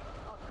here.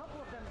 A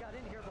couple of them got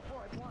in here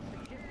before I blocked the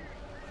kid.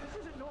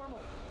 This isn't normal.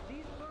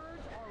 These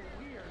birds are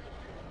weird.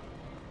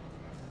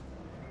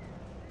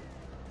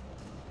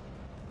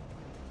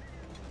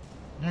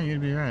 Yeah,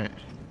 you'd be right.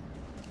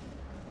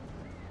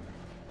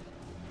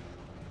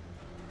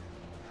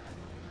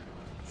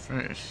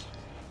 First,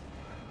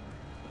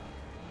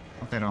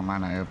 hope they don't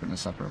mind I open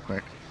this up real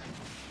quick.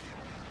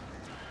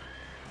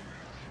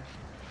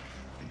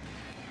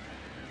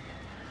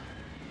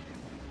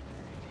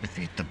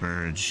 Defeat the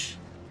birds.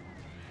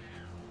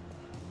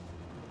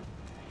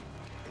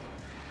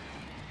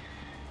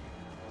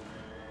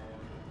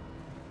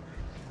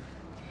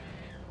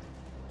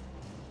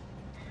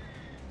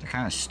 They're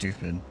kind of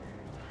stupid.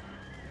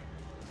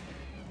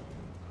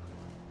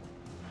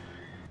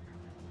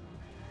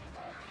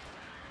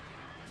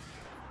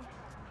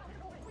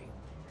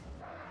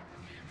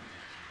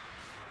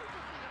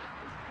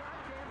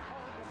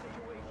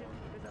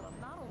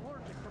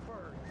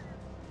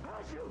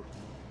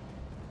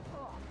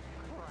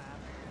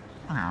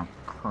 Oh,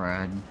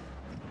 crud.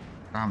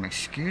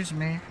 Excuse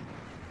me?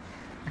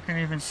 I can't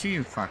even see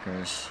you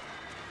fuckers.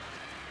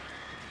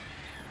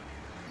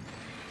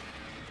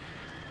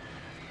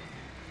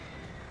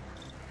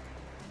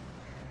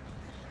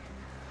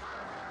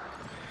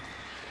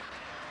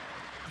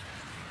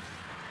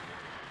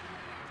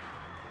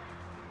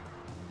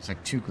 It's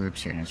like two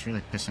groups here and it's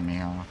really pissing me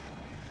off.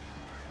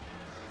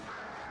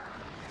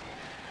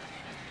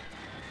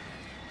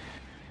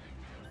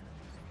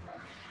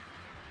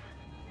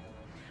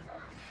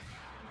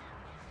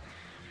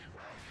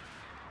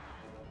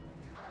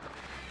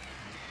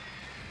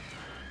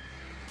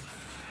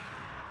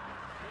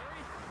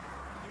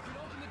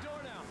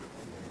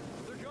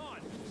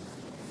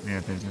 Yeah,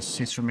 there's a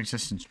cease from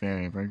existence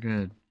barrier. Very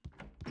good.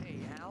 Hey,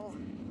 Al.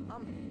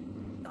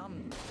 The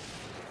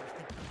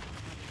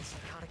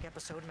psychotic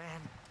episode, man.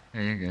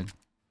 Yeah, you're good.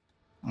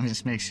 I'll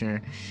just make sure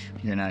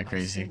you're not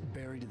crazy. I sent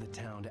Barry to the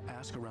town to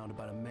ask around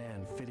about a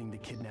man fitting the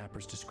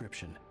kidnapper's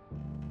description.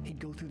 He'd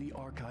go through the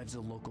archives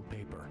of the local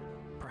paper.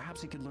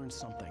 Perhaps he could learn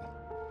something.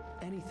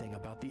 Anything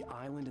about the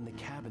island and the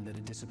cabin that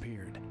had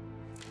disappeared.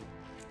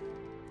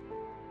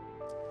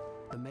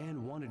 The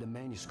man wanted a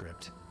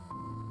manuscript.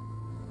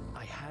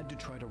 I had to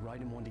try to write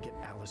him one to get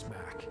Alice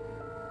back.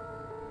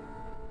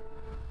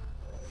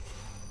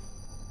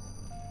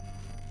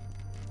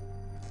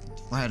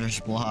 Ladder's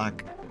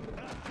block.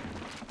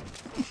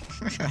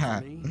 For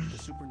me, the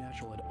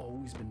supernatural had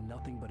always been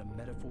nothing but a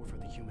metaphor for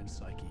the human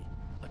psyche,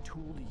 a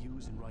tool to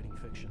use in writing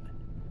fiction.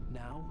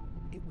 Now,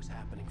 It was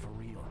happening for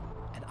real,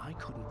 and I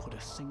couldn't put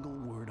a single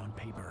word on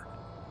paper.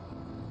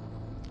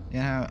 You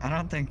know, I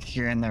don't think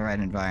you're in the right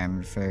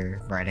environment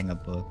for writing a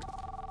book.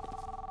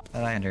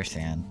 But I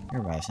understand.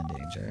 Your wife's in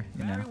danger,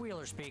 you know? Mary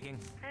Wheeler speaking.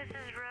 This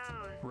is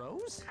Rose.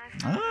 Rose?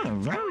 Oh,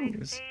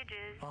 Rose!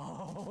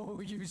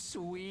 Oh, you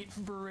sweet,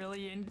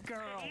 brilliant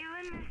girl. Could you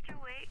and Mr.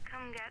 Wake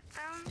come get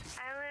them?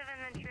 I live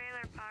in the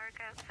trailer park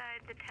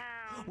outside the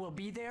town. We'll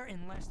be there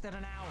in less than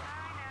an hour.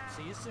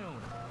 See you soon.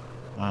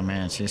 Oh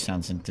man, she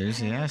sounds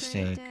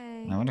enthusiastic.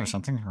 I wonder if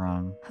something's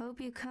wrong. Hope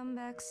you come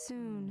back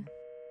soon.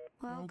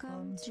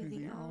 Welcome to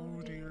the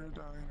old dear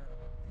diner.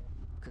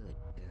 Good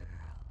girl.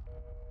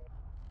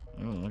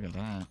 Oh, look at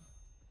that.